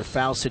check out their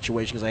foul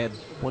situation because I had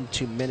one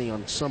too many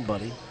on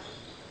somebody.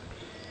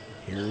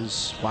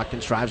 Here's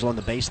Watkins, drives along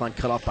the baseline,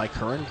 cut off by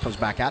Curran, comes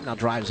back out, now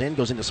drives in,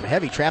 goes into some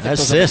heavy traffic.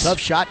 Assist. Tough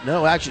shot.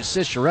 No, actually,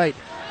 assist, you're right.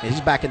 And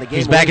he's back in the game.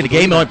 He's back in the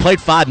game. He only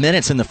played 5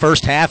 minutes in the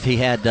first half. He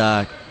had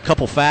a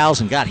couple fouls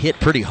and got hit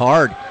pretty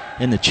hard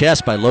in the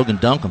chest by Logan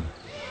Duncombe.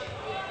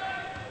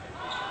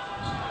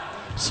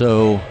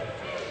 So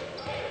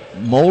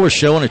Moeller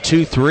showing a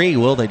 2-3.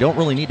 Well, they don't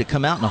really need to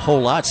come out in a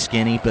whole lot,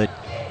 Skinny, but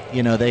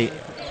they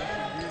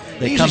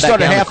come back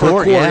down the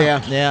court.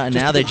 Yeah, and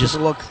now they're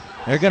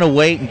going to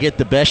wait and get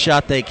the best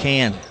shot they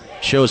can.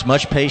 Show as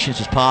much patience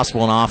as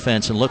possible on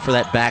offense and look for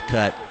that back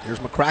cut. Here's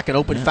McCracken,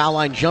 open foul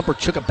line jumper,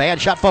 took a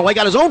bad shot, far away,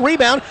 got his own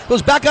rebound,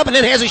 goes back up and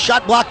then has his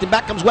shot blocked, and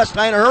back comes West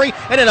High in a hurry,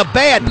 and then a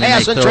bad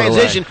pass in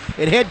transition.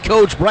 And head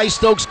coach Bryce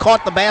Stokes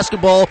caught the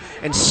basketball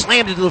and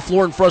slammed it to the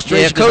floor in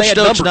frustration. Yeah, Coach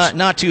Stokes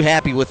not too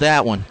happy with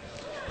that one.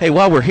 Hey,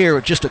 while we're here,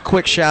 just a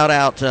quick shout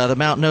out to the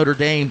Mount Notre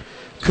Dame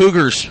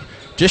Cougars.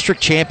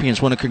 District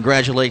champions, want to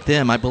congratulate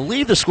them. I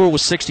believe the score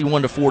was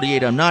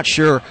 61-48. I'm not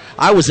sure.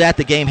 I was at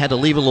the game, had to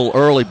leave a little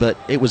early, but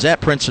it was at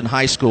Princeton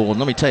High School, and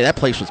let me tell you, that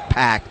place was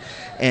packed.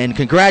 And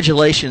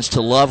congratulations to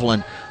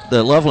Loveland,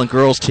 the Loveland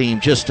girls team,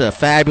 just a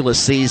fabulous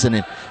season.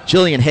 And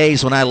Jillian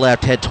Hayes, when I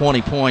left, had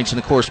 20 points, and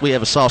of course we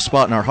have a soft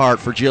spot in our heart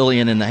for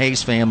Jillian and the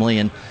Hayes family,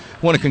 and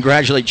want to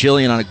congratulate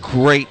Jillian on a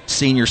great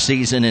senior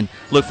season and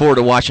look forward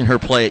to watching her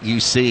play at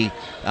UC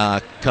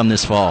come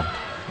this fall.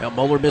 Well,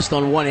 Moeller missed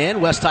on one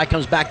end. West High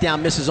comes back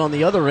down, misses on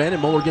the other end,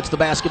 and Moeller gets the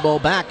basketball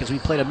back as we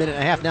played a minute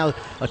and a half. Now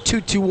a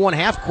 2-2-1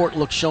 half-court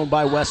look shown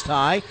by West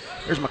High.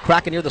 There's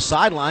McCracken near the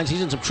sidelines.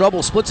 He's in some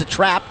trouble, splits a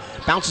trap,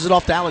 bounces it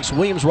off to Alex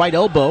Williams, right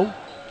elbow.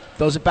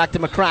 Throws it back to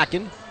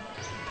McCracken.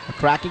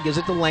 McCracken gives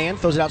it to Land,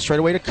 throws it out straight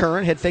away to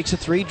Curran. Head fakes a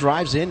three,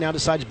 drives in, now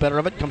decides better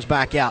of it, comes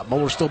back out.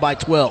 Moeller still by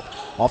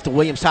 12. Off to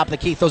Williams, top of the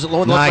key, throws it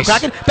low in the left.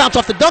 McCracken, bounce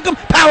off to Duncombe,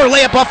 power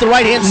layup off the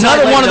right-hand side.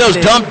 Another one of those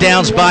dump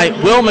downs by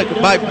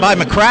by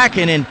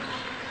McCracken, and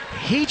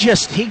he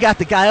got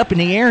the guy up in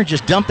the air and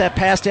just dumped that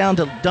pass down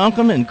to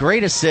Duncombe, and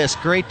great assist,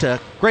 great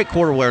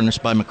court awareness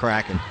by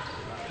McCracken.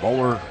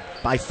 Moeller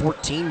by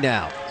 14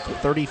 now,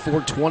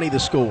 34-20 the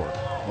score.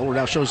 Moeller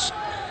now shows.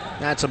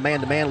 That's a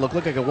man-to-man look.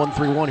 Look like a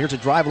 1-3-1. Here's a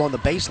drive along the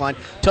baseline.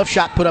 Tough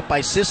shot put up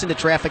by Siss into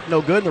traffic. No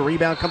good. And the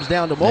rebound comes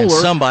down to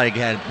Moeller.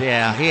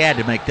 And he had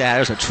to make that.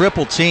 There's a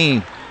triple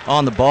team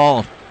on the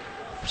ball.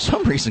 For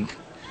some reason,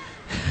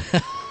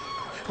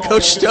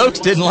 Coach Stokes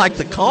didn't like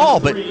the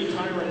call, but it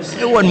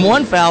wasn't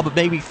one foul, but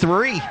maybe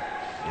three.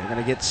 They're going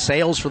to get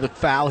Sales for the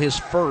foul, his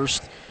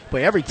first.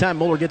 But every time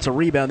Moeller gets a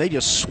rebound, they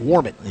just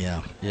swarm it.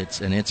 Yeah, it's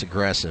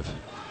aggressive.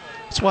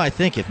 That's why I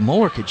think if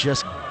Moeller could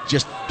just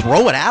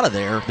throw it out of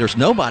there, there's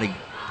nobody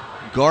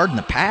guarding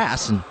the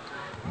pass, and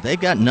they've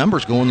got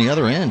numbers going the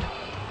other end.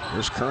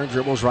 Here's Curran,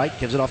 dribbles right,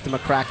 gives it off to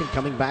McCracken,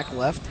 coming back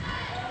left.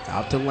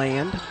 Out to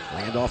Land.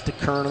 Land off to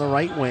Curran on the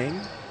right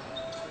wing.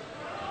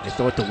 They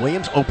throw it to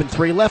Williams, open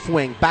three left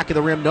wing. Back of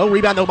the rim, no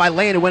rebound though by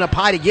Land, who went up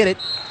high to get it.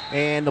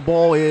 And the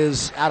ball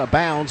is out of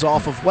bounds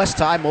off of West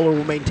High. Moeller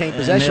will maintain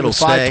possession with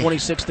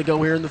 5:26 to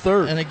go here in the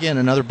third. And again,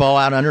 another ball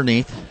out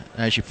underneath.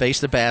 As you face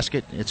the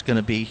basket, it's going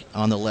to be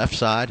on the left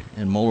side,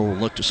 and Moeller will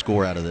look to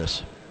score out of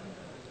this.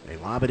 They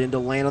lob it into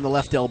Land on the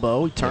left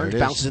elbow. He turns,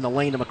 bounces in the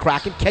lane to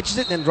McCracken, catches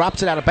it, and then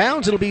drops it out of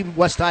bounds. It'll be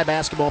West High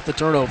basketball off the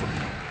turnover.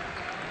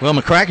 Well,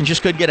 McCracken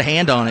just couldn't get a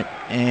hand on it,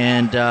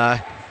 and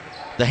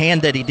the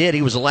hand that he did,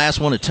 he was the last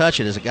one to touch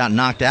it as it got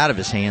knocked out of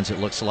his hands, it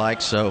looks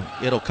like. So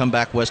it'll come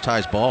back West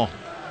High's ball.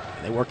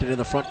 They worked it in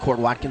the front court.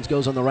 Watkins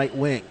goes on the right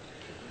wing.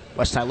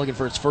 West High looking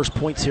for its first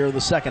points here in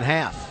the second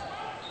half.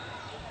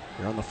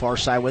 They're on the far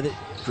side with it.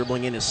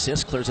 Dribbling in is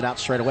Siss, clears it out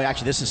straight away.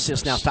 Actually, this is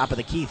Siss now, top of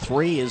the key.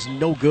 Three is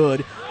no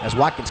good as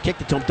Watkins kicked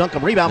it to him.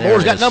 Duncombe rebound.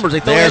 Moeller's got numbers. They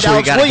throw it to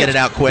Alex Williams. Get it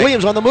out quick.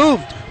 Williams on the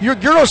move. Your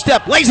Euro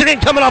step, lays it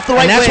in, coming off the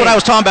right wing. And that's what I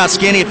was talking about,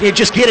 Skinny. If you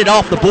just get it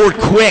off the board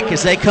quick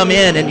as they come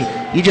in,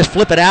 and you just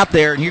flip it out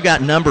there, and you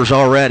got numbers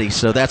already.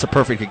 So that's a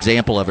perfect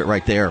example of it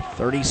right there.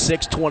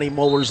 36-20,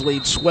 Moeller's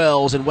lead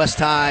swells, and West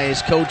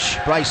High's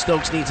coach Bryce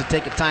Stokes needs to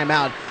take a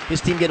timeout.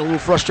 His team getting a little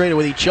frustrated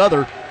with each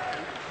other.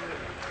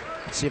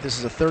 Let's see if this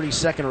is a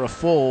 30-second or a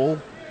full.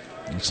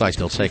 Looks like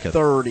they'll take a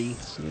 30.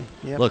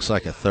 Yep. Looks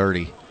like a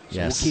 30. So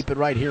yes. We'll keep it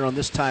right here on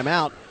this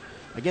timeout.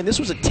 Again, this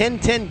was a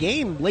 10-10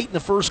 game late in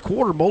the first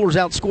quarter. Moeller's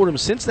outscored them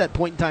since that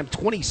point in time,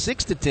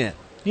 26-10.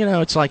 You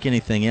know, it's like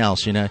anything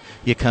else. You know,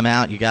 you come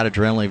out, you got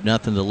adrenaline, you've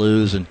nothing to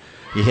lose, and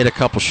you hit a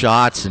couple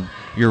shots, and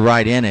you're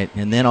right in it.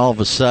 And then all of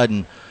a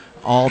sudden,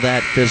 all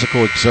that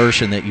physical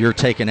exertion that you're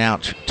taking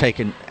out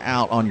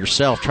on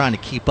yourself, trying to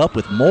keep up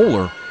with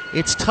Moeller,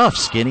 it's tough,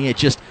 Skinny. It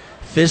just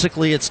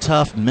physically, it's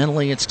tough.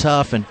 Mentally, it's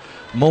tough. And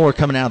Moeller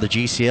coming out of the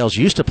GCLs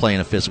used to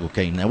playing a physical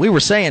game. Now, we were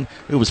saying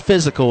it was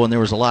physical and there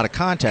was a lot of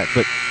contact,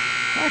 but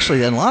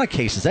actually in a lot of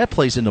cases that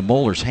plays into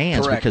Moeller's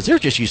hands. Correct. Because they're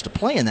just used to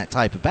playing that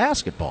type of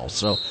basketball.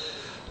 So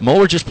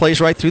Moeller just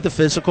plays right through the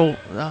physical,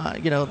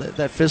 that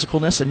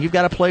physicalness, and you've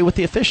got to play with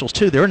the officials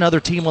too. They're another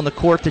team on the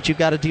court that you've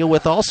got to deal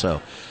with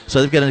also.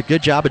 So they've got a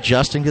good job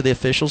adjusting to the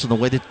officials and the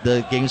way that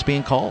the game's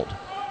being called.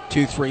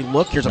 2-3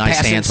 look. Here's a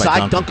nice pass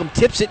inside. Duncombe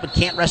tips it, but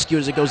can't rescue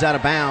it as it goes out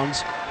of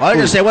bounds. Well, I was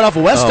going to say it went off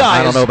of West High.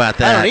 I don't know about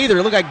that. I don't either.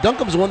 It looked like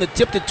Duncombe's the one that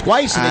tipped it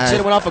twice, and they said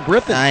it went off of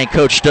Griffin. I think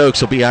Coach Stokes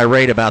will be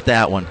irate about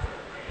that one.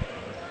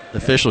 The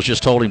officials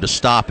just told him to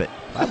stop it.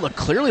 That looked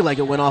clearly like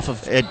it went off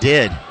of It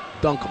did.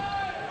 Duncombe.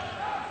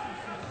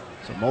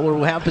 So Moeller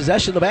will have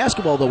possession of the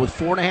basketball, though, with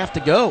 4.5 to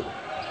go.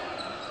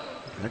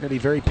 They're going to be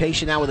very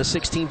patient now with a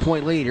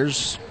 16-point lead.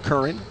 Here's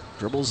Curran.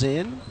 Dribbles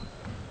in.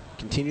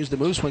 Continues to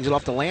move, swings it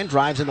off the Land,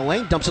 drives in the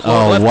lane, dumps it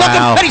low left.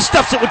 Wow. And he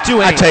stuffs it with two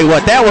hands. I tell you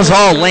what, that was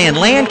all Land.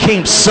 Land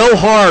came so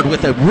hard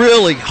with a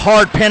really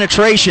hard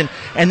penetration,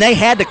 and they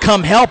had to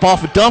come help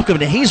off of Duncombe,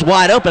 and he's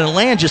wide open, and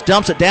Land just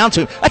dumps it down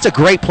to him. That's a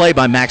great play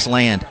by Max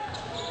Land.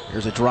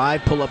 Here's a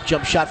drive, pull-up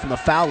jump shot from the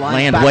foul line.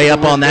 Land way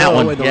up on that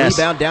one. And the yes.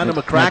 rebound down to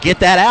McCracken. Now get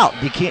that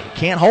out. You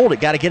can't hold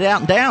it. Got to get it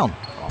out and down.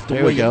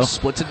 There we go.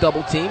 Splits a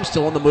double team,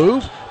 still on the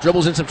move.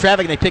 Dribbles in some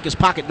traffic, and they pick his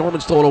pocket. Norman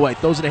stole it away.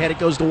 Throws it ahead. It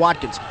goes to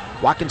Watkins.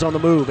 Watkins on the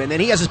move, and then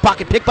he has his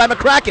pocket picked by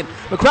McCracken.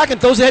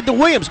 McCracken throws it ahead to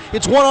Williams.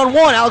 It's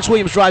one-on-one. Alex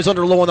Williams drives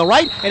under low on the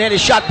right, and had his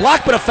shot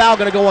blocked, but a foul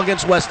going to go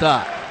against West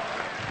High.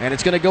 And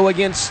it's going to go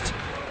against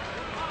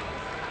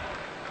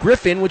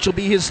Griffin, which will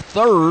be his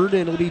third,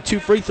 and it'll be 2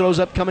 free throws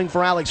upcoming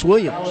for Alex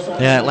Williams. Yeah,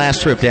 that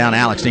last trip down,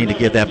 Alex needed to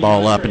give that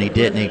ball up, and he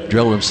didn't. He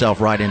drilled himself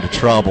right into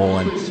trouble,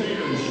 and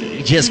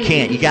you just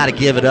can't. You got to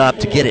give it up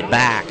to get it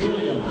back.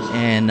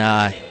 And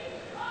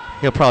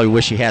he'll probably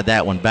wish he had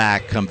that one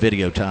back come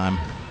video time.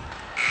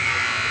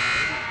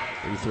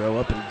 Free throw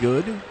up and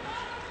good.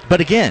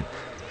 But again,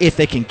 if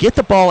they can get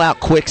the ball out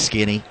quick,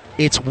 Skinny,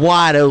 it's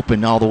wide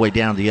open all the way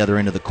down to the other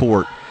end of the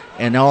court.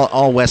 And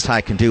all West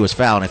High can do is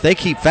foul. And if they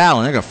keep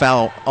fouling, they're going to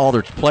foul all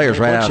their players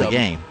right out of the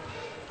game.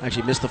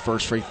 Actually missed the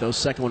first free throw.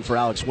 Second one for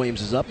Alex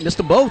Williams is up. Missed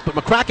them both, but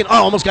McCracken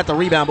almost got the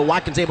rebound, but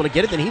Watkins able to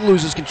get it. Then he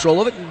loses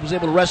control of it and was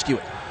able to rescue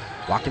it.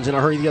 Watkins in a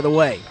hurry the other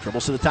way.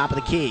 Dribbles to the top of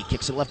the key.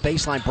 Kicks it left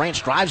baseline.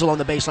 Branch drives along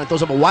the baseline.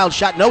 Throws up a wild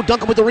shot. No.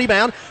 Duncan with the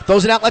rebound.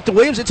 Throws it out left to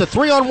Williams. It's a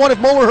 3-on-1 if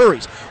Moeller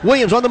hurries.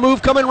 Williams on the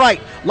move coming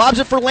right. Lobs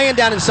it for Land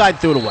down inside.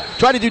 Threw it away.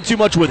 Tried to do too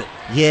much with it.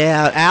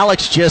 Yeah,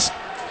 Alex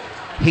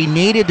he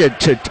needed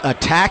to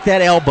attack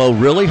that elbow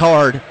really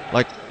hard,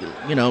 like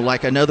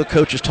I know the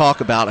coaches talk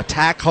about,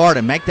 attack hard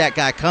and make that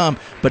guy come,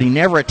 but he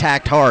never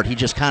attacked hard. He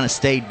just kind of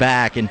stayed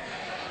back and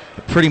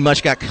pretty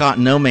much got caught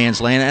in no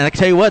man's land. And I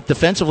tell you what,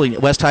 defensively,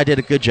 West High did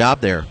a good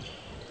job there.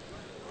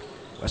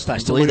 West High I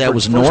still believe that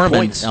was Norman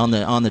points. on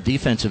the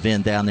defensive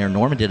end down there.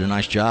 Norman did a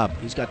nice job.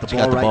 He's got the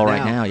ball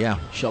right now, yeah.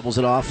 Shovels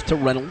it off to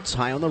Reynolds,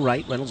 high on the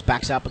right. Reynolds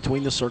backs out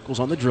between the circles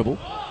on the dribble.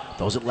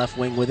 Throws it left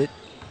wing with it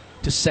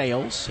to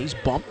Sales. He's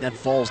bumped, then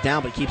falls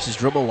down, but keeps his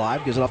dribble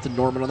alive. Gives it off to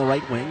Norman on the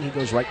right wing. He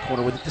goes right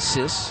corner with it to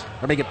Sis.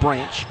 Or make it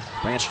Branch.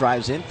 Branch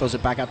drives in, throws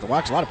it back out the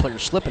box. A lot of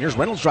players slipping. Here's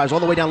Reynolds, drives all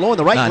the way down low on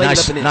the right.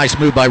 Nice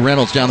move by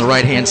Reynolds down the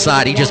right-hand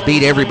side. He just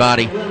beat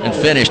everybody and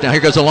finished. Now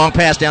here goes a long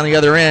pass down the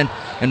other end,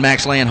 and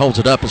Max Land holds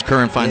it up as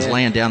Curran finds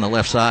Land down the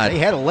left side. He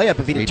had a layup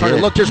if he didn't turn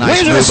and look. There's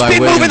nice Williams with a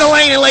spin move in the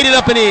lane and laid it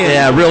up and in.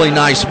 Yeah, really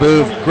nice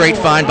move. Great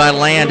find by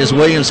Land as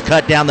Williams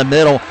cut down the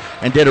middle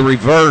and did a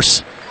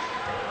reverse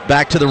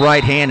back to the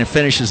right hand and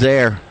finishes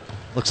there.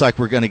 Looks like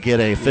we're going to get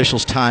a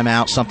official's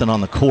timeout, something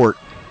on the court.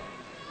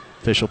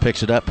 Official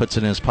picks it up, puts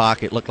it in his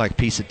pocket. Looked like a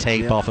piece of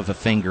tape off of a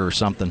finger or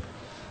something.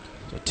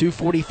 So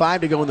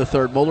 2:45 to go in the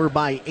third. Moeller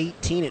by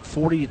 18 at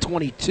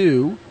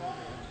 40-22.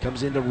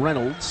 Comes into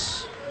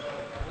Reynolds.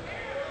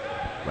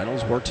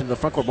 Reynolds works into the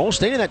front court. Moeller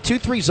stayed in that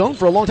 2-3 zone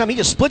for a long time. He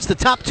just splits the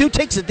top two,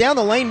 takes it down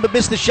the lane, but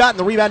missed the shot, and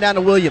the rebound down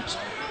to Williams.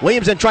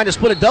 Williams then trying to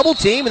split a double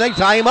team, and they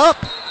tie him up.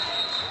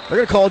 They're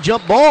going to call a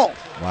jump ball.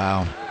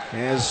 Wow.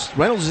 As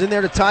Reynolds is in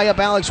there to tie up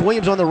Alex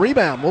Williams on the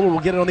rebound. Moeller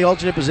will get it on the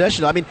alternate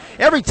possession. I mean,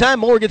 every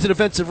time Moeller gets a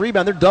defensive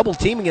rebound, they're double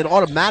teaming it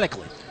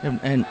automatically.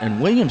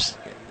 And Williams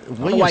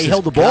why he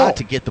held the ball. Got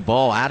to get the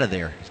ball out of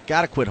there. He's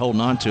got to quit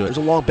holding on to it. There's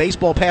a long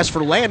baseball pass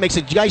for Land, makes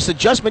a nice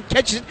adjustment,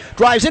 catches it,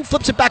 drives in,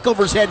 flips it back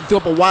over his head, and threw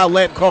up a wild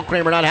layup. Carl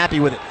Kramer not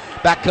happy with it.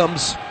 Back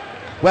comes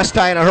West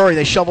High in a hurry.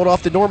 They shovel it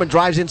off to Norman,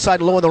 drives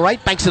inside low on the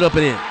right, banks it up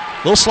and in.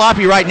 A little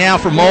sloppy right now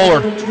for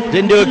Moeller.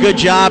 Didn't do a good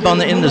job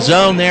in the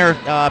zone there,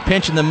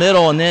 pinching the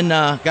middle, and then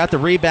got the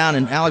rebound,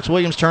 and Alex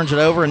Williams turns it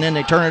over, and then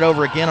they turn it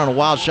over again on a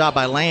wild shot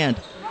by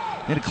Land.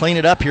 Need to clean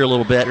it up here a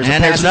little bit.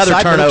 There's another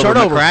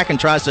turnover. McCracken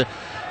tries to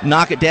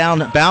knock it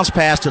down, bounce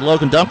pass to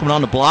Logan Duncan on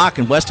the block,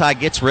 and West High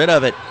gets rid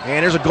of it.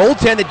 And there's a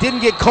goaltend that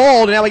didn't get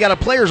called, and now we got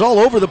players all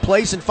over the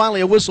place, and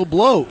finally a whistle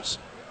blows.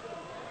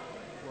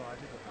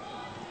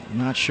 I'm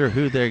not sure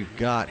who they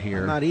got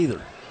here. I'm not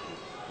either.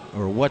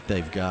 Or what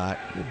they've got.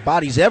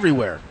 Bodies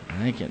everywhere. I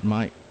think it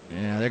might.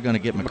 Yeah, they're going to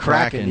get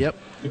McCracken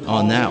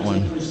on that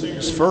one.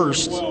 It's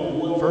first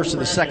of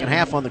the second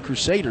half on the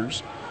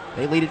Crusaders.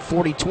 They lead at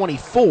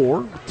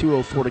 40-24,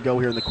 2:04 to go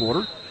here in the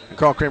quarter. And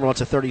Carl Kramer wants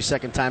a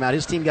 30-second timeout.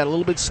 His team got a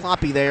little bit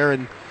sloppy there,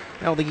 and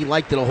I don't think he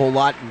liked it a whole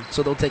lot, and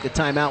so they'll take a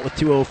timeout with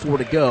 2:04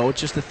 to go.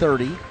 It's just a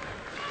 30.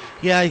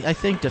 Yeah, I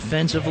think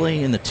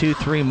defensively in the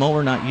 2-3,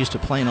 Moeller not used to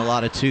playing a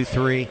lot of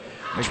 2-3.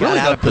 They got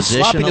out of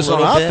position a little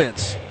bit.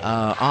 Offense.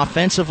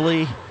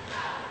 Offensively,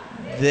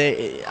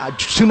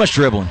 too much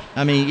dribbling.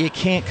 I mean, you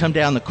can't come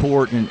down the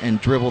court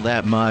and dribble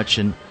that much.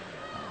 And,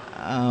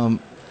 I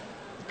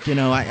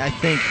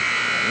think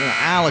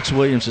Alex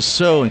Williams is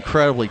so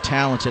incredibly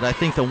talented. I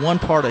think the one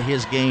part of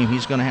his game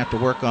he's going to have to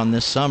work on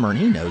this summer, and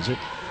he knows it,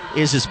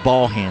 is his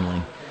ball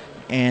handling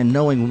and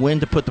knowing when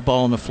to put the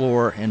ball on the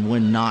floor and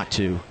when not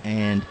to.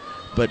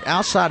 But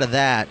outside of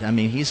that, I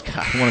mean, he's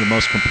got one of the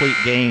most complete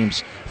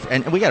games.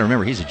 And we got to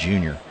remember, he's a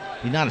junior.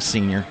 He's not a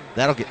senior.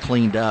 That'll get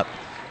cleaned up,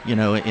 in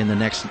the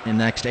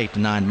next 8 to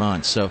 9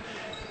 months. So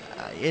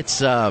it's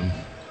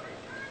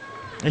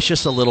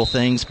just the little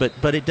things,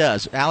 but it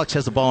does. Alex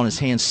has the ball in his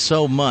hands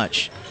so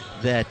much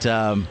that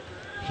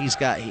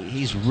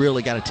he's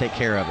really got to take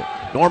care of it.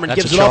 Norman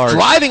gives it off,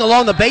 driving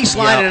along the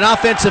baseline and an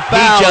offensive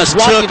foul. He just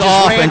took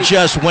off and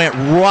just went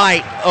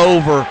right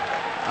over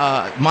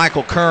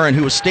Michael Curran,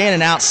 who was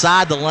standing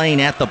outside the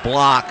lane at the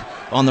block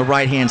on the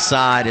right-hand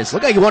side.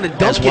 Looked like he wanted to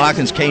dunk as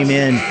Watkins came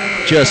in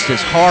just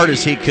as hard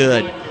as he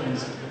could.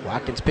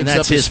 Watkins picks and that's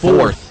up his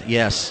fourth.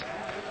 Yes.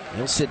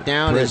 He'll sit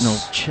down. Britton will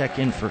check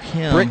in for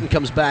him. Britton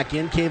comes back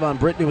in. Kayvon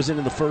Britton, who was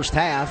in the first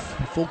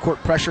half. Full court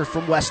pressure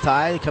from West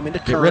High. They come into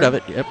Curran. Get rid of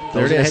it. Yep,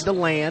 there it is. Ahead to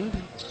Land.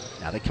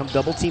 Now they come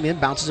double team in,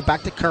 bounces it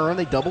back to Curran.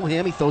 They double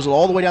him. He throws it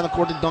all the way down the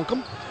court to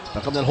Duncan.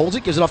 Duncan then holds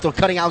it, gives it off to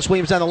cutting Alex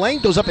Williams down the lane,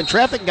 goes up in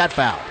traffic and got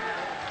fouled.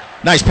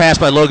 Nice pass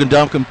by Logan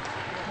Duncombe.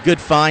 Good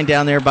find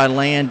down there by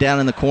Land, down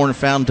in the corner.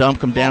 Found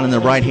Duncombe down in the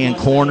right-hand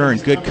corner,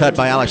 and good cut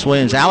by Alex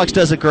Williams. Alex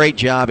does a great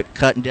job at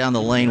cutting down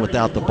the lane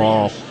without the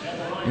ball.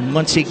 And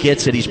once he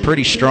gets it, he's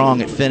pretty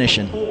strong at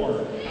finishing. He'll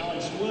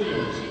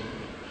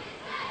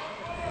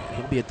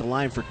be at the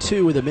line for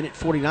 2 with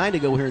 1:49 to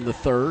go here in the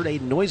third.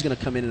 Aiden Noy's going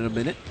to come in a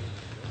minute.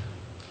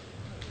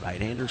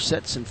 Right-hander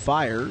sets and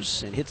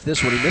fires and hits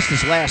this one. He missed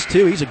his last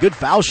two. He's a good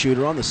foul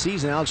shooter on the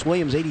season. Alex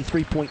Williams,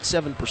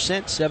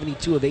 83.7%,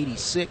 72 of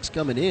 86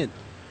 coming in.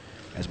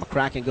 As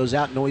McCracken goes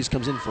out, Noyes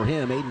comes in for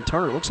him. Aiden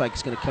Turner looks like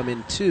he's going to come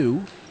in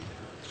too.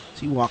 As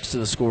he walks to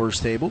the scorer's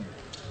table.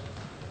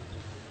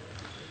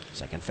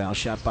 Second foul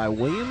shot by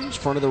Williams.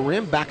 Front of the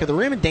rim, back of the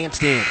rim, and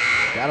danced in.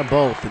 Got them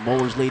both. And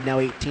Moeller's lead now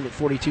 18 at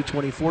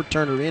 42-24.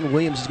 Turner in.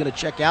 Williams is going to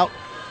check out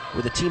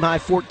with a team-high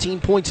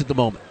 14 points at the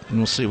moment. And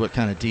we'll see what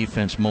kind of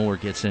defense Moeller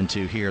gets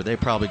into here. They're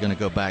probably going to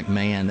go back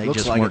man. They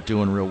just weren't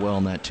doing real well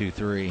in that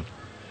 2-3.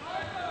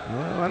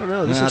 Well, I don't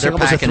know. This looks like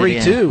almost a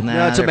 3-2.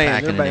 No, it's a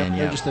man.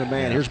 They're just a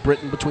man. Here's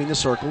Britton between the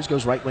circles.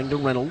 Goes right wing to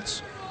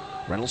Reynolds.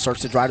 Reynolds starts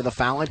to drive to the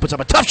foul line. Puts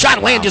up a tough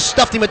shot. Land just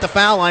stuffed him at the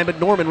foul line, but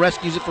Norman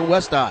rescues it for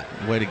West High.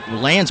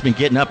 Land's been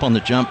getting up on the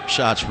jump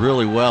shots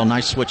really well.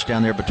 Nice switch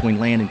down there between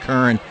Land and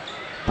Curran.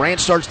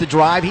 Brandt starts to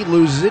drive. He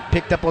loses it.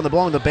 Picked up on the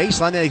ball on the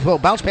baseline. Then they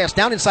bounce pass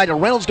down inside to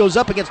Reynolds. Goes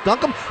up against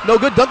Duncombe. No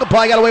good. Duncombe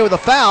probably got away with a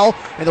foul.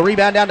 And the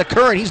rebound down to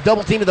Curran. He's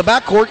double teamed in the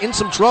backcourt. In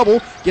some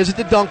trouble. Gives it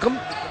to Duncombe.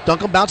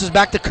 Duncombe bounces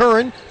back to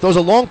Curran. Throws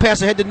a long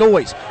pass ahead to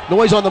Noyes.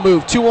 Noyes on the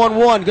move. 2-on-1.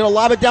 Going to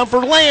lob it down for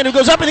Land, who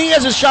goes up and he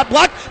has his shot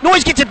blocked.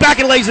 Noyes gets it back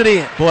and lays it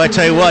in. Boy, I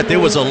tell you what, there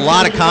was a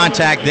lot of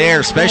contact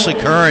there, especially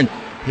Curran.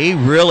 He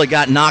really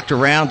got knocked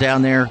around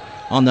down there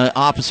on the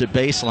opposite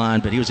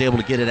baseline, but he was able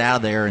to get it out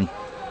of there, and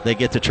they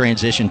get the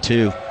transition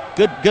too.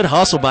 Good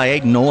hustle by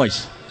Aiden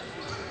Noyes.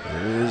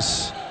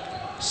 There's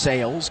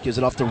Sales, gives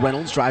it off to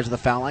Reynolds, drives to the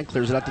foul line,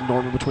 clears it out to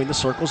Norman between the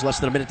circles, less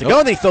than a minute to go,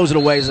 and then he throws it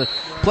away as a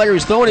player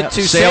who's throwing it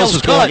to Sales.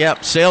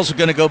 Sales was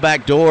going to go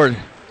back door.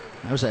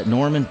 That was that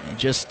Norman. He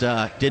just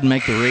didn't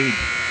make the read.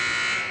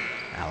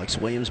 Alex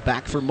Williams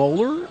back for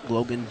Moeller.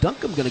 Logan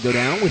Duncombe going to go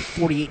down with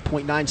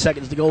 48.9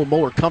 seconds to go.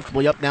 Moeller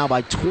comfortably up now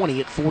by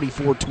 20 at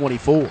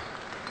 44-24.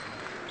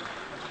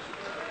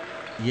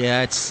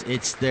 Yeah,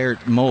 it's there.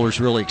 Moeller's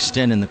really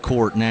extending the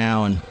court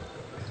now, and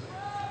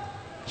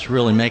it's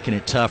really making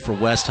it tough for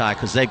West High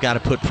because they've got to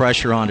put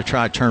pressure on to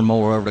try to turn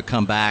Moeller over to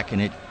come back,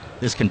 and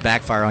this can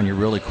backfire on you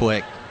really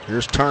quick.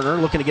 Here's Turner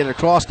looking to get it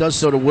across, does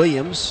so to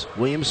Williams.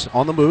 Williams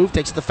on the move,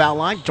 takes it to the foul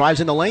line,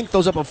 drives in the lane,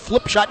 throws up a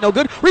flip shot, no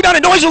good. Rebound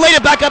and Noyes will lay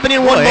it back up and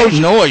in one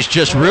motion. Noyes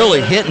just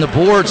really hitting the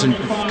boards and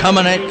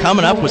coming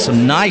up with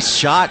some nice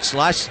shots,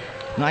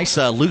 nice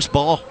loose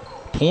ball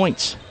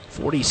points.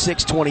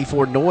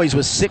 46-24. Noyes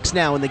with 6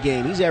 now in the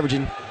game. He's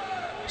averaging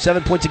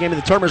 7 points a game in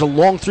the tournament. There's a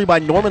long three by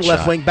Norman,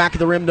 left wing, back of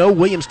the rim. No.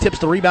 Williams tips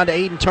the rebound to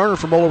Aiden Turner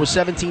for Moeller with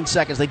 17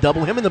 seconds. They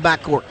double him in the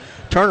backcourt.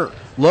 Turner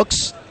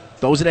looks,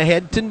 throws it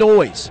ahead to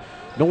Noyes.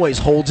 Noyes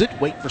holds it,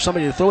 waiting for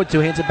somebody to throw it to,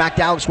 hands it back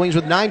to Alex Williams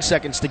with 9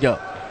 seconds to go.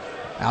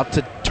 Out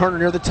to Turner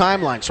near the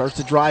timeline, starts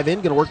to drive in,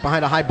 going to work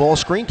behind a high ball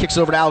screen, kicks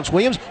it over to Alex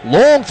Williams.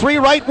 Long three,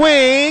 right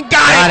wing,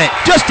 got it!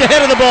 Just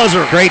ahead of the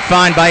buzzer. Great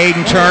find by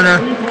Aiden Turner.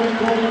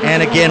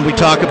 And again, we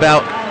talk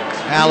about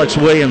Alex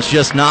Williams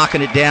just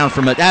knocking it down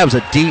that was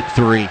a deep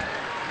three.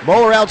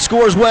 Moeller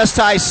outscores West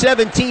High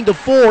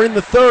 17-4 in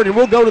the third, and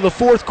we'll go to the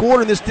fourth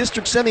quarter in this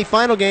district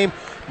semifinal game.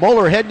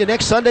 Moeller heading to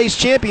next Sunday's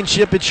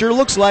championship. It sure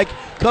looks like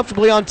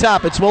comfortably on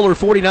top. It's Moeller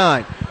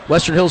 49,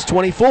 Western Hills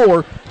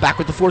 24. Back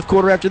with the fourth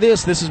quarter after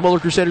this. This is Moeller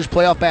Crusaders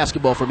playoff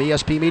basketball from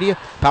ESP Media,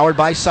 powered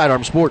by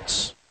Sidearm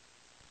Sports.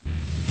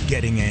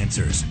 Getting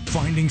answers,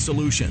 finding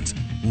solutions.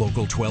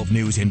 Local 12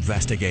 News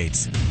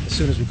investigates. As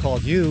soon as we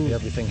called you,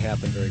 everything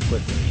happened very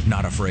quickly.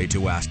 Not afraid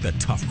to ask the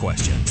tough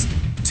questions.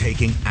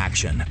 Taking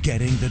action,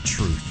 getting the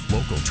truth.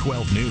 Local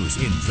 12 News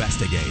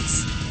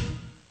investigates.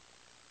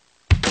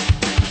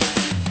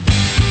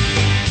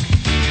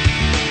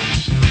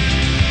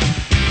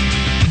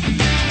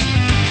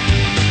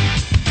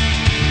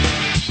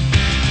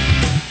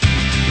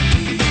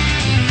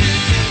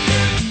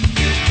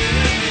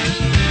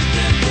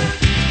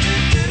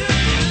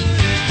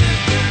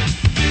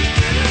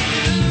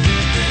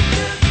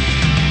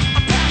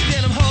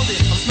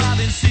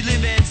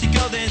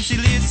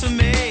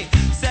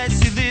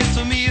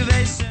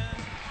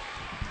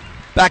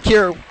 Back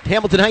here,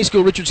 Hamilton High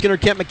School, Richard Skinner,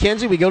 Kent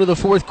McKenzie. We go to the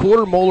fourth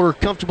quarter. Moeller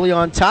comfortably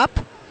on top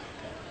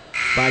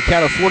by a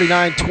count of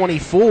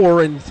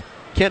 49-24. And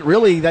Kent,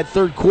 really, that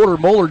third quarter,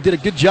 Moeller did a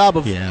good job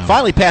of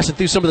finally passing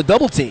through some of the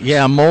double teams.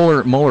 Yeah,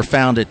 Moeller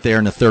found it there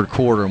in the third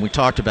quarter, and we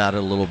talked about it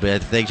a little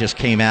bit. They just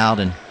came out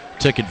and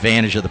took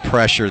advantage of the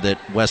pressure that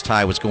West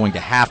High was going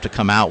to have to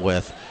come out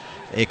with.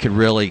 It could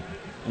really,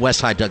 West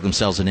High dug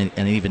themselves in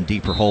an even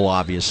deeper hole,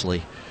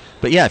 obviously.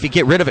 But, yeah, if you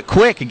get rid of it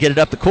quick and get it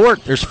up the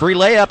court, there's free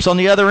layups on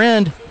the other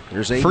end.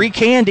 There's free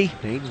candy.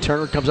 Aiden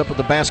Turner comes up with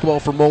the basketball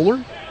for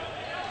Moeller.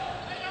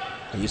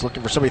 He's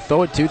looking for somebody to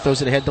throw it to.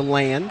 Throws it ahead to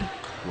Land.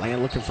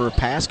 Land looking for a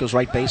pass. Goes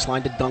right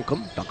baseline to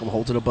Duncombe. Duncombe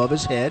holds it above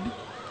his head.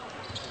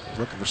 He's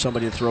looking for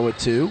somebody to throw it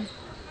to.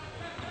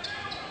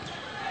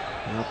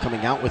 Now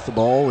coming out with the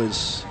ball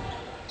is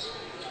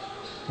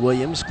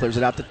Williams. Clears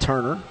it out to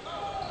Turner.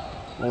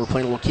 Moeller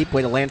playing a little keep,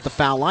 way to land at the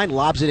foul line,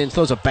 lobs it in,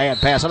 throws a bad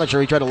pass. I'm not sure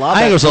he tried to lob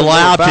it. I think it was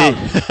allowed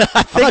to.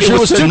 I'm not sure it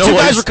was two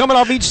guys were coming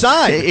off each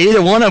side.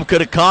 Either one of them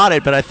could have caught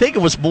it, but I think it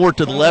was more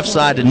to the left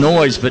side to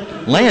Noyes,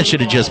 but Land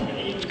should have just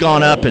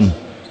gone up and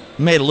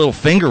Made a little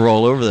finger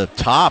roll over the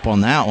top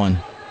on that one.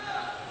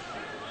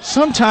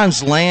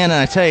 Sometimes Land,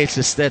 and I tell you, it's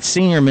just that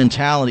senior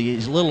mentality.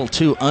 He's a little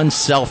too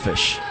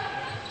unselfish.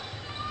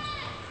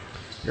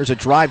 There's a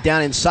drive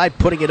down inside,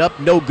 putting it up,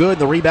 no good.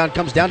 The rebound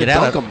comes down to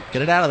Duncombe.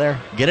 Get it out of there.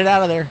 Get it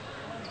out of there.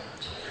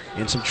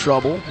 In some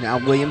trouble. Now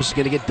Williams is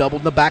going to get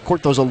doubled in the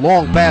backcourt. Throws a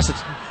long pass.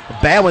 It's a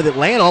bad one that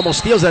Land almost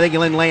steals. I think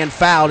Land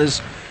fouled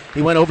as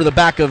he went over the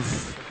back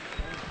of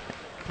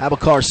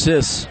Abakar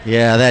Sis.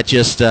 Yeah, that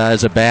just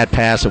is a bad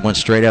pass. It went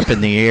straight up in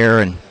the air,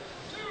 and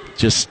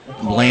just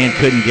Land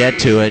couldn't get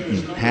to it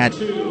and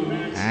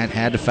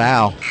had to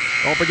foul.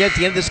 Don't forget, at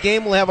the end of this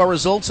game, we'll have our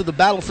results of the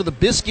battle for the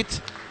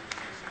biscuit.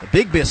 The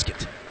big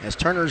biscuit. As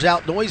Turner's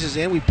Out Noise is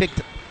in, we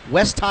picked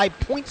West High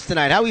points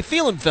tonight. How we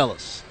feeling,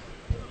 fellas?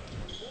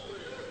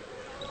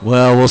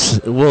 Well,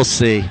 we'll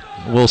see.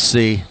 We'll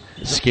see.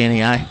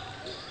 Skinny, I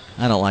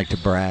don't like to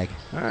brag.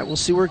 All right, we'll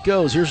see where it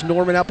goes. Here's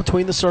Norman out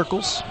between the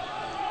circles.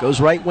 Goes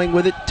right wing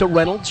with it to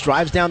Reynolds.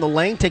 Drives down the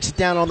lane. Takes it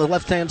down on the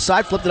left-hand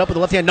side. Flipped it up with the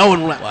left hand. No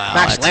one. Wow,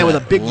 Max Land with a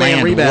big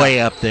man rebound.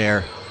 Way up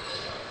there.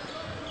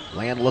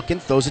 Land looking,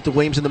 throws it to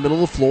Williams in the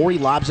middle of the floor. He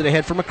lobs it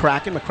ahead for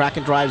McCracken.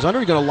 McCracken drives under.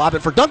 He's going to lob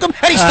it for Duncombe,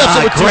 and he stuffs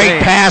it with two hands.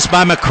 Great pass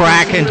by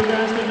McCracken.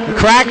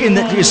 McCracken,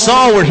 that you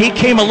saw where he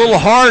came a little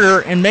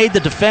harder and made the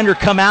defender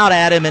come out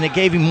at him, and it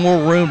gave him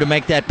more room to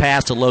make that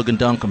pass to Logan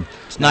Duncombe.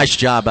 Nice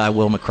job by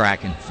Will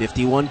McCracken.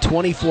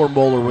 51-24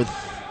 Moeller with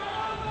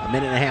a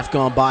minute and a half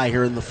gone by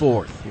here in the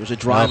fourth. Here's a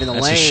drive in the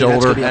lane. That's a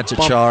shoulder. That's a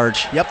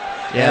charge. Yep.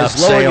 Yeah, As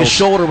lowering his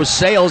shoulder was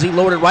Sales. He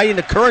lowered it right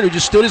into Curran, who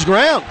just stood his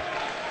ground.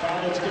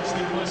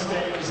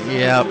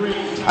 Yeah.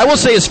 I will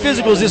say, as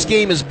physical as this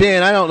game has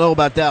been, I don't know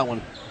about that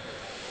one.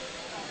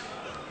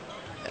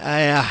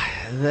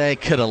 They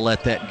could have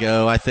let that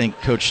go. I think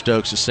Coach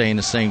Stokes is saying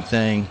the same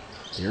thing.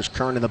 Here's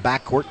Curran in the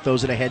backcourt,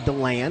 throws it ahead to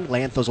Land.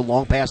 Land throws a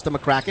long pass to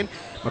McCracken.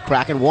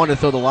 McCracken wanted to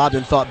throw the lob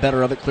and thought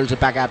better of it, clears it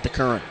back out to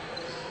Curran.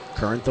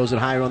 Curran throws it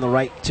higher on the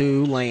right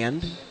to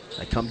Land.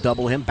 They come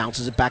double him,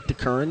 bounces it back to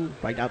Curran,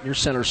 right out near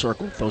center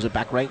circle, throws it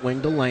back right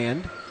wing to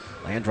Land.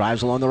 Land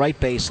drives along the right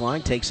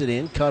baseline, takes it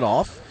in, cut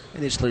off,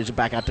 and then just clears it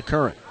back out to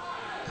Curran.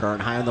 Curran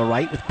high on the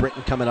right with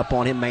Britton coming up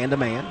on him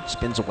man-to-man.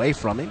 Spins away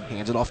from him,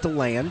 hands it off to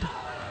Land.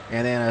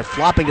 And then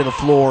flopping to the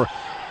floor.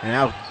 And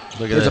now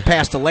there's a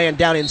pass to Land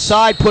down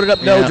inside. Put it up,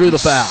 drew the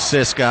foul.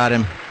 Sis got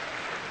him.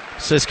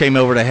 Sis came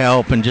over to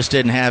help and just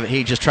didn't have it.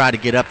 He just tried to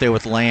get up there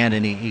with Land,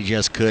 and he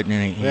just couldn't,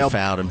 and he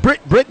fouled him.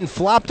 Britton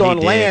flopped on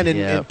Land,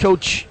 and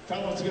Coach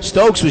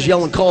Stokes was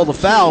yelling, call the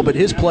foul, but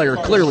his player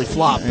clearly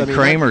flopped. And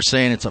Kramer's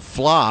saying it's a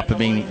flop. I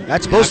mean,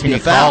 that's supposed to be a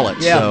foul. Call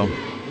it,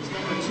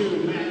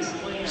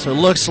 So it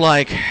looks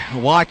like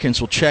Watkins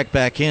will check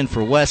back in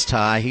for West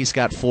High. He's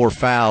got 4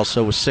 fouls,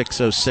 so with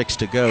 6:06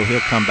 to go, he'll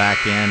come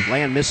back in.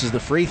 Land misses the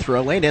free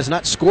throw. Land has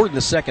not scored in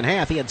the second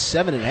half. He had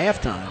 7 at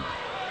halftime.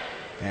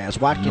 As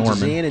Watkins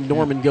is in and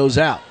Norman goes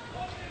out.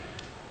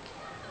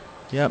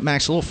 Yeah,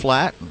 Max a little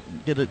flat.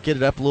 Get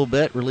it up a little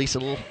bit. Release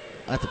it a little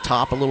at the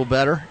top a little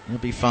better. He'll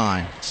be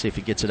fine. Let's see if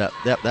he gets it up.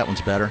 Yep, that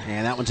one's better.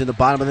 And that one's in the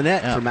bottom of the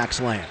net for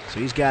Max Land. So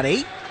he's got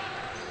 8.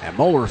 And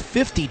Moeller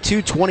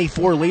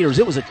 52-24 leaders.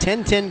 It was a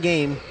 10-10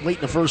 game late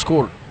in the first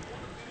quarter.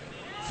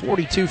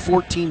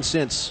 42-14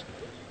 since.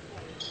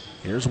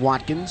 Here's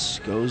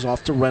Watkins. Goes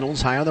off to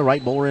Reynolds. High on the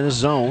right. Moeller in his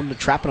zone.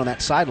 Trapping on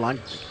that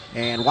sideline.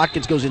 And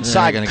Watkins goes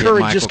inside.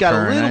 Curry just got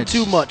a little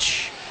too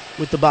much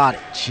with the body.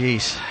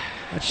 Jeez.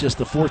 That's just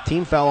the 4th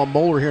team foul on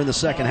Moeller here in the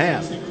second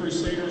half.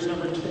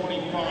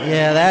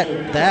 Yeah,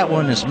 that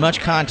one, as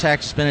much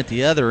contact has been at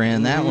the other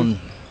end. That one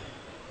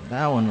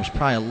was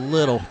probably a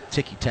little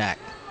ticky-tack.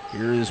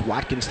 Here's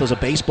Watkins, throws a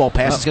baseball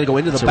pass. It's going to go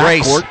into the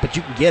backcourt, but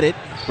you can get it.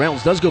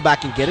 Reynolds does go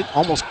back and get it.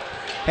 Almost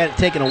had it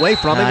taken away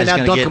from him, and now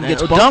Duncombe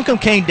gets bumped. Duncombe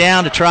came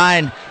down to try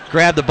and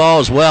grab the ball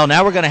as well.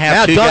 Now we're going to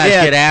have two guys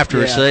get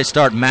after it, so they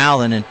start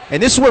mouthing.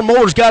 And this is where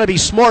Moeller's got to be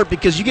smart,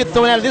 because you get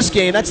thrown out of this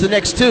game, that's the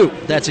next 2.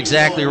 That's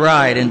exactly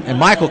right. And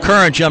Michael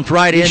Curran jumped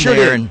right in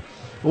there. And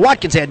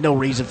Watkins had no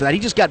reason for that. He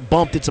just got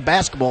bumped. It's a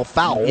basketball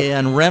foul. Yeah,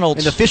 and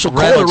Reynolds, and the official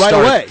called it right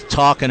away.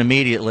 Talking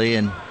immediately,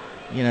 and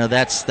you know,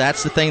 that's the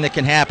thing that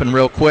can happen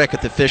real quick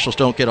if the officials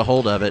don't get a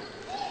hold of it.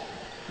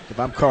 If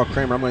I'm Carl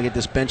Kramer, I'm going to get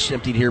this bench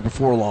emptied here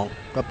before long.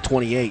 Up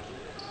 28.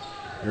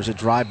 There's a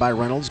drive by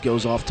Reynolds.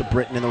 Goes off to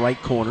Britton in the right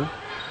corner.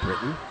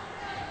 Britton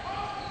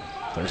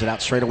throws it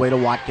out straight away to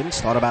Watkins.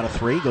 Thought about a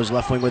 3. Goes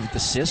left wing with it to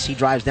Sis. He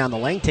drives down the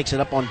lane. Takes it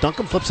up on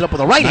Duncombe. Flips it up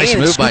with a right hand.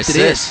 Nice move by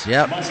Sis.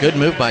 Yep, good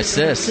move by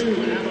Sis.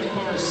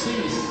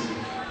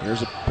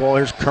 There's a ball.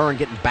 Here's Curran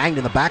getting banged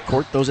in the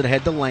backcourt. Throws it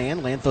ahead to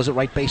Land. Land throws it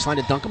right baseline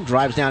to Duncombe.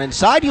 Drives down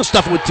inside. He'll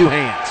stuff it with 2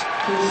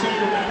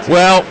 hands.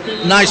 Well,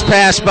 nice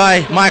pass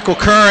by Michael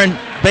Curran.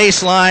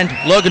 Baseline.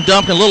 Logan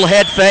Duncombe, a little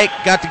head fake.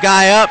 Got the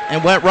guy up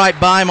and went right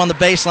by him on the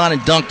baseline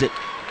and dunked it.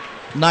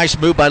 Nice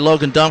move by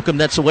Logan Duncombe.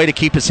 That's the way to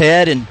keep his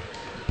head. And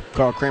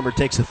Carl Kramer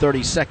takes the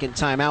 30-second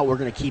timeout. We're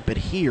going to keep it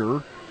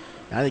here.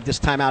 I think this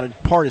timeout in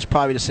part is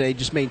probably to say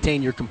just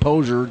maintain your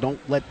composure.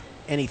 Don't let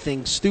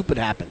anything stupid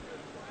happen.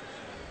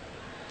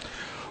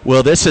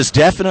 Well, this is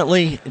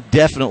definitely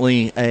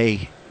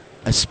a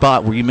a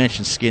spot where you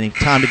mentioned Skinny.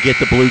 Time to get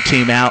the blue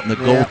team out and the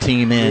gold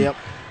team in. Yep.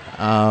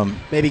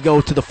 Maybe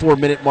go to the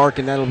 4-minute mark,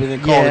 and that'll be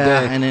then call it a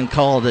day. And then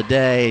call it a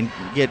day, and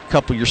get a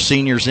couple of your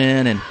seniors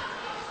in, and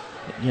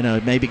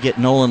maybe get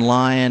Nolan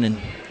Lyon and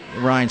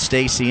Ryan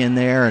Stacy in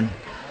there, and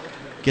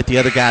get the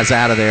other guys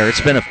out of there.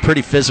 It's been a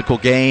pretty physical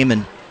game,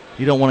 and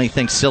you don't want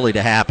anything silly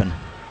to happen.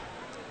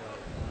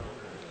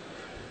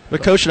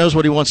 But Coach knows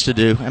what he wants to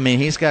do. I mean,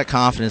 he's got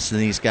confidence in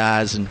these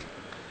guys, and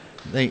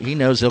he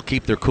knows they'll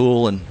keep their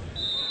cool and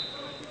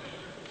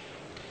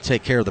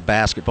take care of the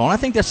basketball. And I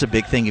think that's the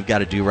big thing you've got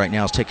to do right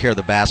now is take care of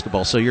the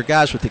basketball. So your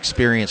guys with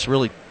experience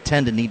really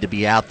tend to need to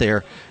be out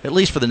there at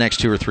least for the next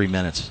 2 or 3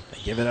 minutes.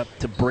 They give it up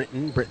to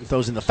Britton. Britton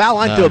throws in the foul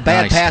line to a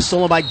bad pass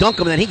stolen by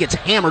Duncombe, and then he gets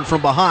hammered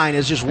from behind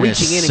as just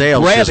reaching in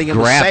and grabbing him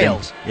with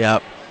Sales.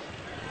 Yep.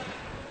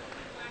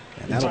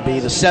 And that'll be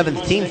the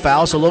 7th team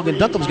foul, so Logan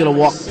Duncombe's going to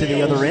walk to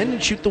the other end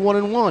and shoot the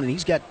 1-and-1, and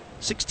he's got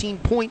 16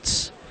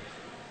 points.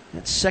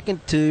 That's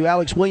second to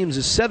Alex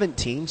Williams'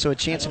 17, so a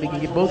chance if he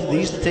can get both of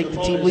these to take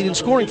the team lead in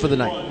scoring for the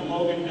night.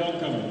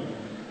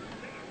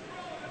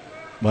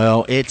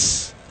 Well,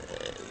 this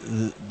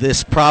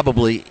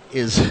probably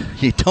is,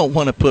 you don't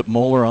want to put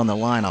Moeller on the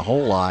line a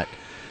whole lot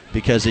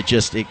because it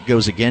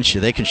goes against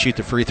you. They can shoot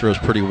the free throws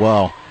pretty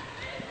well,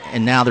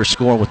 and now they're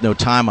scoring with no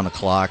time on the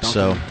clock.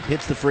 So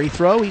hits the free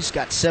throw. He's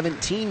got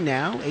 17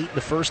 now, 8 in the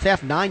first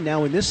half, 9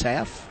 now in this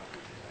half.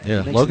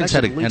 Yeah, Logan's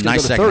had a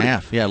nice second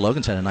half. Yeah,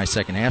 Logan's had a nice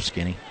second half,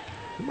 Skinny.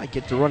 He might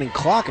get the running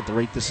clock at the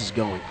rate this is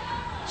going.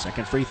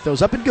 Second free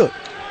throw's up and good.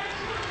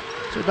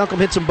 So Duncombe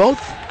hits them both.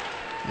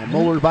 And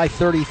Moeller by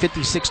 30,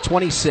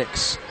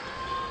 56-26.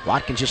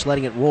 Watkins just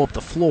letting it roll up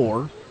the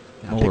floor.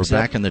 Moeller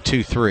back in the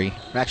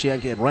 2-3. Actually, I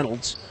get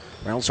Reynolds.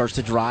 Reynolds starts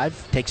to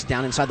drive, takes it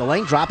down inside the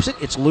lane, drops it.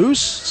 It's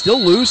loose, still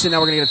loose, and now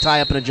we're going to get a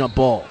tie-up and a jump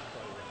ball.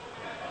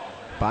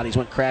 Bodies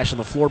went crash on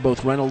the floor,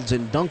 both Reynolds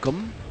and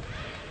Duncombe.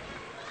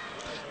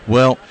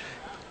 Well,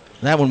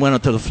 that one went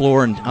up to the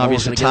floor and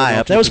obviously tie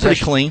up. That was pretty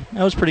clean.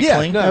 That was pretty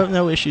clean.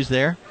 No issues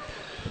there.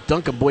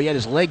 Duncombe, boy, he had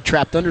his leg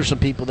trapped under some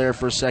people there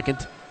for a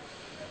second.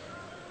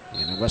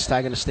 And West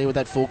High going to stay with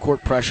that full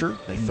court pressure.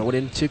 They throw it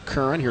into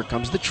Curran. Here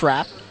comes the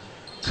trap.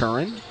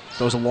 Curran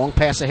throws a long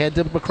pass ahead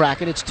to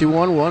McCracken. It's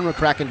 2-on-1.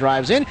 McCracken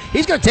drives in.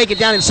 He's going to take it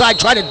down inside.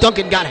 Try to dunk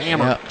it, got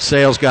hammered. Yep.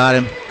 Sales got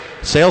him.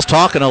 Sales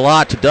talking a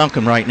lot to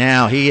Duncombe right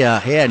now. He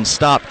hadn't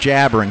stopped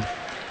jabbering.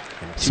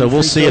 So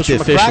we'll see if the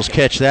officials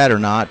catch that or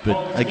not.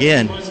 But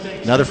again,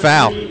 another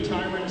foul.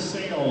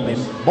 I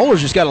mean,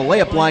 Moeller's just got a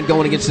layup line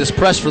going against this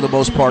press for the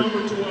most part.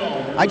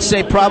 I'd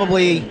say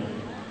probably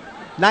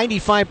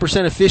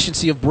 95%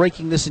 efficiency of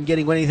breaking this and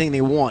getting anything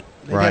they want.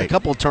 They've had a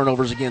couple of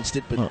turnovers against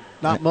it, but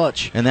not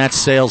much. And that's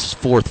Sales'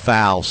 4th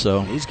foul.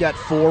 So he's got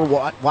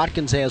 4.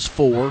 Watkins has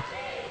 4.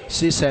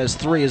 Sis has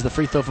 3 as the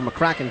free throw from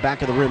McCracken.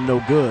 Back of the rim,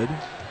 no good.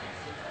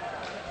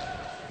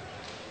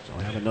 So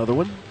we have another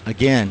one.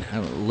 Again,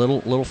 a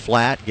little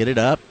flat. Get it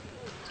up.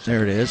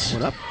 There it is.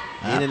 Went up,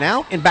 in and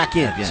out, and back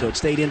in. Again. So it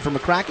stayed in for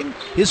McCracken.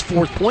 His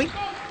 4th point,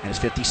 and it's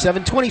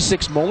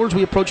 57-26 Moeller's.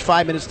 We approach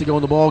 5 minutes to go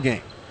in the ball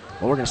game.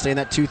 Well, we're going to stay in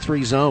that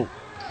 2-3 zone.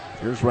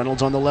 Here's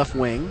Reynolds on the left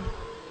wing.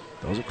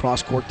 Goes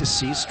across court to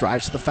Cease.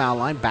 Drives to the foul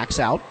line. Backs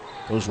out.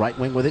 Goes right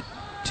wing with it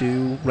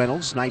to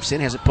Reynolds. Knifes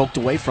in. Has it poked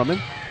away from him.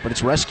 But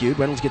it's rescued.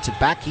 Reynolds gets it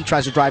back. He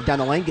tries to drive down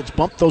the lane. Gets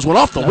bumped. Throws one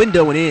off the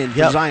window and in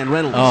for Zion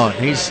Reynolds. Oh,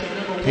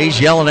 he's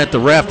yelling at the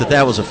ref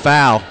that was a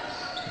foul.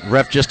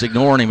 Ref just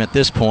ignoring him at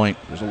this point.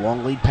 There's a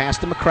long lead pass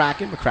to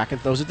McCracken. McCracken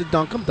throws it to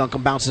Duncombe.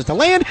 Duncombe bounces it to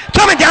land.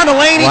 Coming down the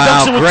lane. He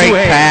dunks it with 2 hands.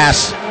 Great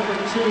pass.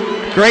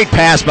 Great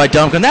pass by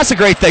Duncombe. That's the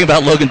great thing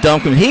about Logan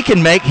Duncombe.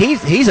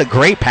 He's a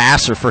great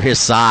passer for his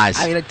size.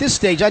 I mean, at this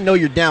stage, I know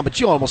you're down, but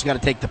you almost got to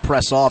take the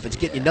press off. It's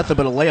getting you nothing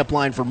but a layup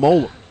line for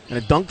Moeller and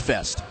a dunk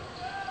fest.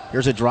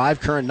 Here's a drive.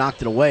 Curran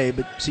knocked it away,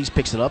 but Cease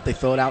picks it up. They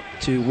throw it out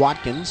to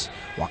Watkins.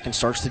 Watkins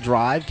starts to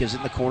drive, gives it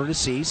in the corner to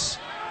Cease.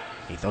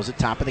 He throws it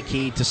top of the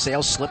key to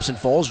Sales, slips and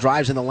falls,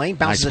 drives in the lane,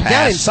 bounces it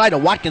down inside to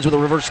Watkins with a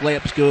reverse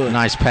layup. It's good.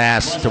 Nice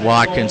pass to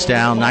Watkins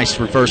down. Nice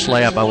reverse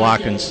layup by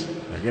Watkins.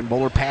 Again,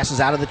 Moeller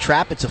passes out of the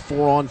trap. It's a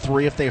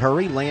 4-on-3 if they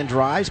hurry. Land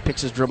drives,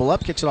 picks his dribble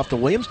up, kicks it off to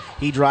Williams.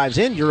 He drives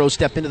in, Euro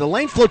step into the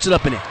lane, floats it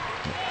up and in.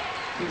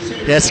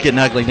 That's getting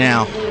ugly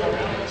now.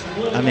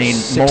 I mean,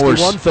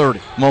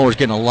 61-30. Moeller's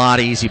getting a lot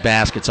of easy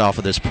baskets off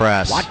of this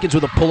press. Watkins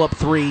with a pull-up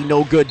 3,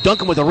 no good.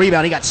 Duncombe with a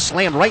rebound. He got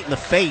slammed right in the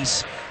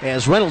face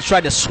as Reynolds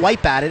tried to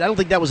swipe at it. I don't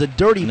think that was a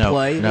dirty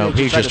play. No,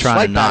 he's just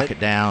trying to knock it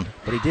down.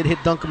 But he did hit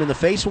Duncombe in the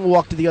face and will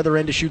walk to the other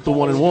end to shoot the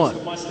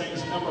 1-and-1.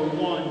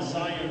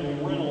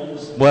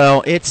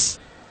 Well, it's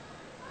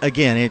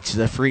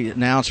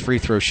free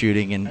throw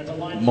shooting,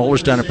 and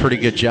Moeller's done a pretty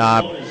good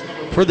job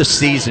for the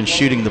season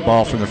shooting the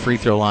ball from the free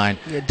throw line.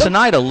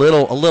 Tonight a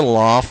little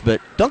off,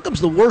 but Duncombe's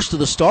the worst of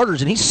the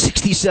starters, and he's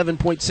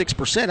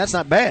 67.6%. That's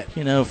not bad.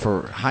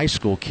 For a high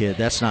school kid,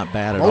 that's not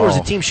bad at all. Moeller's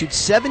team shoots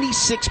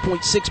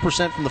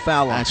 76.6% from the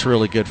foul line. That's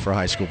really good for a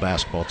high school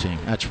basketball team.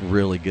 That's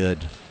really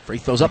good. Free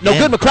throws up. No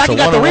good. McCracken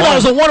got the rebound. It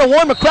was a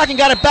one-on-one. McCracken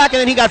got it back,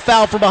 and then he got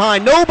fouled from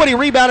behind. Nobody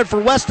rebounded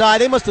for West High.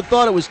 They must have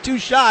thought it was 2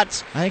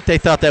 shots. I think they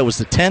thought that was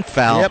the 10th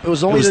foul. Yep, it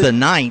was only the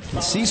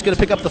 9th. Cease going to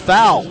pick up the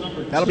foul.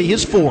 That'll be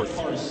his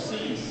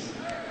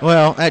 4th.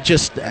 Well, that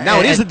just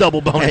now it is a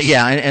double bonus.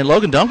 Yeah, and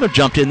Logan Duncan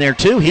jumped in there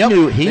too. He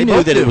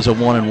knew that it was a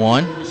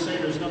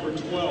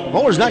 1-and-1.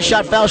 Moeller's not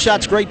shot foul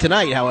shots great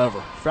tonight,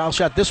 however. Foul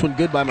shot this one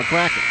good by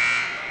McCracken.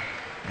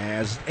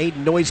 As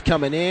Aiden Noyes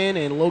coming in,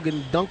 and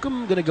Logan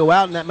Duncan going to go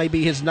out, and that may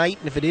be his night.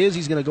 And if it is,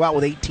 he's going to go out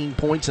with 18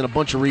 points and a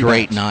bunch of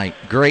rebounds.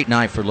 Great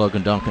night for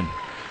Logan Duncan.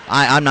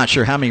 I'm not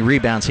sure how many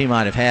rebounds he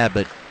might have had,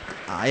 but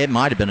it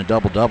might have been a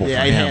double-double for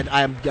him.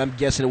 I'm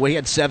guessing. Well, he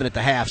had 7 at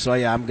the half, so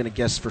yeah, I'm going to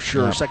guess for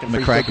sure. Yeah. Second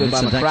free throw good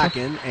by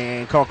McCracken,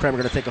 and Carl Kramer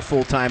going to take a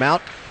full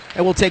timeout.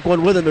 And we'll take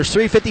one with him. There's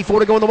 3:54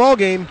 to go in the ball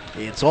game.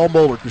 It's all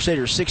Moeller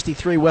Crusaders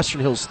 63, Western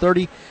Hills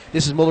 30.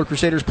 This is Moeller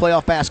Crusaders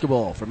playoff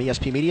basketball from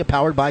ESP Media,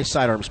 powered by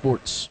Sidearm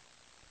Sports.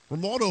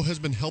 Romaldo has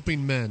been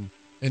helping men,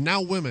 and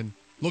now women,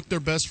 look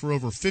their best for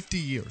over 50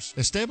 years.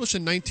 Established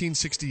in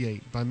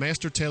 1968 by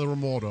Master Taylor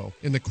Romaldo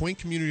in the quaint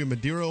community of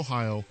Madeira,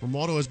 Ohio,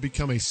 Romaldo has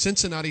become a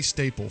Cincinnati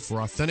staple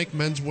for authentic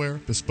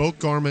menswear, bespoke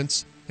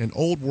garments, and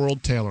old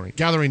world tailoring,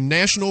 gathering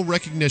national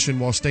recognition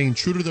while staying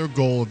true to their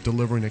goal of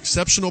delivering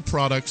exceptional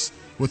products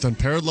with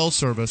unparalleled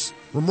service.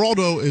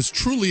 Romaldo is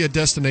truly a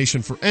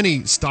destination for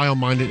any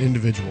style-minded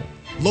individual.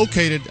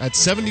 Located at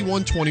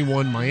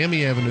 7121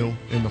 Miami Avenue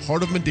in the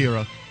heart of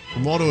Madeira,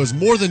 Romaldo is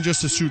more than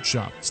just a suit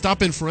shop.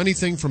 Stop in for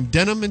anything from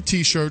denim and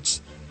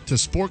t-shirts to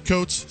sport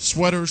coats,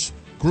 sweaters,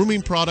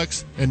 grooming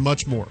products, and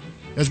much more.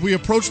 As we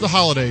approach the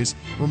holidays,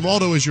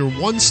 Romaldo is your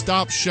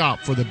one-stop shop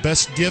for the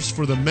best gifts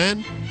for the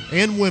men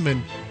and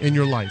women in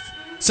your life.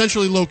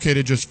 Centrally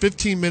located just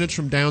 15 minutes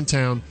from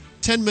downtown,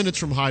 10 minutes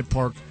from Hyde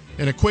Park,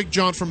 and a quick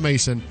jaunt from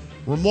Mason,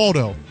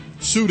 Romaldo,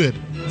 suited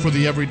for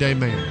the everyday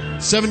man.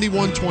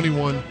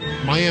 7121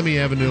 Miami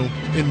Avenue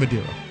in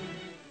Madeira.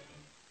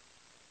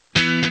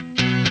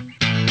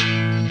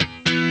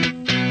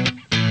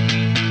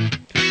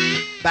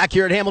 Back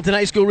here at Hamilton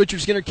High School,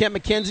 Richard Skinner, Kent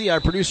McKenzie, our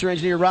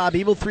producer-engineer Rob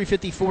Evil.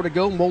 3:54 to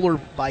go. Moeller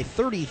by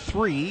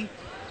 33.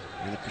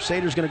 And the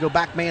Crusaders going to go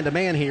back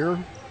man-to-man here.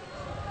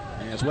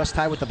 As West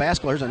High with the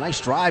basketball. There's a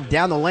nice drive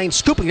down the lane,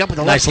 scooping up with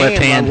a nice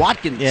left hand by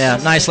Watkins. Yeah,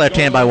 nice left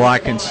hand by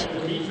Watkins.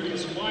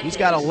 He's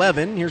got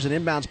 11. Here's an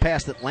inbounds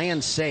pass that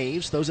Land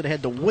saves. Throws it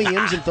ahead to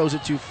Williams and throws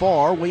it too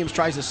far. Williams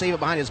tries to save it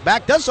behind his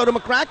back. Does so to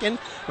McCracken.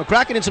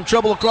 McCracken in some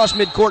trouble across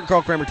midcourt, and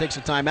Carl Kramer takes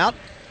a timeout.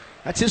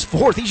 That's his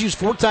 4th. He's used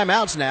 4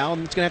 timeouts now,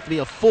 and it's going to have to be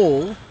a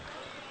full.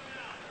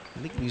 I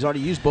think he's already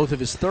used both of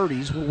his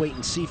 30s. We'll wait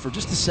and see for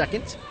just a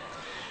second.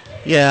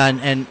 Yeah,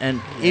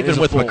 and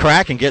even with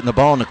McCracken getting the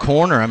ball in the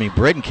corner, I mean,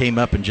 Britton came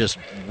up and just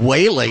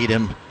waylaid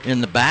him in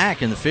the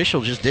back, and the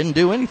official just didn't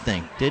do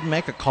anything. Didn't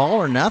make a call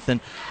or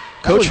nothing.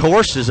 Coach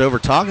Horst is over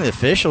talking to the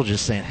official,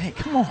 just saying, hey,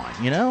 come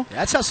on, you know?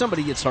 That's how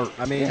somebody gets hurt.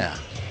 I mean,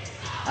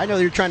 I know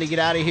you're trying to get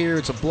out of here.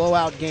 It's a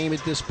blowout game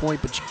at this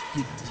point, but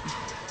you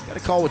got to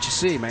call what you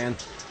see, man.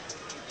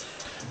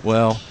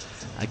 Well,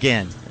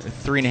 again,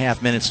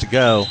 3.5 minutes to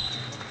go.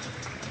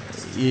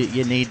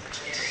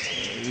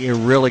 You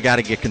really got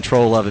to get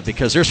control of it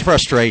because there's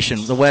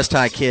frustration. The West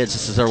High kids,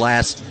 this is their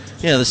last,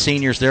 the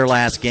seniors, their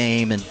last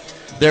game, and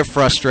they're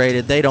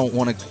frustrated. They don't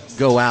want to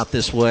go out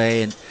this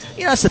way. And,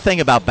 that's the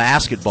thing about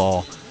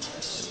basketball.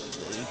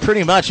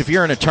 Pretty much if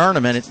you're in a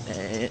tournament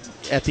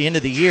at the end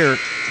of the year,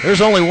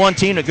 there's only one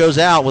team that goes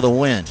out with a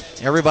win.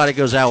 Everybody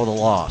goes out with a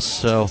loss.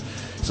 So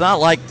it's not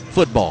like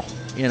football,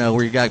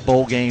 where you got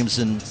bowl games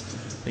and,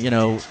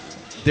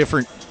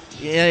 different.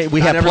 Yeah, we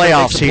have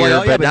playoffs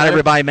here, but not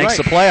everybody makes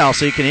the playoffs,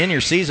 so you can end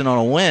your season on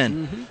a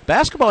win. Mm-hmm.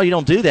 Basketball, you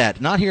don't do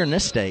that. Not here in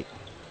this state.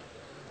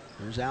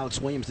 There's Alex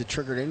Williams that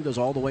triggered in, goes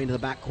all the way into the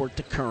backcourt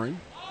to Curran.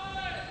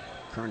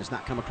 Curran has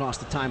not come across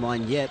the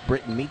timeline yet.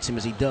 Britton meets him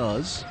as he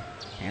does.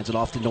 Hands it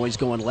off to Noyes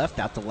going left,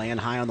 out to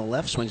Land high on the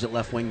left, swings it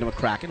left wing to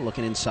McCracken,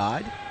 looking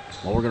inside.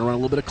 Well, we're going to run a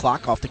little bit of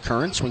clock off to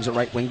Curran, swings it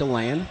right wing to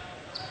Land.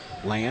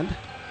 Land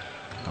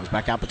comes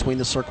back out between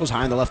the circles,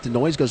 high on the left to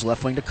Noyes, goes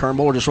left wing to Kern.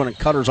 Moeller just running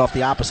cutters off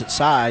the opposite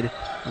side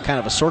in kind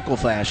of a circle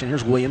fashion.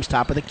 Here's Williams,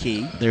 top of the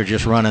key. They're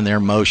just running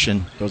their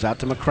motion. Goes out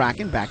to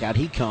McCracken, back out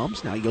he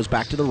comes. Now he goes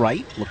back to the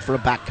right, looked for a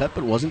back cut,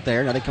 but wasn't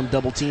there. Now they come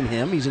double team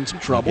him. He's in some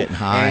trouble. Getting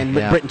high, and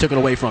Britton took it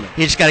away from him.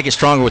 You just got to get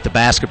stronger with the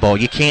basketball.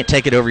 You can't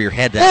take it over your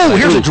head that way.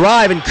 Here's a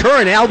drive, and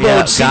Curran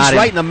elbowed Cease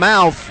right in the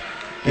mouth.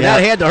 And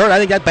that had to hurt. I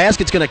think that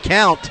basket's going to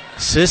count.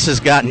 Sis has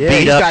gotten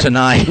beat up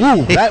tonight.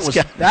 Ooh, that was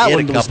a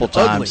couple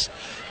times.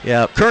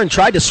 Yeah, Curran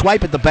tried to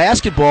swipe at the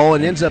basketball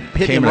and ends up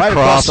hitting him right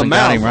across the mouth.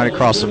 Got him right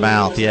across the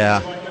mouth, yeah.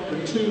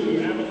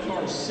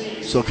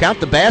 So count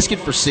the basket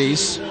for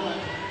Cease.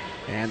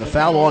 And the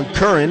foul on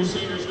Curran.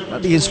 That'll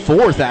be his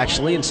 4th,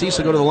 actually, and Cease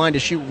will go to the line to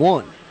shoot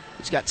 1.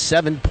 He's got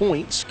 7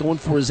 points, going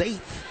for his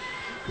 8th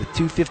with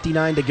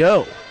 2:59 to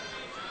go.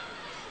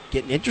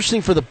 Getting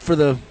interesting for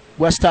the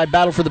West High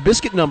battle for the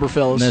biscuit number,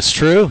 fellas. That's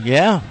true,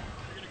 yeah.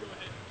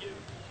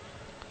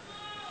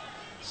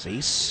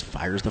 Cease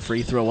fires the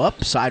free throw up.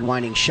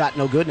 Sidewinding shot,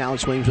 no good. Now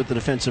Alex Williams with the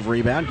defensive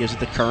rebound. Gives it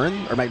to Curran,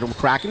 or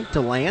McCracken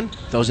to Land.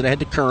 Throws it ahead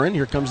to Curran.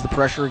 Here comes the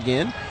pressure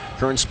again.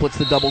 Curran splits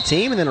the double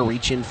team, and then a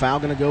reach-in foul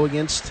going to go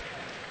against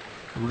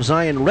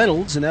Zion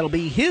Reynolds, and that'll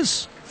be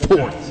his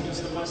fourth.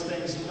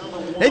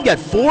 They've got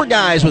 4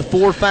 guys with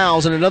 4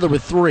 fouls and another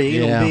with 3.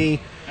 Yeah. It'll be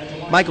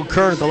Michael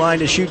Curran at the line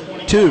to shoot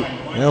 2.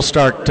 They'll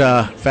start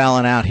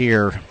fouling out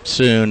here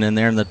soon, and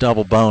they're in the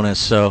double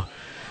bonus, so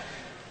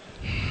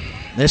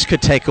this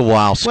could take a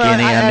while,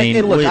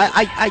 Skinny. Well,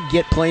 I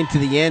get playing to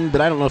the end,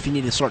 but I don't know if you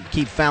need to sort of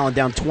keep fouling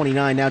down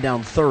 29, now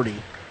down 30.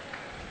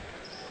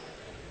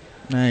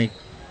 They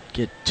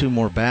get 2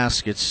 more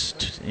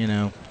baskets,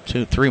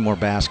 3 more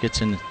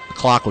baskets, and the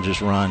clock will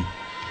just run.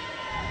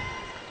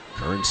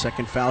 Curran's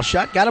second foul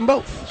shot got them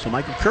both. So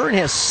Michael Curran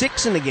has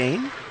 6 in the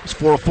game. He's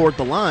 4 of 4 at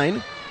the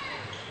line.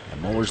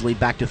 And Moeller's lead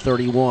back to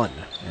 31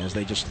 as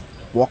they just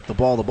walk the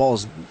ball. The ball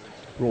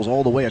rolls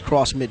all the way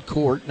across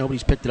midcourt.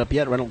 Nobody's picked it up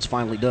yet. Reynolds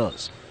finally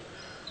does.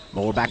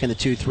 Moeller back in the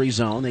 2-3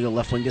 zone. They go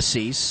left wing to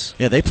Cease.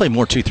 Yeah, they play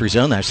more 2-3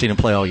 zone than I've seen them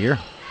play all year.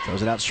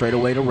 Throws it out straight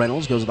away to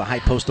Reynolds. Goes to the high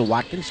post to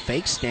Watkins.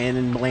 Fakes.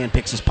 Stanton Land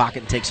picks his pocket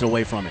and takes it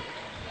away from him.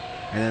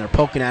 And then they're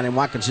poking at him.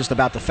 Watkins just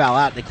about to foul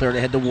out. They clear it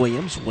ahead to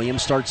Williams.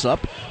 Williams starts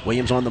up.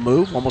 Williams on the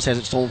move. Almost has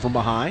it stolen from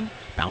behind.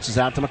 Bounces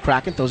out to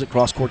McCracken. Throws it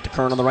cross court to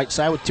Curran on the right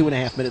side with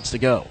 2.5 minutes to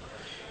go.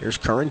 Here's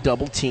Curran,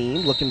 double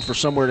team, looking for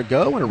somewhere to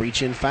go, and a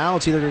reach-in foul.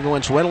 It's either going to go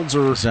against Reynolds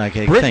or Britton. I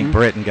think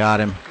Britton got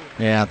him.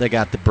 Yeah, they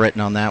got the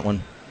Britton on that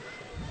one.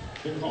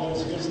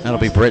 That'll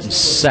be Britton's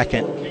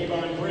second.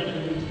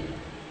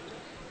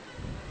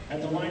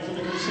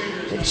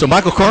 So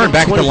Michael Curran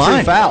back at the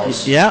line.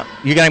 Fouls. Yeah,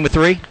 you got him with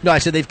 3? No, I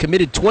said they've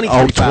committed 23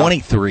 fouls. Oh,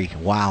 23.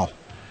 Wow.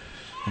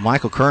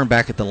 Michael Curran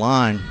back at the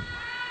line.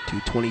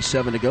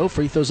 2:27 to go.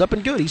 Free throws up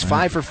and good. He's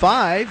 5 for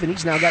 5, and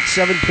he's now got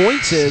 7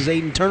 points as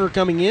Aiden Turner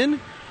coming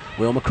in.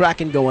 Will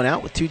McCracken going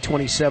out with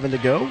 2:27 to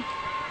go.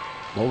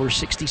 Moeller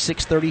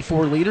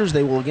 66-34 leaders.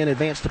 They will again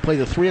advance to play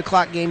the 3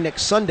 o'clock game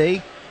next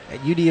Sunday at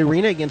UD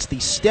Arena against the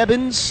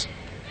Stebbins.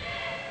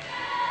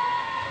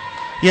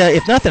 Yeah,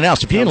 if nothing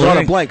else, if you didn't draw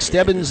a blank,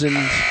 Stebbins and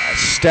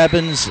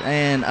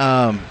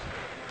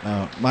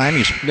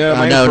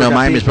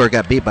Miamisburg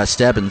got beat by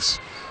Stebbins.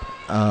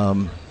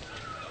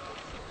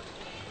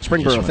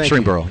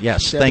 Springboro,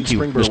 yes. Thank you,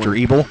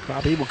 Mr. Ebel.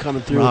 Rob Ebel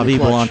coming through. Rob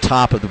Ebel on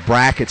top of the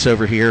brackets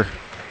over here.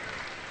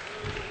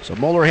 So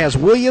Moeller has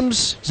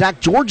Williams. Zach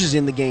George is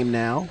in the game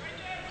now.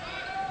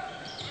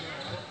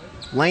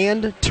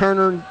 Land,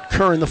 Turner,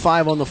 Curran, the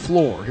 5 on the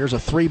floor. Here's a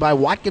 3 by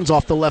Watkins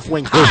off the left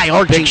wing. High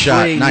arching big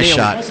shot. three. Nice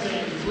shot.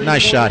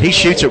 Nice shot. He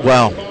shoots it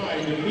well.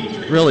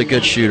 Really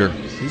good shooter.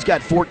 He's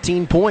got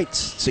 14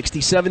 points.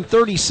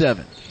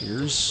 67-37.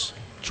 Here's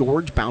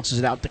George. Bounces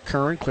it out to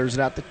Curran. Clears it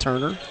out to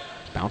Turner.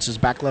 Bounces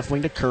back left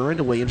wing to Curran,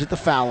 to Williams at the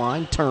foul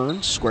line.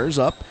 Turns, squares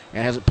up,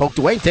 and has it poked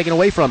away and taken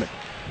away from it.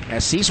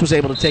 As Cease was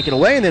able to take it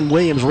away, and then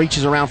Williams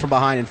reaches around from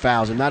behind and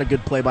fouls him. Not a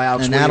good play by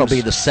Alex and Williams. That'll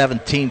be the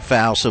 17th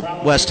foul, so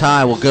West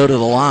High will go to the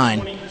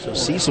line. So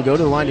Cease will go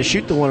to the line to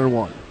shoot the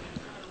 1-and-1.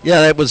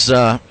 Yeah, that was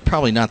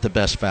probably not the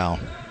best foul.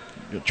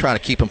 You'll try to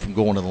keep him from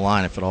going to the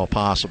line if at all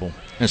possible.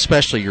 And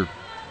especially you're,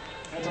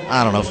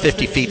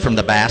 50 feet from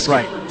the basket.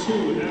 Right.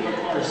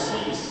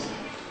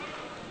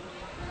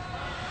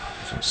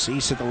 So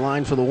Cease at the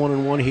line for the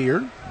 1-and-1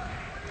 here.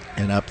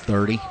 And up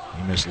 30. You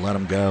just let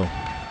him go.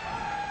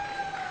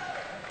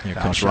 Here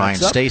Foul comes Ryan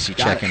Stacy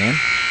Got checking it. in.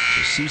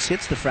 So Cease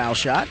hits the foul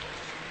shot.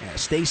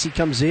 As Stacy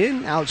comes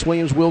in, Alex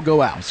Williams will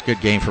go out. It's a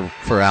good game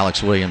for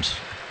Alex Williams.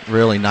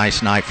 Really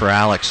nice night for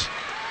Alex.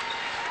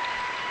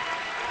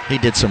 He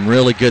did some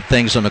really good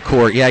things on the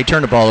court. Yeah, he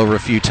turned the ball over a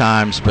few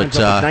times, but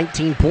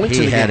 19 points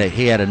he had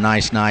a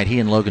nice night. He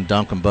and Logan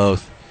Duncan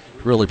both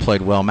really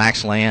played well.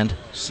 Max Land.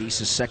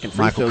 Cease's second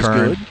free Michael throw's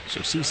Curran. good.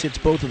 So Cease hits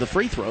both of the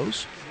free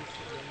throws.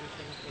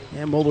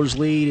 And Moeller's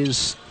lead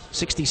is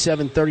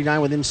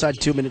 67-39 with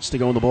inside 2 minutes to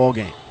go in the ball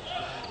game.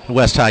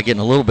 West High getting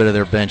a little bit of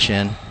their bench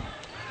in.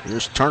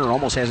 Here's Turner,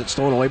 almost has it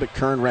stolen away, but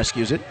Curran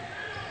rescues it.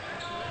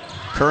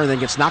 Curran then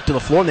gets knocked to the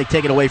floor, and they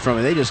take it away from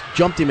him. They just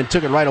jumped him and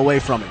took it right away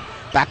from him.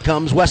 Back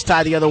comes West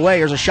High the other way.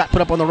 Here's a shot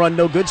put up on the run,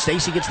 no good.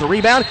 Stacy gets the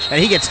rebound,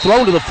 and he gets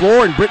thrown to the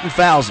floor, and Britton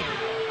fouls him.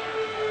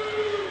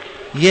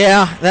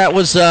 Yeah, that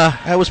was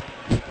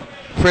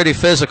pretty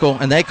physical,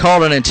 and they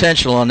called an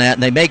intentional on that,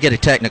 and they may get a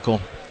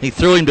technical. He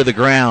threw him to the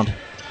ground.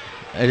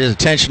 It is an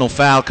intentional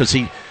foul because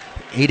he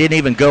didn't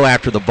even go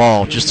after the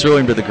ball, just threw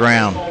him to the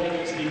ground.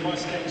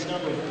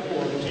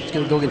 He's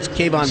going to go against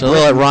Kayvon So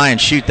they'll let Ryan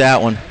shoot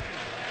that one.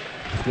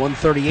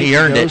 138 he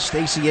earned to go. it.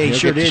 Stacy He'll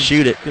sure get to did.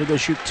 shoot it. Going to go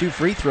shoot 2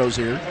 free throws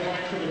here.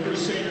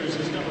 Crusaders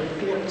is number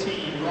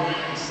 14,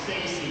 Ryan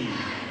Stacy.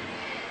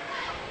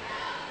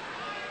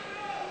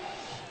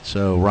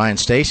 So Ryan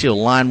Stacy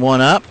will line one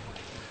up.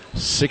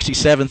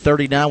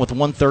 67-39 with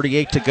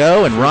 138 to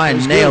go, and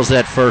Ryan nails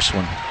that first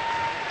one.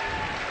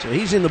 So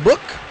he's in the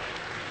book.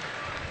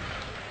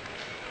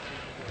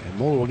 And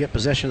Moeller will get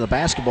possession of the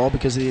basketball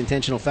because of the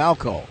intentional foul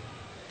call.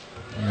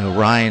 You know,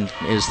 Ryan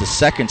is the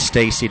second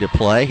Stacy to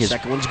play. His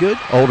second one's good.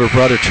 Older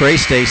brother Trey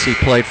Stacy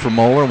played for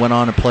Moeller, went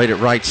on and played at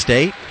Wright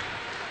State.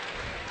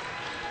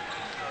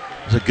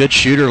 He's a good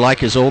shooter like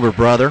his older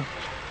brother.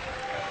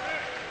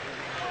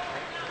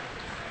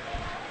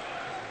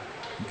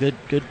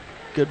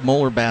 Good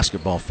Moeller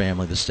basketball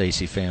family, the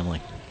Stacy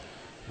family.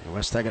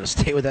 Westside got to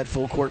stay with that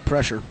full court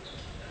pressure.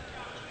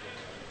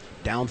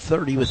 Down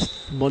 30 with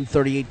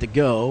 1:38 to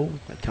go.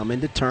 They come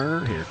into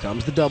Turner. Here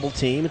comes the double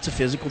team. It's a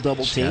physical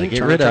double team. Get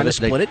Turner rid of trying to it.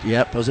 split it.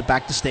 Yep. Throws it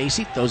back to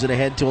Stacy. Throws it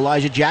ahead to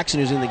Elijah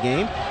Jackson, who's in the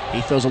game. He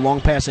throws a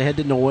long pass ahead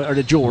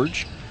to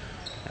George.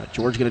 Now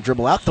George going to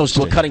dribble out. Throws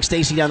to a cutting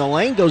Stacy down the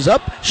lane. Goes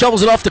up.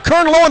 Shovels it off to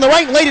Kern. Low on the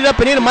right. Laid it up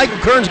and in. And Michael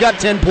Kern's got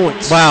 10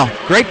 points. Wow.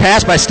 Great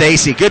pass by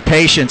Stacy. Good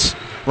patience.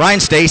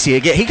 Ryan Stacy,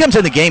 again, he comes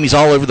in the game, he's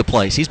all over the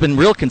place. He's been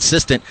real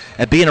consistent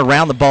at being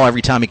around the ball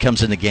every time he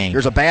comes in the game.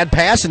 There's a bad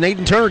pass, and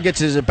Aiden Turner gets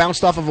his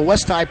bounced off of a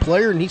West High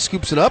player, and he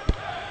scoops it up.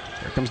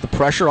 There comes the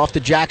pressure off to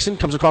Jackson,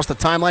 comes across the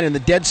timeline in the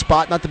dead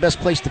spot, not the best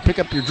place to pick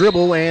up your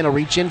dribble, and a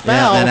reach-in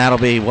foul. Yeah, and that'll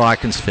be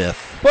Watkins'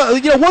 fifth. Well,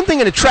 one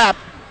thing in a trap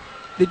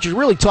that you're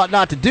really taught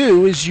not to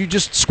do is you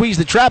just squeeze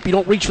the trap, you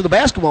don't reach for the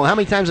basketball. How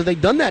many times have they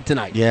done that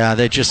tonight? Yeah,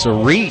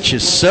 the reach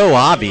is so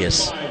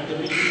obvious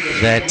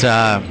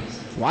that...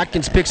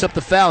 Watkins picks up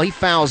the foul. He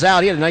fouls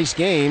out. He had a nice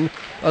game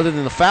other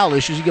than the foul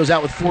issues. He goes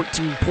out with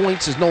 14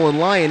 points as Nolan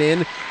Lyon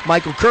in.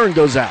 Michael Kern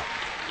goes out.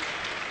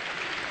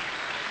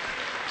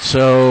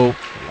 So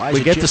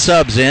we get the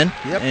subs in.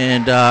 Yep.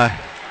 And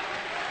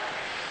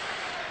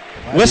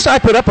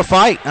Westside put up a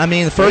fight. I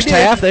mean, the first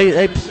half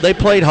they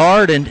played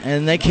hard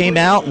and they came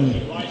out and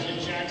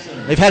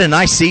they've had a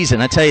nice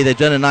season. I tell you, they've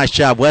done a nice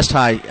job. West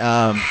High,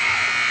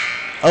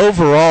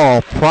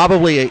 overall,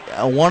 probably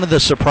one of the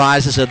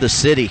surprises of the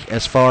city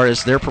as far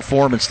as their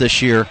performance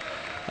this year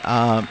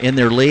in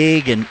their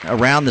league and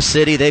around the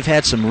city. They've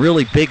had some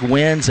really big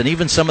wins, and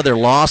even some of their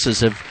losses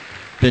have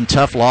been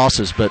tough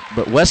losses. But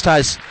West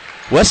High's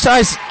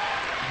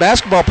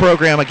basketball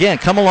program, again,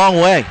 come a long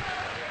way.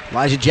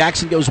 Elijah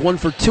Jackson goes 1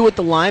 for 2 at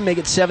the line, make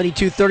it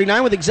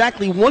 72-39 with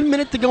exactly 1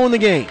 minute to go in the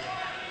game.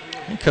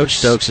 And Coach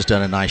Stokes has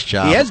done a nice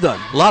job. He has done.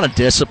 A lot of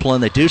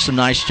discipline. They do some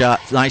nice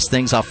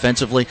things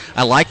offensively.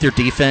 I like their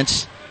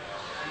defense.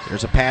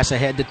 There's a pass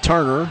ahead to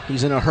Turner.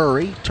 He's in a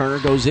hurry. Turner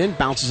goes in,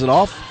 bounces it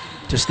off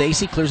to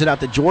Stacy, clears it out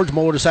to George.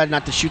 Moeller decided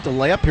not to shoot the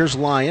layup. Here's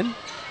Lyon.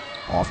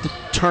 Off to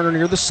Turner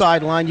near the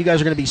sideline. You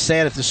guys are going to be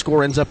sad if the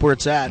score ends up where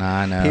it's at.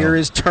 I know. Here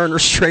is Turner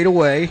straight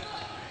away.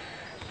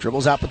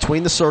 Dribbles out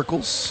between the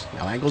circles.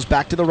 Now angles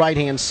back to the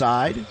right-hand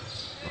side.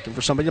 Looking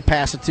for somebody to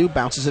pass it to.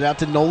 Bounces it out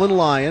to Nolan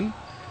Lyon.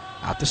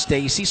 Out to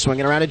Stacy,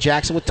 swinging around to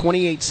Jackson with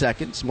 28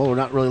 seconds. Moeller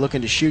not really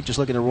looking to shoot, just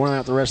looking to run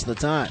out the rest of the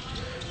time.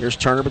 Here's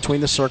Turner between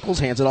the circles,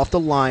 hands it off to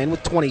Lyon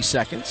with 20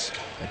 seconds.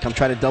 They come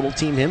try to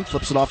double-team him,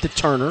 flips it off to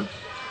Turner.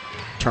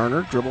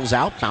 Turner dribbles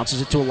out,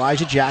 bounces it to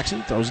Elijah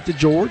Jackson, throws it to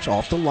George,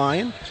 off to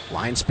Lyon.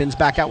 Lyon spins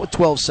back out with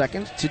 12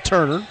 seconds to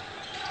Turner.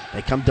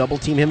 They come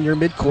double-team him near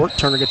midcourt.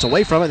 Turner gets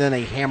away from it, then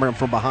they hammer him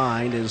from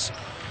behind. Is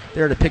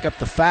there to pick up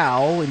the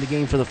foul in the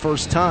game for the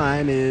first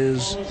time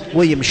is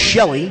William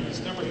Shelley.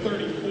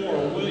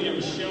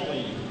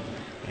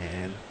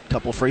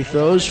 Couple free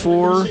throws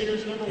for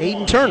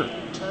Aiden Turner.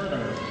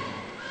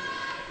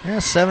 Yeah,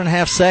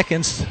 7.5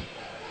 seconds.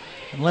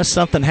 Unless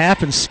something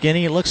happens,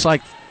 Skinny, it looks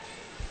like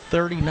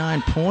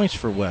 39 points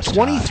for West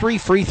 23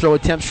 free throw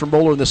attempts for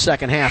Moeller in the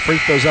second half. Free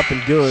throws up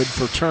and good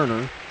for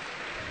Turner.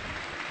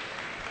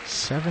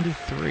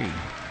 73.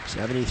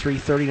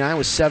 73-39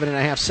 with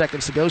 7.5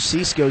 seconds to go.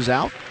 Cease goes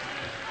out.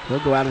 He'll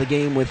go out of the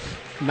game with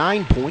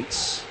 9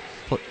 points.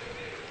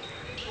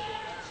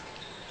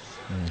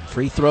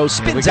 Free throw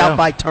spins out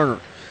by Turner.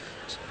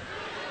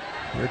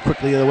 Very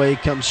quickly the way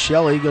comes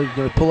Shelley. Going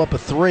to pull up a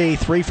three.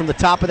 Three from the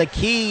top of the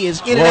key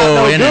is in and out.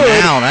 No in good.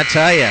 And out, I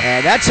tell you.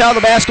 And that's how the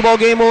basketball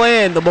game will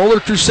end. The Moeller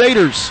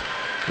Crusaders,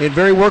 in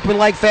very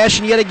workmanlike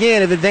fashion yet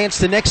again, have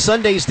advanced to next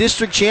Sunday's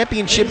district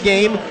championship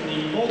game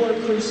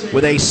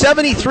with a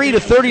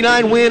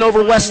 73-39 win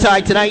over West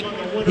High tonight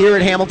here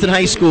at Hamilton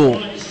High School.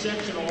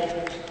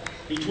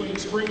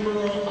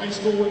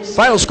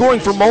 Final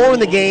scoring for Moeller in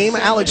the game.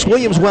 Alex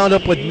Williams wound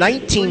up with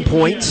 19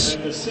 points.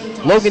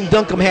 Logan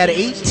Duncombe had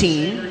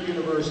 18.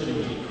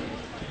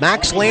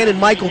 Max Land and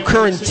Michael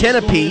Curran 10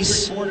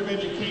 apiece.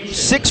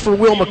 6 for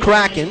Will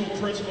McCracken.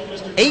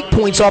 8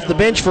 points off the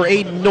bench for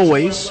Aiden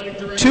Noyes.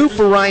 2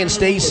 for Ryan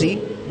Stacy.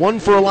 1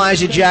 for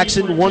Elijah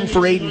Jackson. 1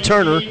 for Aiden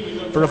Turner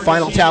for a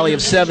final tally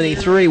of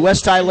 73.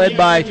 West High led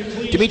by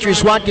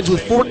Demetrius Watkins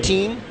with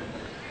 14.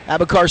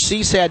 Abakar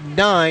Cease had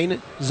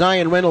 9.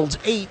 Zion Reynolds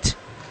 8.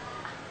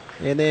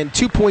 And then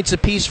 2 points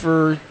apiece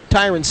for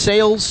Tyron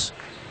Sales,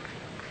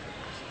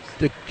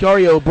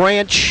 DeCario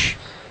Branch,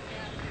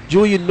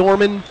 Julian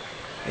Norman,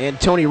 and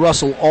Tony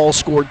Russell all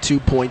scored 2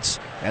 points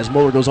as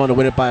Moeller goes on to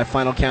win it by a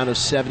final count of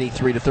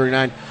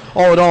 73-39.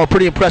 All in all, a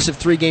pretty impressive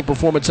 3-game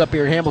performance up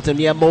here in Hamilton.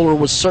 Yeah, Moeller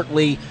was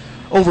certainly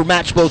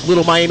overmatched both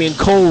Little Miami and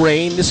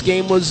Colerain. This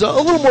game was a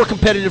little more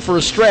competitive for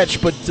a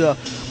stretch, but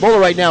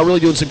Moeller right now really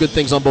doing some good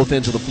things on both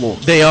ends of the floor.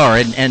 They are,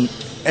 and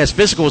as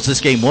physical as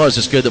this game was,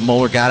 it's good that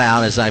Moeller got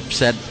out, as I've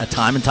said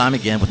time and time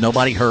again, with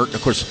nobody hurt.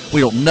 Of course, we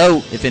don't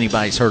know if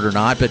anybody's hurt or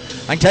not, but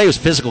I can tell you it was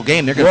a physical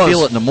game. They're going to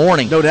feel it in the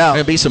morning. No doubt. There are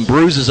going to be some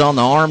bruises on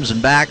the arms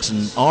and backs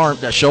and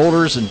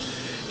shoulders, and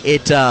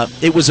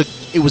it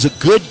was a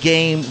good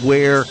game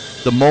where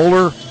the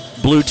Moeller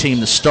blue team,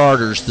 the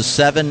starters, the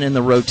 7 in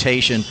the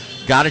rotation,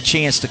 got a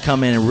chance to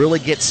come in and really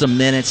get some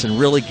minutes and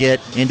really get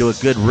into a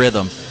good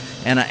rhythm.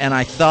 And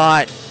I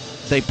thought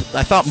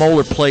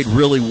Moeller played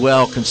really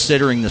well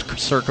considering the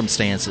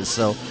circumstances.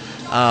 So,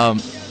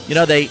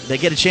 they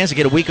get a chance to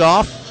get a week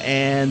off,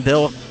 and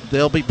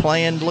they'll be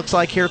playing, looks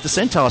like, here at the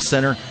Centos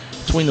Center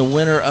between the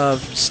winner of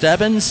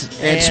Stebbins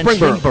and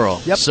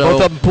Springboro. Yep, so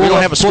both of them we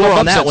don't have a score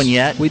on that one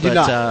yet. We do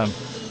not.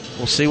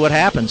 We'll see what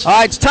happens. All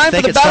right, it's time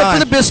for the battle for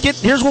the biscuit.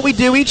 Here's what we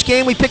do. Each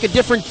game we pick a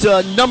different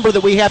number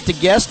that we have to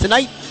guess.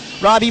 Tonight,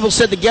 Rob Evil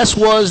said the guess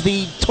was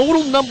the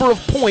total number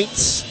of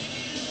points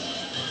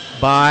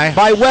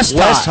by West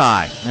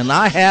High. And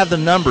I have the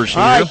numbers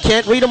here. All right,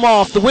 Kent, read them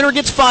off. The winner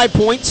gets 5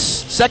 points.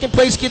 Second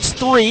place gets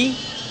 3.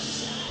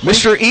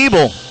 Mr.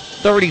 Evil,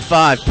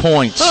 35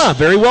 points.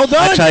 Very well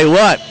done. I tell you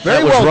what,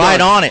 that was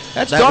right on it.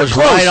 That was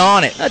right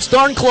on it. That's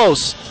darn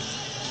close.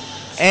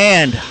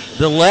 And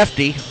the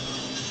lefty,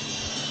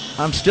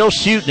 I'm still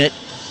shooting it.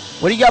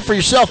 What do you got for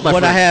yourself, my friend?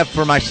 What I have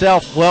for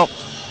myself, well,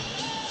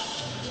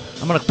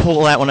 I'm going to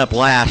pull that one up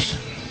last.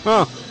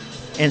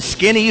 And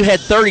Skinny, you had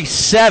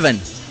 37.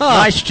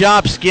 Nice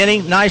job,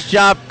 Skinny. Nice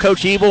job,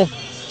 Coach Evil.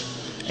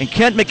 And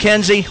Kent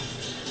McKenzie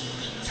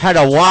had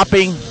a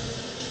whopping,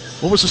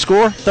 what was the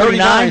score?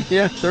 39?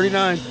 Yeah,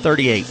 39.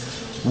 38.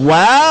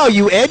 Wow,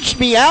 you edged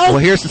me out. Well,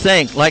 here's the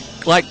thing.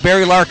 Like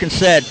Barry Larkin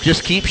said,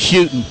 just keep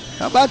shooting.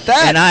 How about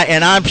that?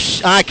 And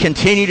I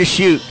continue to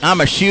shoot.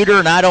 I'm a shooter,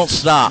 and I don't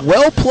stop.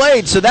 Well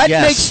played. So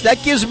that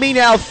gives me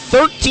now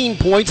 13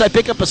 points. I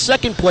pick up a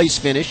second place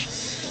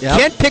finish. Yep.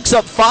 Kent picks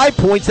up 5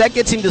 points. That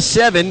gets him to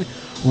 7.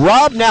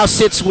 Rob now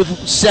sits with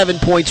 7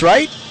 points,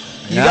 right?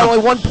 You got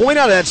only 1 point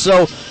out of that.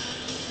 So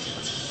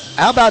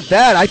how about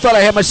that? I thought I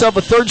had myself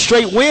a third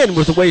straight win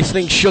with the way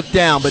things shook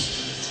down, but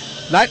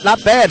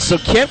not bad. So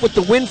Kent with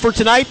the win for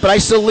tonight, but I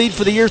still lead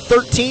for the year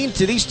 13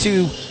 to these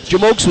two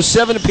Jamokes with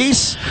 7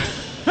 apiece.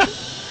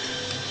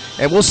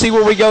 And we'll see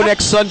where we go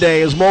next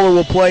Sunday as Moeller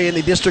will play in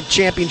the district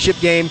championship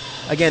game.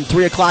 Again,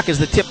 3 o'clock is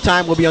the tip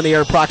time. We'll be on the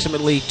air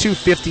approximately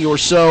 2:50 or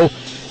so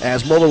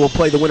as Moeller will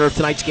play the winner of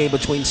tonight's game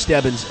between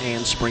Stebbins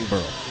and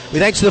Springboro. We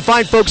thanks to the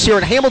fine folks here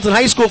at Hamilton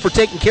High School for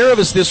taking care of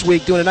us this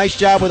week, doing a nice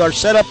job with our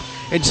setup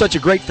in such a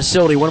great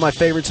facility. One of my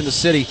favorites in the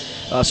city.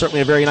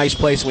 Certainly a very nice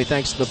place, and we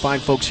thanks to the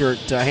fine folks here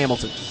at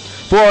Hamilton.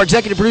 For our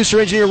executive producer,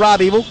 engineer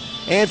Rob Evil,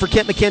 and for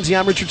Kent McKenzie,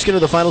 I'm Richard Skinner.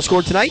 The final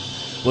score tonight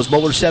was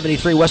Moeller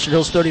 73, Western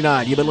Hills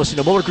 39. You've been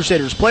listening to Moeller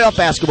Crusaders Playoff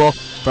Basketball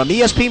from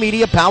ESP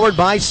Media, powered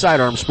by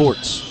Sidearm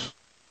Sports.